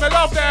them, cause me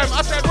love them.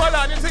 I said, well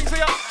on, you think see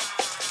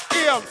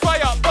your aim,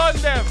 fire, gun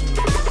them.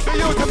 The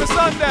youth, let me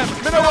son them.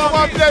 Me no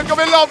want beat them, cause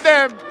me love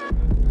them.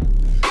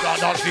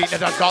 Dot street,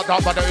 there's a dot,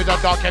 but there is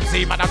a dark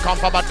MC. Man, I come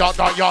from a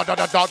dot yard, or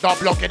the dot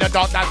block in the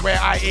dot, that's where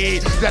I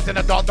eat. Dressed in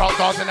the dot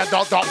in the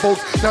dot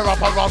boots. They're up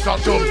a rock dot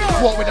too.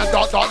 Walk with a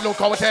dot, look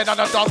over 10 on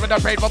the dot with the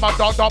paid for my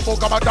dot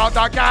book. I'm a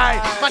dot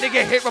guy. Man, they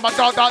get hit with my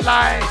dot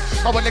line.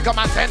 I want to come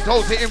at 10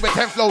 toes, hitting with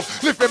 10 flows.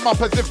 Lift him up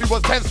as if he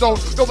was 10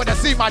 stones. Don't want to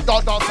see my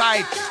dot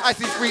side. I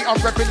see free, I'm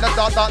repping the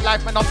dot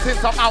life. Man, I'm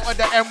since I'm out of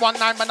the M19.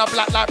 Man, I'm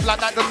black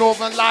like the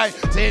northern line.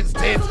 Tins,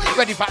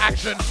 ready for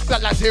action.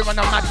 Black like here on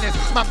the madness.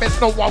 Man,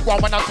 best no one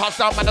when I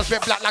touchdown. Man, I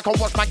strip black like a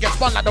watch. Man, get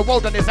spun like the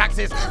world on his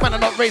axis. Man, I'm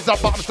not raised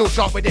up, but I'm still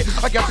sharp with it.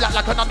 I get black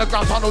like an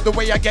underground tunnel. The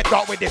way I get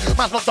dark with it.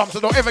 Man's not dumb, so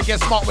don't ever get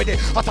smart with it.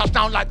 I touch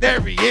down like there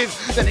he is.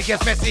 Then it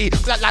gets messy.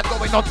 Black life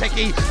going on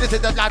techie. This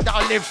is the life that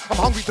I live. I'm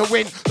hungry to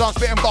win. Dance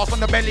spitting bars on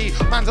the belly.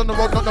 Man's on the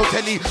road, not no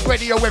telly.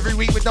 Radio every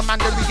week with the man,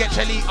 then we get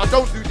shelly. I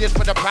don't do this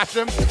for the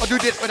passion. I do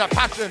this for the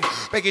passion.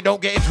 Becky,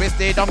 don't get it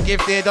twisted. I'm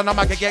gifted. And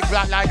I can get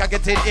black like I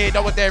get tinted. I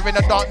was there in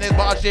the darkness,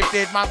 but I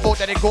shifted. Man thought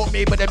that they caught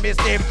me, but they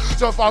missed him.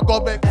 So far,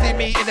 God see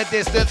me. me in the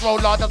distance.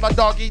 Roll on, that's my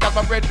doggy, that's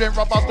my brethren.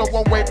 Rub us the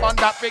one way on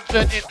that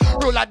fiction. It's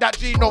real like that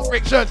G, no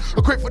friction.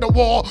 Quick for the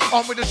war,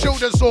 on with the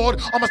shield and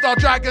sword. I'ma start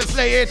dragon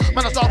slaying.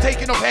 Man, I start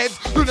taking off heads.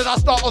 Soon as I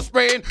start off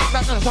spraying,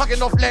 man, I'm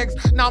tucking off legs.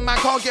 Now man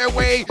can't get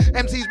away.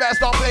 MCs better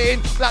start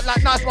playing.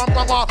 Like nice one,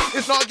 brother.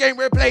 It's not a game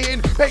we're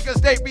playing. Baker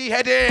State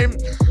beheading.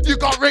 You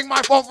can't ring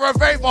my phone for a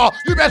favor.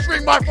 You best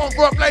ring my phone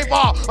for a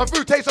flavor. And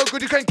food tastes so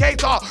good you can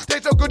cater.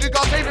 Tastes so good you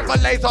can't save it for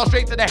later.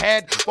 Straight to the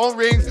head. Phone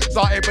rings.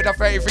 Started with a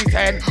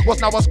 3310.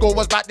 What's now a score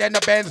was back then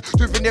the Benz.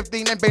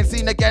 215 and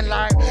benzene again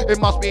like it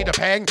must be the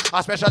peng.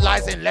 I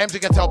specialize in lems. You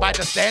can tell by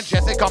the stench.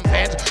 Yes, it comes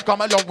hence.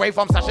 Come a long way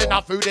from stashing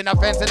out food in a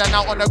fence. In and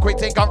out on a quick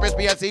thing. Can't risk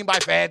being seen by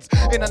feds.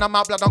 In and I'm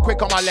out blood. I'm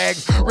quick on my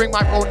legs. Ring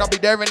my phone. I'll be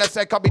there in a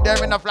sec. I'll be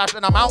there in a flash.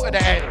 And I'm out of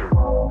the end.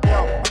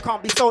 I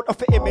can't be sold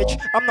off an image.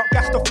 I'm not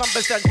gassed off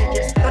numbers and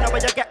digits. Don't know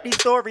where you get these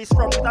stories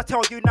from. Cause I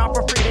tell you now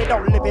for free, they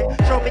don't live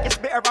it. Show me a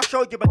spitter, I'll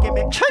show you a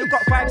gimmick. You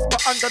got vibes,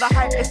 but under the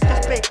hype, it's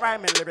just fake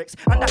rhyming lyrics.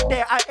 And that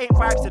there, I ain't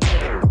vibes in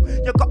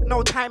it. You got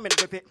no timing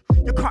with it.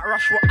 You can't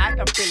rush what I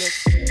am feeling.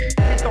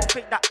 Please don't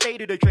think that they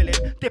do the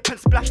drilling. Dip and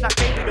splash like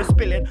they do the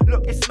spilling.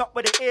 Look, it's not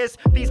what it is.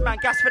 These man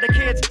gas for the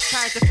kids,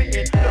 trying to fit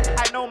in. Look,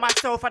 I know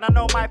myself and I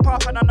know my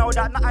path and I know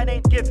that nothing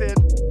ain't given.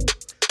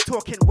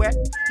 Talking wet,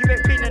 you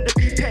ain't been in the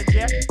deep end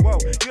yet. Whoa,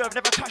 you have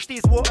never touched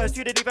these waters,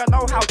 you didn't even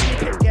know how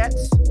deep it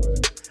gets.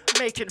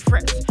 Making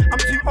threats, I'm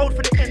too old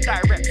for the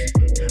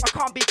indirects. I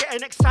can't be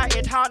getting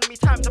excited, how many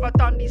times have I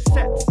done these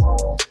sets?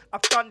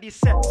 I've done these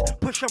sets,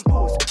 push and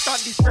pulls, done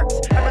these reps.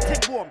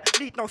 Everything warm,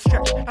 need no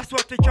stretch. That's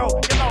word to Joe,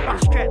 you know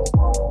about strength.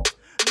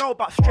 Know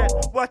about strength,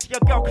 word to your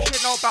girl cause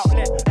she know about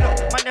lit.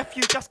 Look, my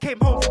nephew just came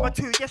home from a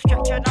 2-year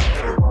stretch and I'm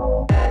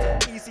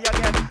through. Easy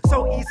again,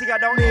 so easy I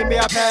don't need me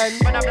a pen.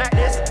 When I'm like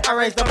this, I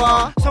raise the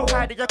bar. So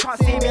high that you can't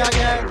see me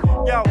again.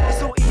 Yo, it's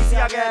so easy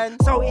again,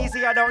 so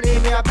easy I don't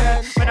need me a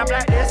pen. When I'm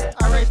like this,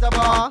 I raise the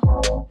bar.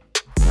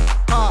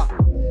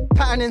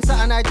 Patterning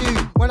something I do.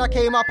 When I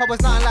came up, I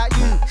was nothing like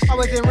you. I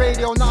was in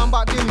radio, nothing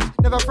but dudes.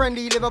 Never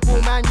friendly,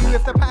 Liverpool man. You,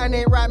 if the pattern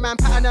ain't right, man,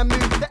 pattern and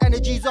move. The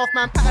energy's off,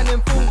 man,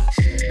 patterning fools.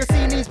 The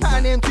scene needs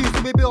patterning too,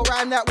 so we built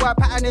rhyme that word.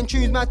 Patterning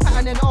tunes, man,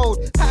 patterning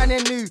old,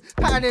 patterning new,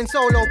 patterning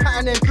solo,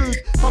 patterning cruise.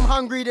 I'm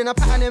hungry, then a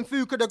patterning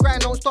food. Cause the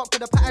grind don't stop, cause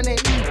the pattern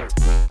ain't new.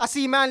 I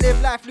see man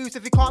live life loose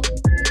if he can't.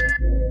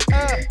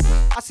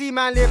 I see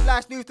man live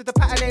life loose if the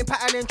pattern ain't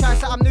patterning. Try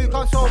something new,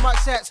 can't so much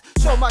sets,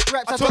 so much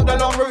reps. I took the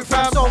long route,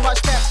 fam. So much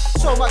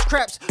steps, so much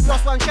creps.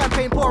 Lost one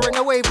champagne pouring,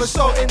 the wave was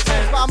so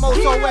intense. But I'm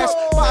also west,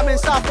 but I'm in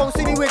south. Won't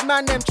see me with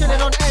man, them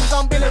chilling on ends.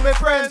 I'm billing with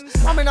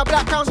friends. I'm in a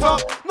black town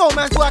top. No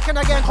man's working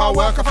again, can't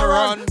work if I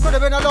run. Could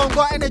have been alone,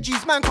 got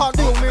energies, man can't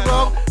do me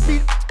wrong.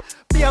 B,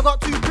 I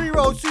got 2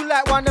 pre-rolls, 2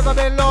 like one, never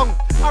been long.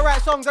 I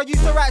write songs, I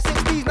used to write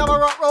 60s, now I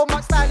rock roll,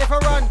 much style if I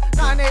run.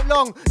 Nothing ain't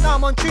long, now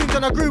I'm on tunes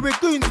and I grew with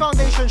goons,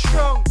 foundation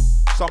strong.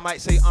 Some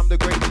might say I'm the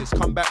greatest,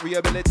 come back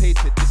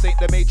rehabilitated. This ain't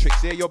the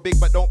Matrix, yeah, you're big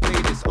but don't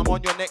play this. I'm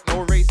on your neck,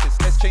 no racist,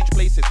 let's change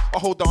places. A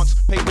whole dance,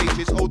 pay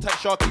wages, old type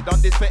Sharky,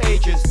 done this for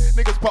ages.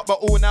 Niggas pop but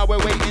all now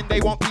we're waiting, they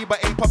want P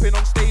but ain't popping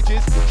on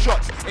stages.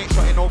 Shots, ain't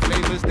shotting no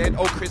flavors, dead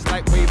old Chris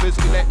like waivers.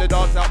 We let the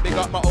dogs out, big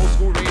up my old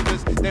school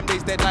ravers. Them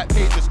days dead like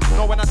pages.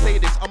 Know when I say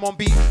this, I'm on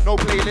beat, no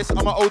playlist,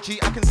 I'm an OG,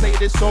 I can say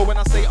this. So when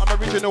I say I'm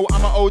original,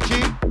 I'm an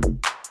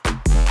OG.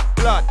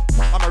 Blood,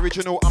 I'm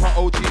original, I'm an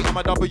OG, I'm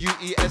a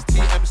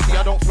WEST-MC.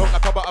 I don't float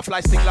like a butterfly,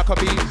 sting like a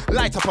bee.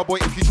 Light up a boy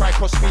if you try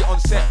cross me on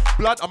set.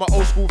 Blood, I'm an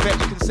old school vet,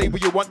 you can say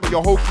what you want but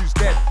your whole crew's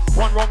dead.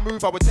 One wrong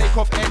move, I would take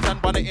off ends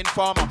and run it in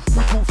farmer.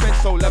 Who cool fed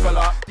so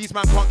leveler, these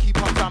man can't keep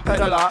up, fam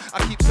peddler.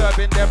 I keep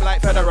serving them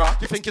like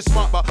Federer. You think you're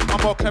smart but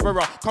I'm more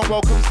cleverer. Come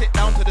welcome, sit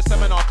down to the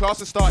seminar, class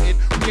has started.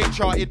 We ain't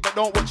charted but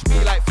don't watch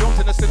me like films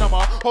in the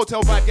cinema.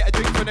 Hotel vibe, get a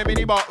drink from the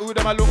minibar. Who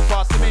them I look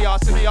for, see me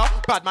ya.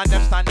 Bad man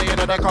them stand there in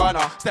the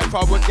corner. Step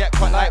forward, get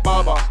cut like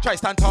barber. Try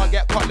stand tall,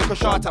 get cut like a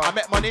shorter. I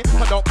make money,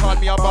 but don't call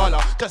me a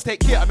baller. Just take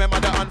care of my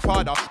mother and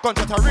father.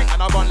 Gunshot a ring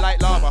and I run like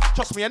lava.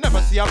 Trust me, I never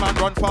see a man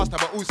run faster.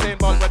 But Usain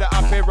Bolt with the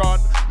happy run.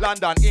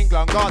 London,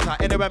 England, Gaza,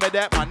 anywhere me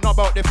there, man, not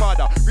about the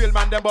father. Real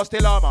man, them bust the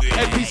llama.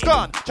 Headpiece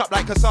gone, chop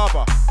like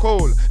cassava.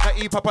 Cool, now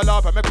eat papa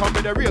lava, me come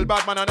with a real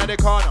bad man under the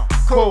corner.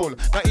 Cool,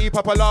 now eat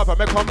papa lava,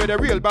 me come with a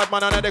real bad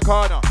man under the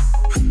corner.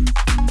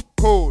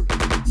 Cool,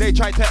 they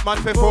try take man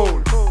for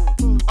fool.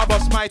 I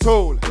bust my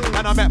tool,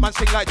 and I make man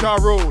sing like Ja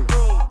Rule.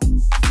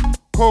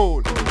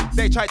 Cool,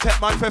 they try take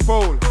man for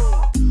fool.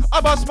 I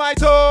bust my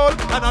tool,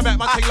 and I make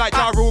man sing like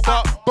Ja Rule.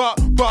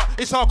 But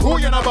it's all cool,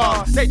 you know,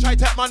 boss. They try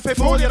take man for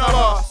fool, you know,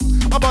 boss.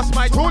 I bust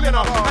my tool, you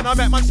know, and I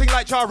make man sing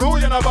like Ja Rule,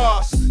 you know,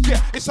 boss.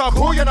 Yeah, it's all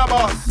cool, you know,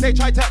 boss. They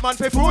try take man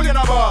for fool, you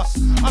know, boss.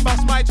 I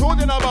bust my tool,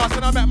 you know, boss,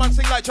 and I make man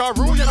sing like Ja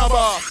Rule, you know,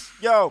 boss.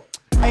 Yo.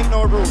 Ain't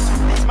no rules.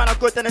 These men are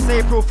good than it's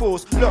April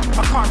Fools. Look,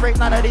 I can't rate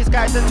none of these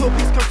guys until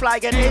peace can fly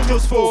and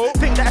angels fall.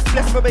 Think that it's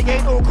blessed but we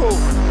ain't all cool.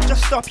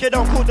 Just stop, you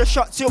don't call the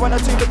shots. You wanna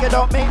do but you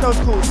don't make those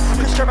calls.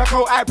 Chris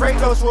Jericho, I break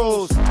those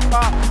rules.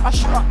 I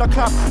shoot up the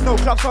club. No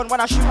clubs on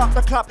when I shoot up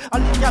the club. I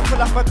leave ya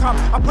pull up a cum.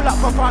 I pull up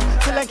for fun.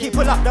 Till then keep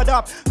pull up the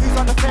dub. Who's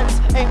on the fence?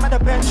 Ain't at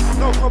the bench.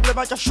 No problem,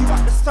 I just shoot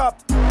up the stub.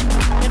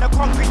 In in a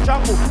concrete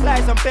jungle.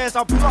 Lies and bears,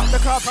 I'll block the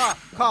club.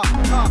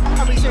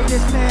 And we say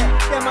this clear.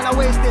 Them man I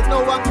wasted,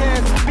 no one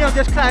cares. Me, I'm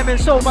just climbing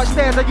so much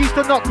stairs. I used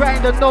to not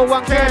grind and no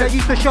one cared. I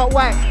used to shot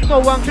white, no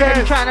one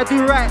cares. Trying to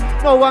do right,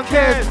 no one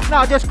cares.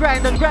 Now just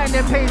grind and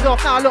grinding pays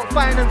off. Now I look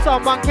fine and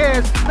someone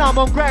cares. Now I'm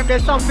on grind,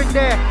 there's something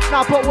there.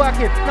 Now put work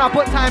in, now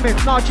put time in.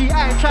 Now G,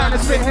 I ain't trying to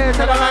split hairs.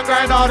 Tell a man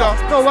grind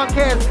harder, no one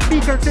cares.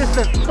 Be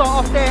consistent,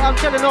 start off there. I'm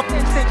chilling off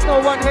instincts, no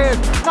one hears.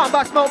 Nothing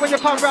but smoke when you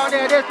come round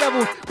here. There's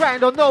levels,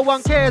 grind on, no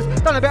one cares.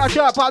 Done a bit of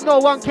dirt, but no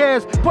one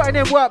cares. Putting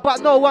in work, but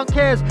no one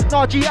cares.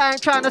 Nah, G, I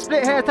ain't trying to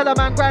split hairs. Tell a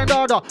man grind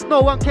harder, no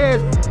one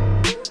cares.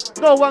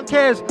 No one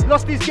cares.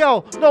 Lost his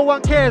girl, no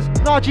one cares.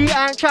 Nah, G,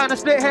 I ain't trying to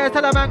split hairs.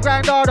 Tell a man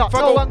grind harder,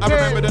 no one cares.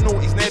 I remember the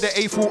noughties near the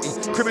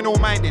A40. Criminal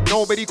minded,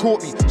 nobody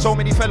caught me. So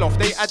many fell off,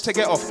 they had to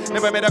get off.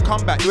 Never made a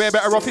comeback, do it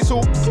better off it's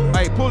all.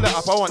 Hey, pull that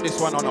up, I want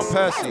this one on a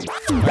Percy.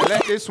 Hey,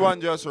 let this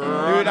one just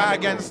run. Do that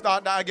again,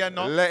 start that again,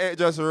 no? Let it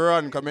just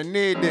run, cause I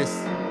need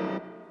this.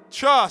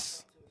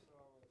 Trust.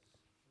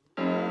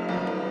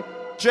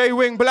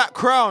 J-Wing Black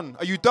Crown,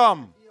 are you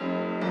dumb?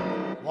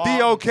 Wow.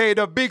 DOK,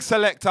 the big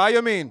selector, how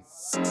you mean?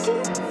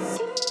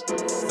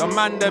 The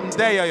man them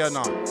there, you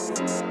know.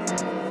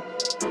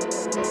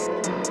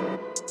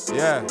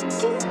 Yeah.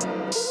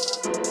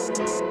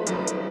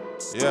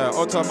 Yeah,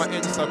 out of my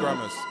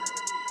Instagrammers.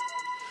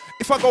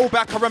 If I go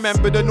back, I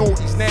remember the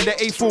noughties near the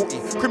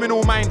A40.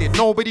 Criminal minded,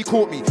 nobody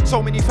caught me.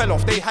 So many fell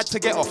off, they had to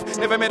get off.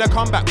 Never made a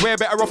comeback, we're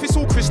better off. It's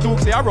all crystal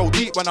clear, I roll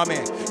deep when I'm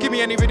here. Give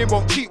me any rhythm,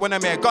 won't cheat when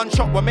I'm here.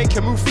 Gunshot will make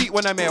you move feet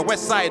when I'm here.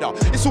 West Sider,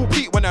 it's all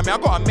Pete when I'm here. I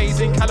got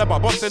amazing caliber,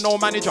 boss and no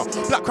manager.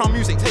 Black Crown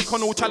music, take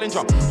on all challenger.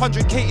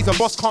 100K, he's a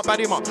boss, can't bad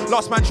him up.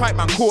 Last man tried,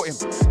 man caught him.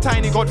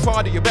 Tiny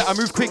Godfather, you better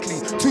move quickly.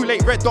 Too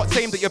late, red dots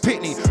aimed at your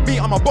pitney. Me,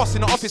 I'm a boss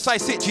in the office, I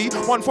sit G.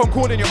 One phone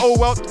call in your old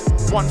world.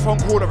 One phone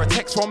call or a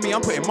text from me.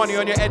 I'm putting money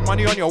on your head,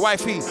 money on your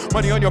wifey.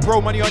 Money on your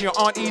bro, money on your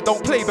auntie.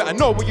 Don't play, better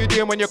know what you're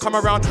doing when you come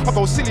around. I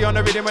go silly on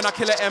the rhythm when I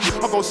kill a M.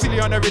 I go silly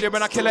on the rhythm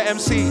when I kill a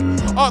MC.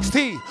 Ask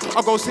T,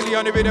 I go silly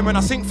on the rhythm when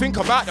I think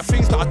about the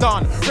things that I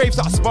done. Raves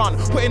that I spun,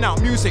 putting out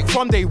music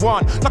from day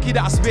one. Lucky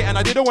that I spit and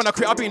I didn't want to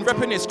quit. I've been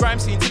repping this grime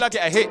scene till I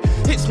get a hit.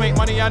 Hits make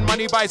money and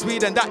money buys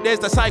weed, and that there's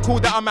the cycle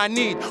that a man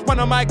need. One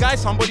of my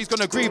guys, somebody's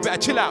gonna grieve, better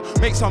chill out,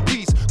 make some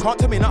peace. Can't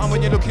tell me nothing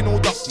when you're looking all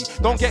dusty.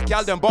 Don't get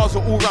gal, them bars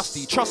are all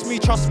rusty. Trust me,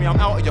 I'm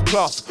out of your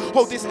class.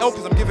 Hold this L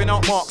cause I'm giving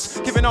out marks.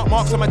 Giving out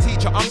marks, I'm a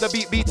teacher, I'm the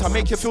beat beater.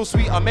 Make you feel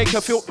sweeter, make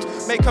her feel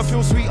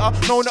sweeter.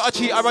 No, not a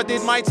cheater, I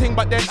did my thing,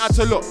 but then had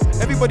to look.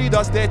 Everybody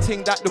does their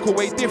thing, that look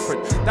away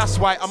different. That's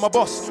why I'm a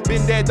boss.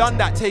 Been there, done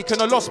that, taken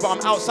a loss, but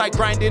I'm outside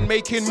grinding,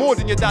 making more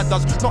than your dad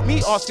does. Not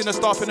me asking the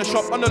staff in the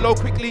shop on the low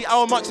quickly,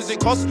 how much does it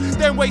cost?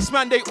 Them waste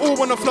man, they all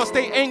wanna floss.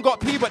 They ain't got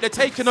P, but they're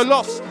taking a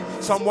loss.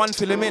 Someone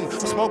fill him in.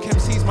 Smoke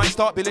MCs might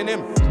start billing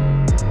him.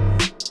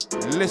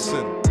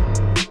 Listen.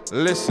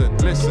 Squeeze.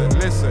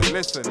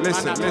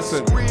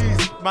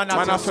 Man,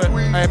 I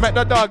squeeze. Hey, make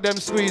the dog them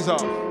squeeze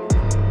up.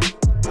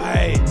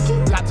 Hey,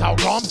 blacked out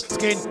gums,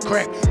 skin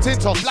crack,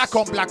 tint on black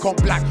on black on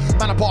black.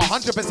 Man, I put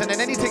 100%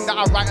 in anything that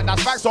I write, and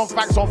that's facts on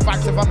facts on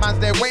facts. If a man's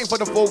there waiting for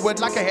the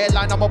forward like a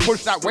headline, I'ma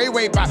push that way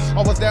back.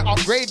 I was there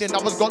upgrading,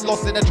 others got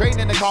lost in the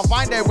training, they can't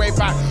find their way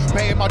back.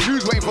 Paying my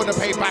dues, waiting for the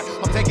payback.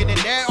 I'm taking it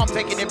there, I'm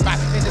taking it back.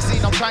 In the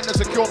scene, I'm trying to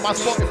secure my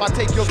spot. If I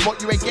take your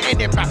spot, you ain't getting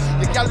it back.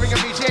 The gal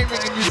ringing me, she ain't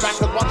ringing you back.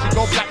 Cause once you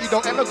go black, you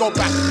don't ever go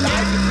back. The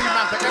IC3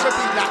 man forever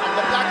be black. I'm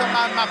the blacker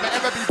man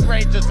forever be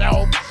brave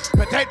yourself.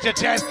 Protect your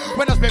chest.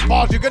 When I spit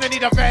bars, you're gonna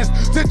need a vest.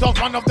 Since I was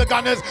one of the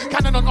gunners,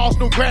 cannon on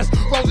Arsenal crest.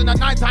 Rose in the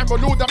nighttime,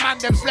 but all the man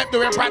them slept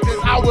during practice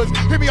hours.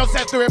 Hear me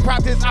obsessed during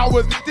practice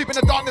hours. Deep in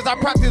the darkness, I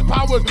practice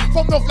powers.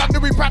 From North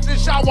London, we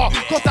practice shower.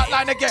 Cross that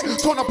line again,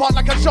 torn apart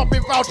like a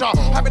shopping voucher.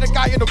 Having a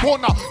guy in the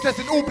corner, dressed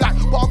in all black,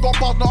 but I got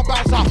bars, not a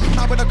bouncer.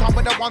 Now when I come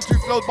with the 1-2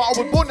 flows, but I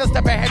was born a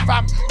step ahead,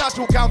 fam.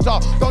 Natural counter,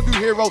 don't do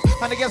heroes.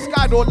 Man, I get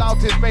skied all out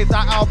in space,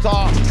 that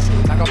outer.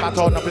 Like a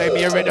baton, I play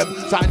me a rhythm.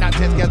 Something that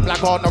tits gets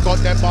black on. I got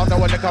them bars, I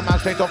want to come out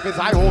straight off his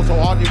high horse, so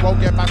hard he won't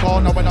get back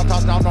on. Now when I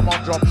touch down, I'm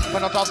on drop.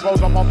 When I touch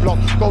goals, I'm on block.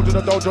 Go to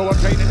the dojo and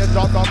train in the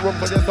dark room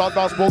for this dark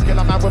smoke. Kill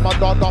a man with my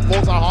dark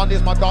force. I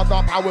harness my dark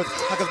powers.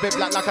 I can spit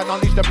black like I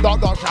unleash them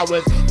dark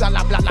showers.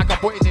 Black like I'm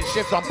putting in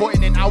shifts, I'm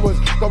putting in hours.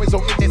 Going so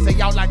in this,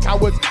 say out like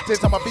cowards.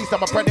 Since I'm a beast,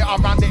 I'm a predator.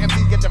 Around the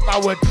MCs get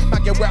devoured.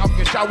 Man get wet up,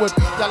 get showered.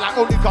 Black like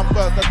only come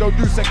first. I don't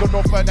do second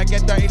or third. I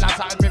get dirty like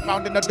something been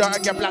found in the dirt. I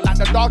get black like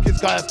the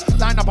darkest curse.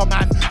 Line up a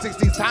man,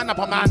 16 stand up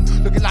a man.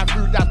 Looking like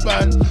food that's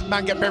burned.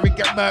 Man get buried,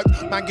 get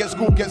murked. Man get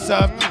schooled, get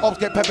served. Ops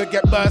get peppered,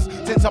 get burst.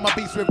 Since I'm a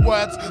beast with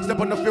words, step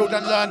on the field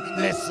and learn.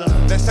 Listen.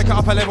 Let's take it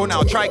up a level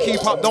now. Try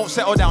keep up, don't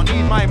settle down.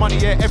 Need my money,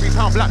 yeah. Every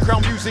pound. Black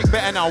Crown music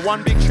better now.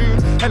 One big tune,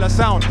 hella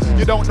sound.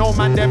 You don't know,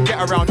 man, them get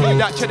around. Need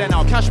that cheddar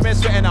now. Cashmere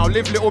sweater now.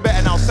 Live little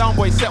better now.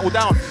 Soundboy settle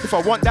down. If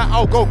I want that,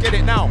 I'll go get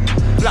it now.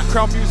 Black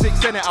Crown music,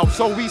 send it out.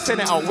 So we send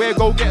it out. We're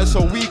go get it,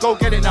 so we go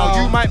get it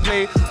now. You might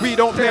play, we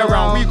don't play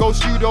around. We go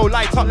studio,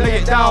 light up, lay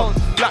it down.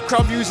 Black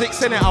crowd music,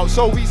 send it out,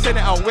 so we send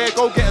it out. We're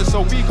go-getters,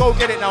 so we go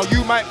get it now.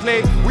 You might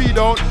play, we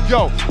don't.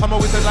 Yo, I'm a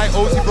wizard like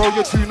Ozzy, bro,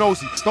 you're too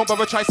nosy. Don't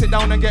bother try sit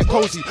down and get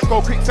cozy.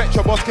 Go quick fetch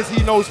your boss, cause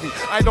he knows me.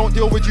 I don't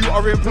deal with you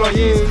or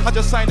employees. I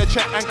just sign a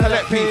check and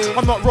collect fees.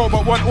 I'm not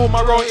robot, want all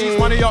my royalties.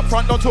 Money up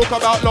front, don't talk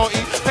about loyalty.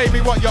 Pay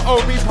me what you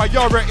owe me,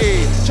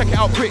 priority. Check it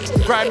out quick,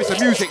 grime is the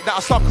music that I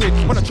stuck with.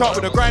 Wanna chart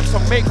with a grime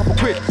song, make up a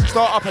quid.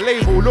 Start up a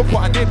label, look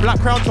what I did. Black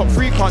Crown top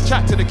 3, can't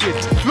chat to the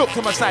kids. Look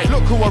to my side,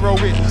 look who I roll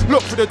with.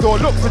 Look for the door,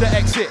 look for the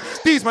exit.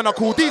 These men are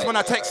cool, these men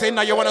are texting.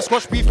 Now you wanna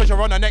squash beef cause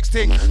you're on the next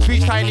thing.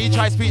 Speech tiny,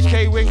 try speech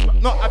K-Wings.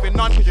 Not having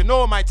none cause you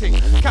know my thing.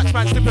 Catch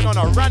man slipping on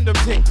a random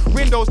thing.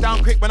 Windows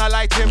down quick when I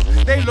light him.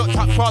 They looked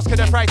up fast cause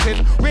they're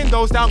frightened.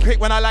 Windows down quick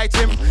when I light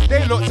him.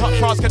 They looked up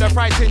fast cause they're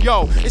frightened.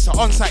 Yo, it's an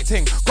on-site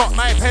thing. Got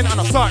my pen and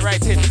I start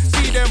writing.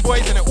 See them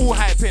boys and they're all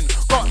hyping.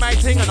 Got my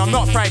thing and I'm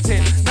not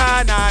frightened. Nah.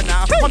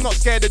 I'm not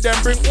scared of them.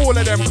 Bring all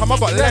of them. Come, I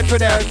got lead for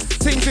them.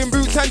 Things in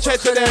boots and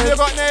chest for them. You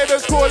got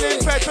neighbours calling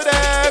fed for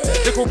them.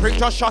 Little prick,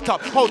 just shut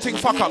up. Whole thing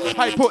fuck up.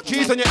 I put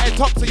cheese on your head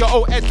top so your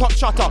old head top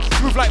shutter.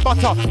 Smooth like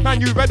butter.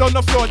 Man, you red on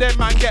the floor, then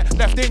man get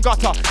left in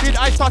gutter. Did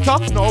I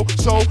stutter? No.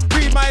 So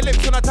read my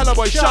lips when I tell a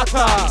boy shut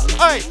up.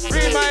 Hey,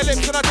 read my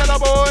lips when I tell a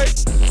boy.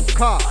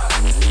 Car,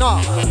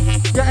 nah,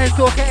 your end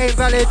talking ain't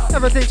valid.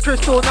 Everything's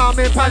crystal, now I'm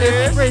in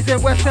palace. Raised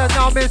in Western,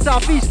 now I'm in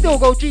South East. Still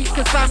go Jeeps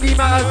cause family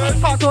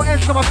matters. Can't talk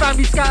ends cause my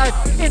family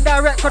scattered.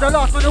 Indirect for the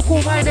last man who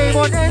call my name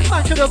on ends.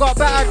 Man should've got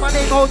battered, my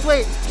name holds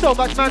weight. So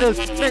much manners,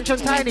 mention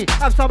tiny,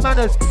 have some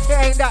manners. It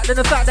ain't that, then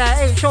the fact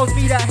that it ain't shows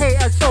me that hate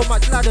has so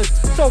much ladders.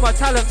 So much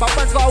talent, but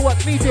man's gotta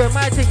watch me doing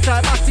my thing, so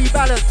it must be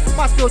balanced,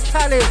 must feel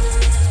challenged.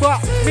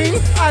 But me,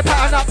 I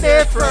pattern up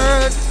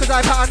different. Cause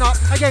I pattern up,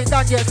 I ain't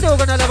done yet, still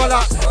gonna level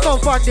up.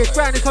 Don't fund this,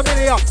 grind is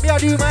familiar. Me, I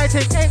do my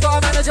thing, ain't got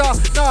a manager.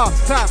 Nah,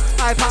 fam,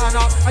 I pattern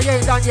up, I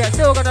ain't done yet,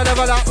 still gonna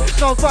level up.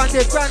 Don't fund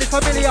this, grind is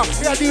familiar.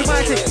 Me, I do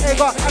my thing, ain't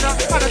got, and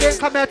I didn't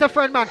come here to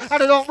friend man.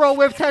 And I don't roll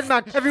with 10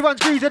 man. Everyone's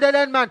greasy than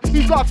end man.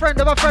 He's got a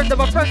friend of a friend of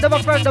a friend of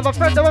a friend of a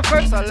friend of a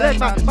friend. So let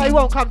man, but he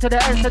won't come to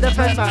the end to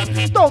defend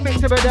man. Don't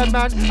mix it with them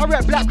man. I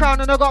rep Black Crown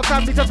and I got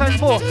family to fend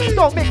for.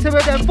 Don't mix it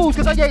with them fools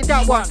cause I ain't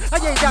that one. I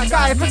ain't that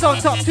guy if it's on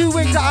top. 2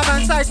 wings at a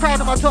man side, crown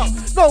on my top.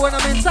 No, when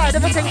I'm inside,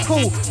 everything's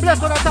cool.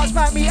 Blessed when I touch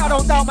back me, I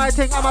don't doubt my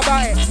thing, I'm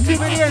about it. Too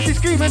many MCs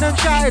screaming and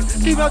shouting.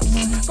 See me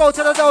go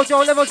to the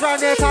dojo, levels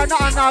round there, can't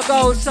nothing now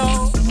go, so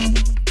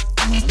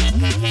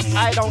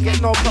I don't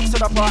get no props to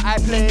the part I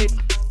played.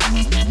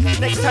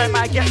 Next time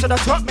I get to the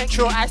top, make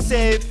sure I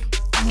save.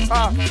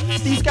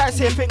 These guys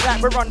here think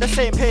like we're on the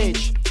same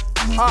page.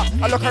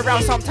 I look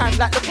around sometimes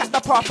like, look at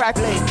the path I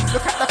played.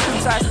 Look at the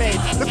cruise I've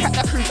made. Look at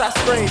the cruise I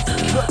sprayed.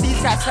 Look,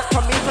 these guys slept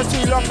on me for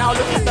too long now.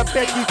 Look at the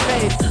bed you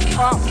played.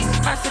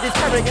 Man said it's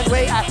carrying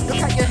weight. Look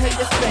at your head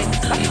display.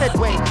 Like dead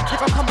weight. If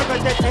I come with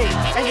a dead hate,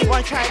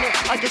 anyone trying it,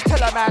 I just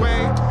tell a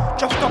man.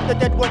 Just stop the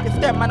dead wood. If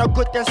them man are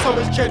good, then so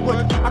is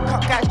Jedwood. I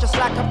cut guys just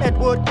like I'm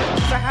Edward.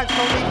 Cause I had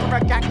no need for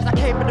a gang, cause I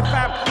came with the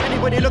fam.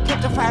 Anybody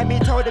looking to find me,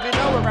 told them you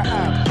know where I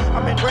am.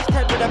 I'm in West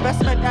End with a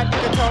best man, and you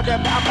can tell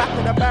them that I'm back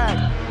with a bag.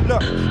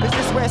 Look, is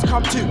this where it's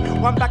come to?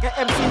 One bag of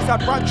MCs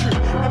I'd run through.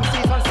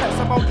 MCs on sets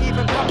I won't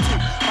even come to.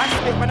 Man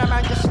spit when a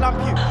man just slump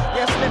you.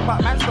 Yeah, slip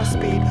but man's got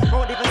speed.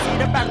 Won't even see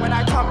the bang when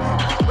I thump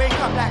you. Wake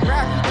up like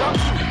rap, you jump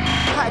you.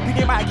 Hype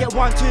you might get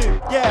 1, 2.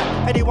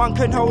 Yeah, anyone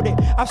can hold it.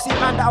 I've seen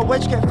man that a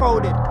wedge get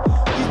folded.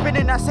 You've been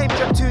in that same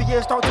job 2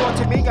 years. Don't talk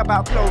to me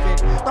about clothing.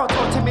 Don't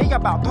talk to me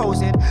about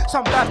posing.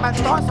 Some bad man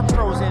starts some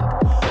frozen.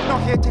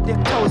 Not here to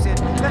dip toes in.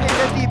 Let in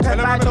the deep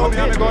end like no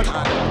bit.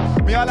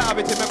 Me all have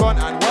it in my gun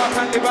and walk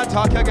and live and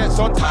talk, you get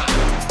suntan.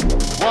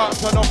 Walk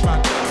turn up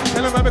man.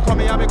 Tell them when me come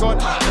here, me gun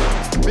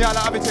and me all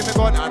have it in my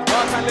gun and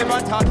walk and live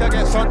and talk, you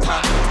get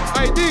suntan.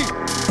 ID.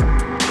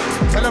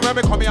 Tell them when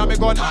me come here, me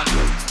gun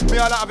and me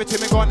all have it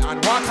in my gun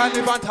and walk and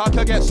live and talk,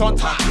 you get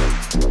suntan.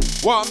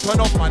 Warm turn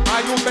up man,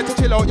 my you better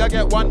chill out, you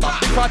get one back.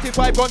 Big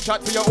 45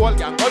 gunshot for your whole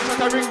gang.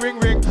 Gunshot a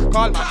ring,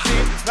 call man,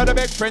 see. Not a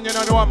big friend, you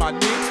know man,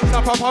 me.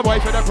 Snap up a boy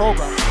for the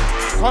program.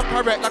 Come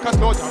correct like a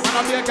slow jam. Man,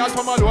 I be a gal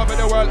from all over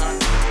the world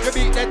and you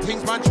beat dead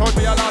things, man, showed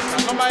me a last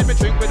time. Don't mind me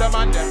drink with a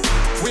man them.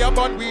 We are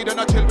born weed and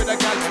I chill with a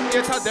gal them.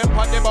 Haters them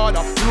on the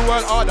border, new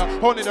world order.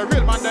 Only the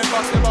real man them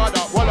bust the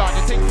border. Well on,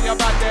 you think you're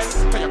bad then.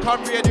 Can you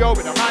come radio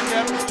with a man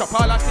them? Chop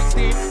all at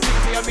 16,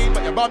 60 I mean,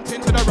 but you bumped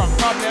into the wrong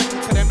problem.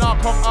 To them now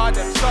come hard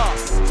them start.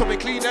 So we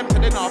clean them to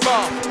the now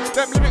bar.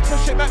 Them lyrics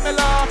and shit make me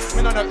laugh.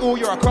 Me don't know who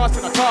you're across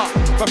in a car.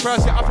 But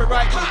first you have to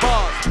write new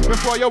bars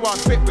before you want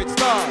spit with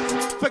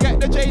stars. Forget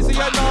the Jay-Z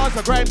and Nas,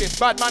 or grind this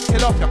bad man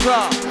kill off your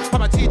class.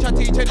 I'm a teacher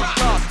teaching in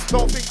class.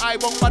 Don't think I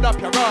won't bad up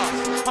your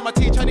ass. I'm a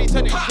teacher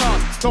teaching in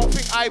class. Don't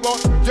think I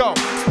won't. Yo,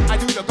 I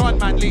do the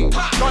gunman lead.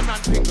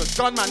 Gunman fingers,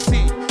 gunman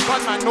see.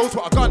 Gunman knows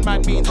what a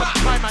gunman means.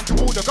 My man do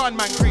all the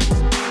gunman creeds.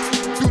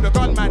 Do the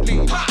gunman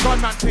lead.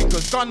 Gunman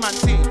fingers, gunman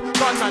see.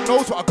 Gunman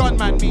knows what a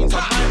gunman means.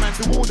 And my man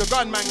do all the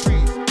gunman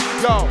creeds.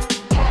 Yo,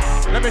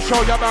 let me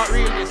show you about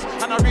realness.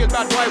 And a real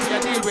bad boy we a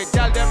deal with.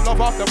 Tell them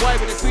love off the boy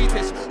with the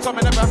sweetest. Some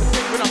never have to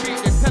think when I beat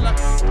this. Tell her,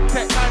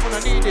 take time when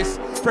I need this.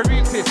 For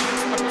real sis.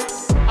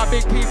 A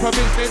big people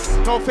business.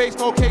 No face,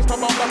 no case, no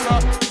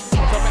bucker.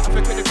 So I'm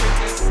going to the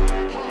quickness.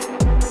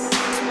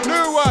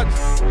 New ones.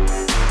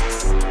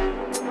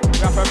 We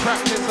have to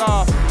practice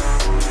off.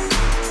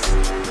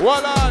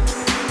 Well on.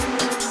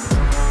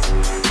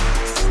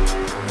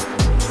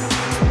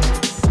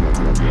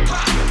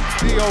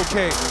 D-OK.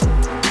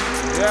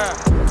 Yeah.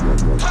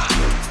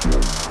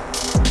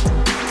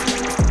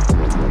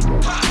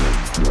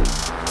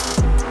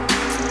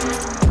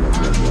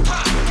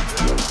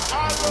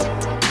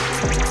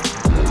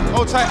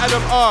 Hold tight,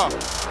 Adam R.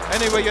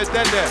 Anyway, you're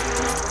dead there.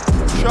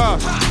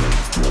 Trust.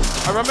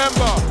 I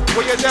remember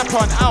what you're deaf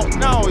on, out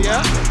now,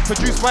 yeah?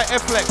 Produced by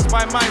F-Lex,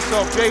 by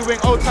myself, J-Wing,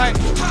 hold tight.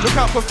 Look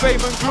out for fame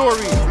and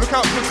glory. Look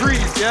out for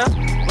Grease, yeah?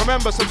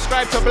 Remember,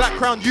 subscribe to Black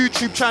Crown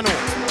YouTube channel.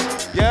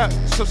 Yeah?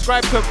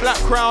 Subscribe to Black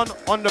Crown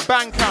on the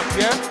Bandcamp,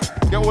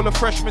 yeah? Get all the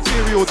fresh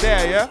material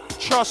there, yeah?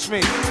 Trust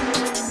me.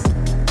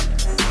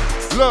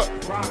 Look.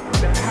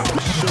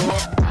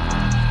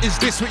 Is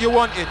this what you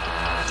wanted?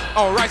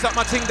 I'll rise up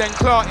my ting then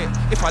clot it.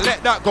 If I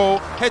let that go,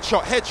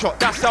 headshot,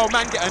 that's how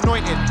man get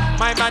anointed.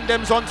 My man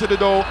them's onto the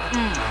door,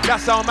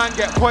 that's how man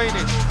get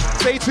coinage.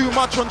 Say too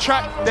much on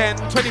track, then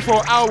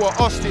 24-hour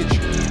hostage.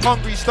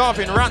 Hungry,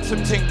 starving,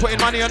 ransom ting, putting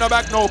money on a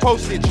bag, no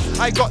postage.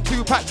 I got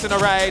 2 packs in a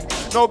ride,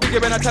 no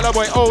bigger when I tell a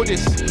boy, oh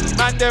this.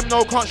 Man them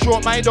no can't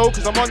short my dough,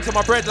 cause I'm onto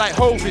my bread like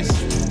Hovis.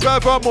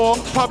 Furthermore,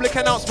 public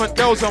announcement,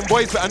 girls and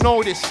boys better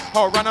know this.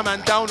 I'll run a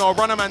man down, I'll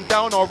run a man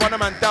down, I'll run a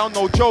man down,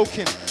 no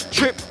joking.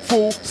 Trip,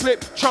 fall,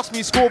 slip, trust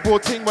me,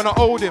 scoreboard ting when I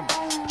owed him.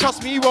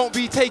 Trust me, he won't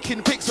be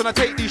taking pics when I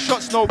take these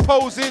shots, no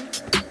posing.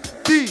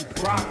 D,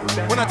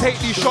 when I take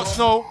these shots,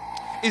 no,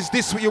 is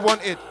this what you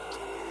wanted?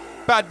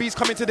 Bad bees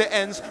coming to the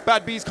ends,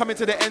 bad bees coming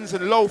to the ends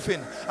and loafing.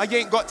 I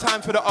ain't got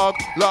time for the ugh,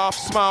 laugh,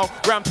 smile,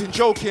 ramping,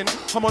 joking.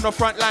 I'm on the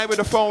front line with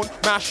the phone,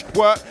 mash,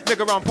 work,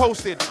 nigga, I'm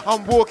posted.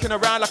 I'm walking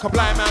around like a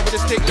blind man with a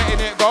stick, letting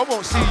it go, I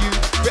won't see you.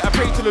 Better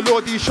pray to the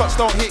Lord these shots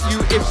don't hit you,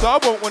 if so I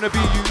won't wanna be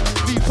you.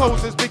 Leave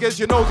holes as big as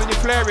your nose and you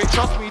flare it,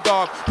 trust me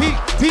dog. Peak,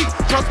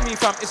 trust me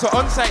fam, it's an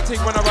on-site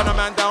thing when I run a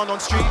man down on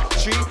street.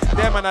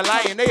 Them man are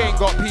lying, they ain't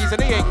got peas and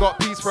they ain't got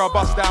peas for a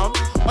bust down.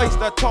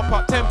 Oyster top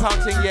up,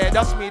 £10 thing, yeah,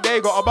 that's me, they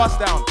got a bust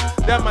down.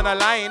 Them man are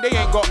lying, they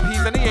ain't got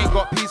peas and they ain't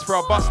got peas for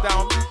a bust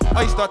down.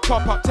 Oyster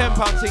top up,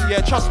 £10 thing,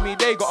 yeah, trust me,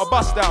 they got a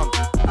bust down.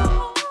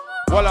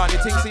 Well on, you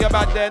think see a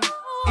bad then?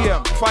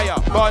 Aim, fire,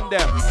 burn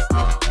them.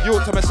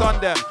 You to me son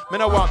them, me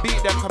no want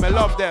beat them, come and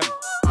love them.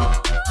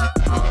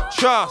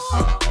 Trust,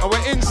 and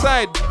we're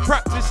inside,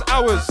 practice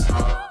hours.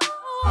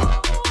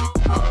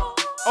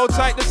 Hold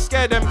tight to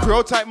scare them crew,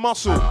 hold tight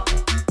muscle.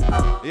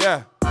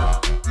 Yeah.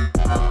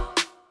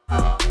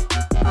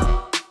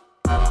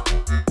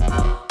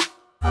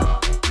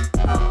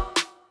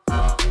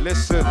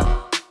 Listen.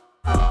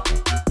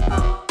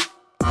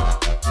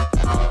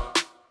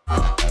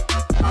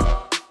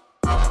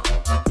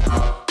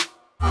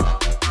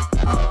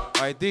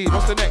 ID,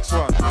 what's the next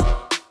one?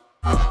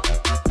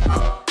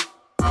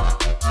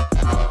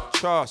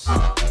 Trust.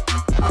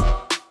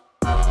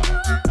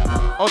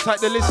 Hold tight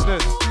the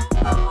listeners.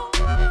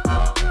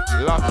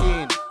 Lock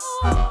in.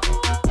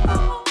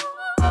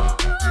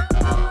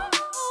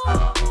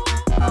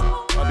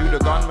 I do the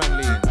gunman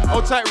lean.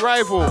 Hold tight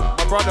rival,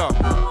 my brother.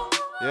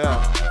 Yeah.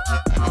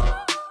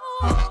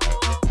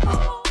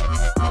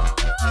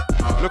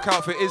 Look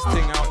out for his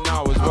thing out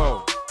now as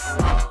well.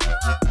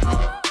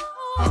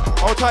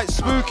 Hold tight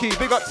Spooky,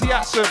 big up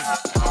Tiatsum.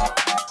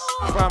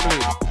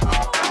 Family.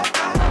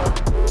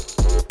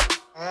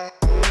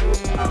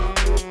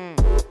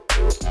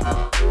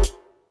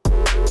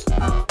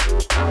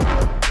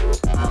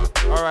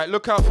 Alright,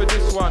 look out for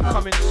this one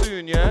coming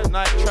soon, yeah?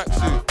 Night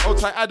tracksuit. Hold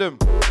tight Adam.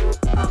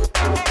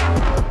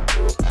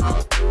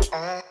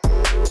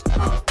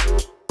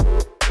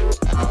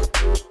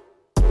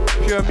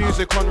 Pure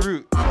music en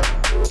route.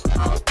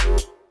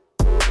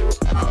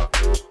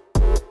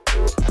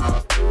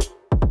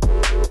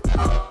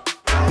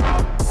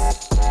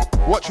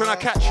 Watch when I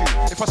catch you.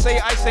 If I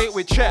say it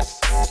with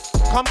chest.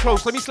 Come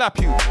close, let me slap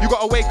you. You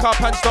gotta wake up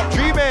and stop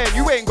dreaming.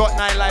 You ain't got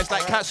 9 lives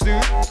like cats do.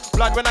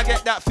 Blood when I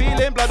get that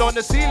feeling. Blood on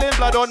the ceiling,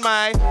 blood on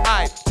my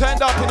eye.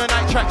 Turned up in a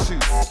night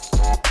tracksuit.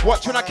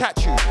 Watch when I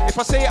catch you. If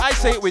I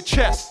say it with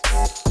chest.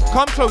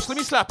 Come close, let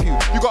me slap you.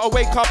 You gotta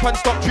wake up and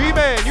stop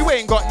dreaming. You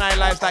ain't got 9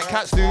 lives like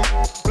cats do.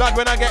 Blood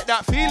when I get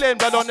that feeling.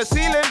 Blood on the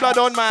ceiling, blood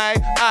on my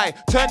eye.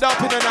 Turned up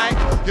in the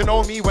night. You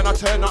know me when I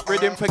turn up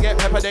rhythm. Forget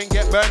pepper, then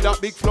get burned up.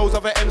 Big flows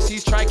of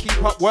MCs, try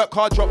keep up. Work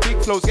hard, drop big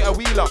flows, get a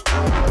wheel up.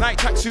 Night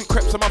tracksuit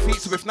creps on my feet,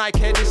 so if Nike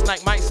hair this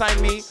night might sign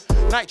me.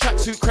 Night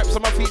tracksuit creps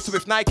on my feet, so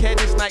if Nike hair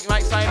this night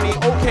might sign me.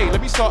 Okay, let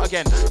me start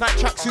again. Night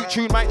tracksuit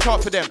tune might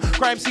chart for them.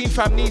 Crime scene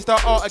fam needs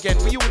that art again.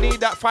 We all need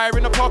that fire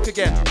in the park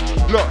again.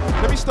 Look,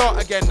 let me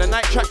start again. The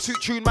night tracksuit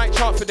tune might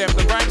chart for them.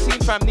 The crime scene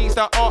fam needs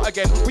that art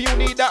again. We all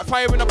need that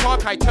fire in the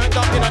park. I turned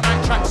up in a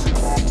night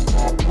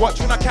tracksuit. Watch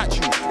when I catch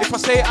you. If I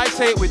say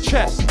it with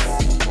chest.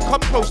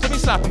 Come close, let me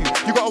slap you.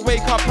 You gotta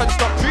wake up and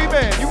stop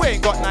dreaming. You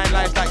ain't got 9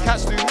 lives like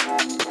cats do.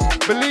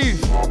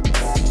 Believe.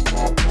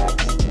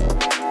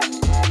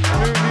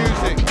 New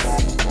music.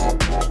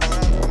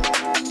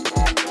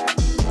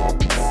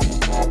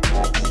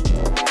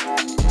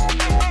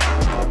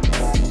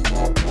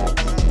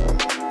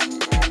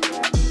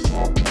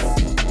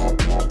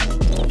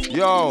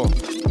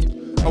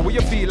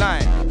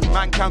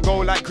 Man can go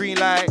like green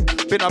light.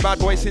 Been a bad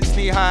boy since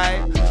knee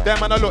high.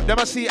 Them man a look, them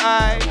a see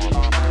eye.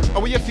 And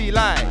what you feel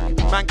like?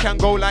 Man can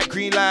go like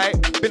green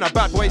light. Been a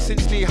bad boy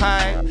since knee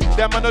high.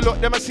 Them man a look,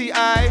 them a see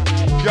eye.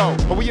 Yo,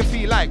 and what you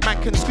feel like? Man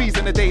can squeeze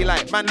in the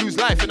daylight. Man lose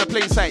life in the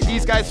plain sight.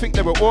 These guys think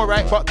they were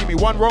alright, but give me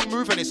one wrong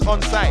move and it's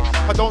on sight.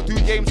 I don't do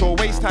games or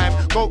waste time.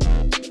 Go.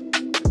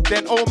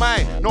 Then oh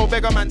my, no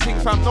beggar man ting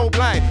fam, no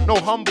blind, no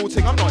humble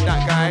ting, I'm not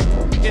that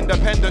guy.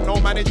 Independent,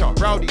 no manager,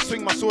 rowdy,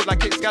 swing my sword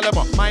like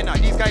Excalibur. Minor,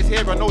 these guys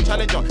here are no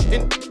challenger.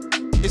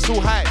 It's all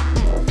high.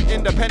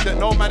 Independent,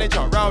 no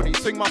manager, rowdy,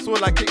 swing my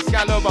sword like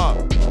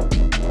Excalibur.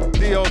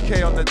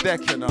 DOK on the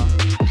deck, you know.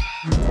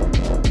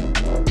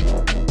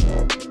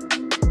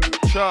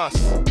 Trust.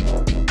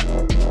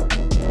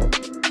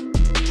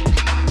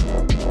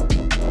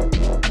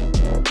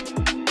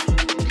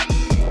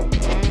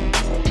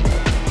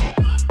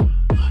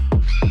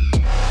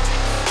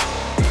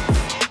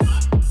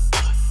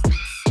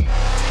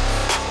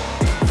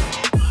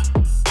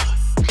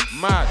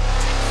 Mad.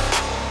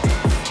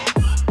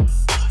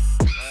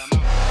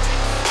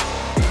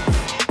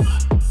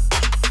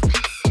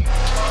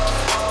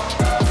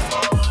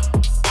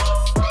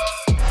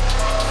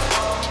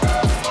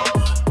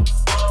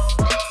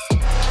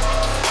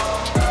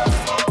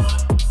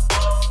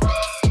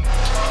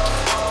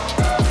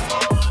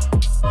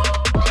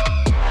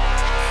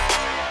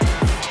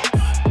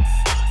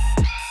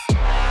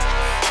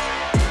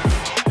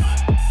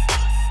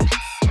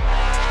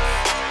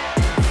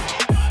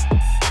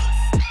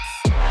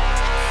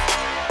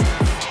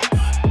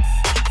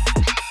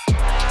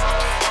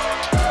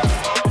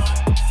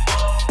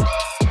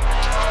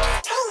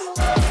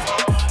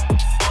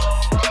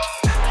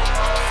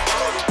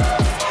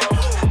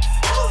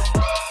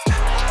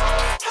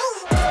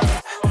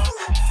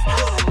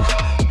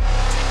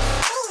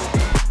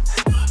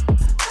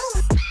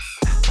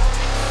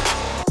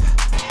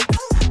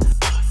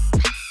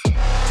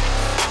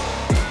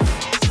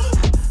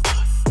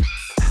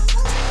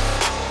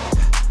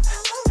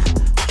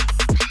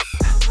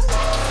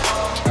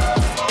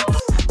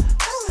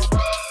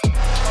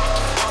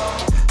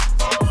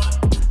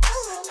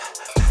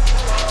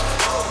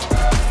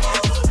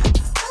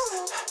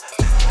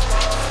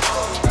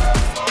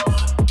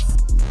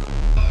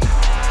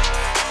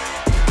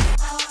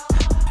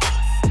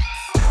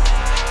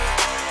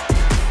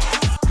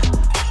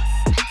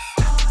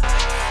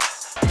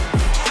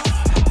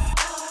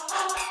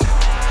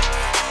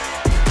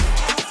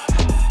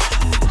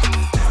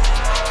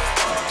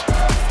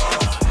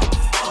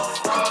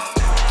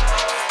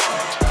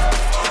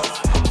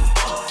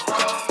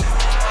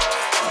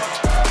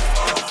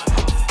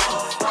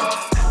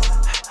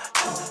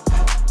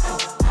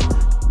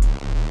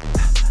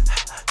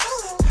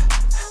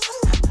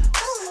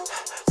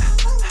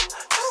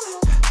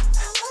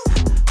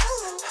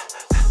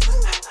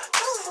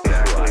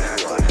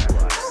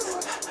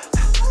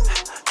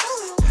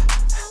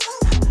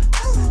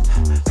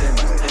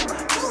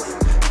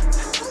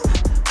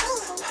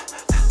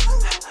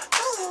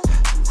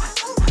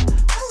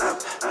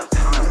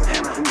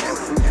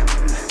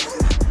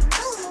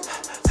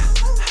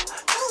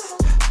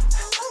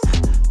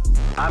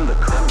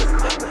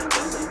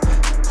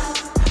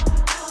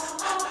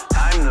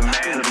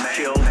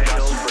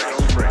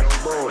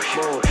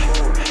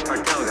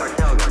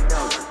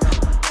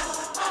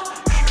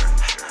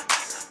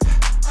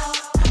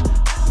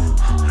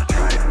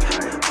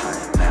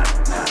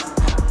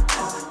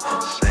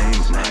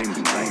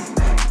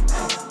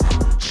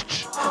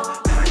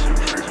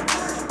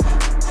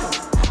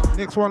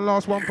 Next one,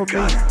 last one from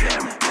me.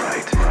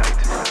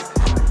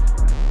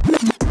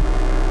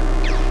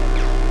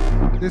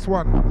 This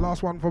one,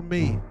 last one from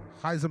me,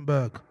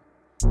 Heisenberg.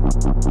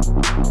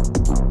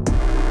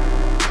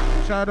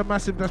 Shout out to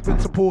Massive that's been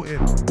supporting.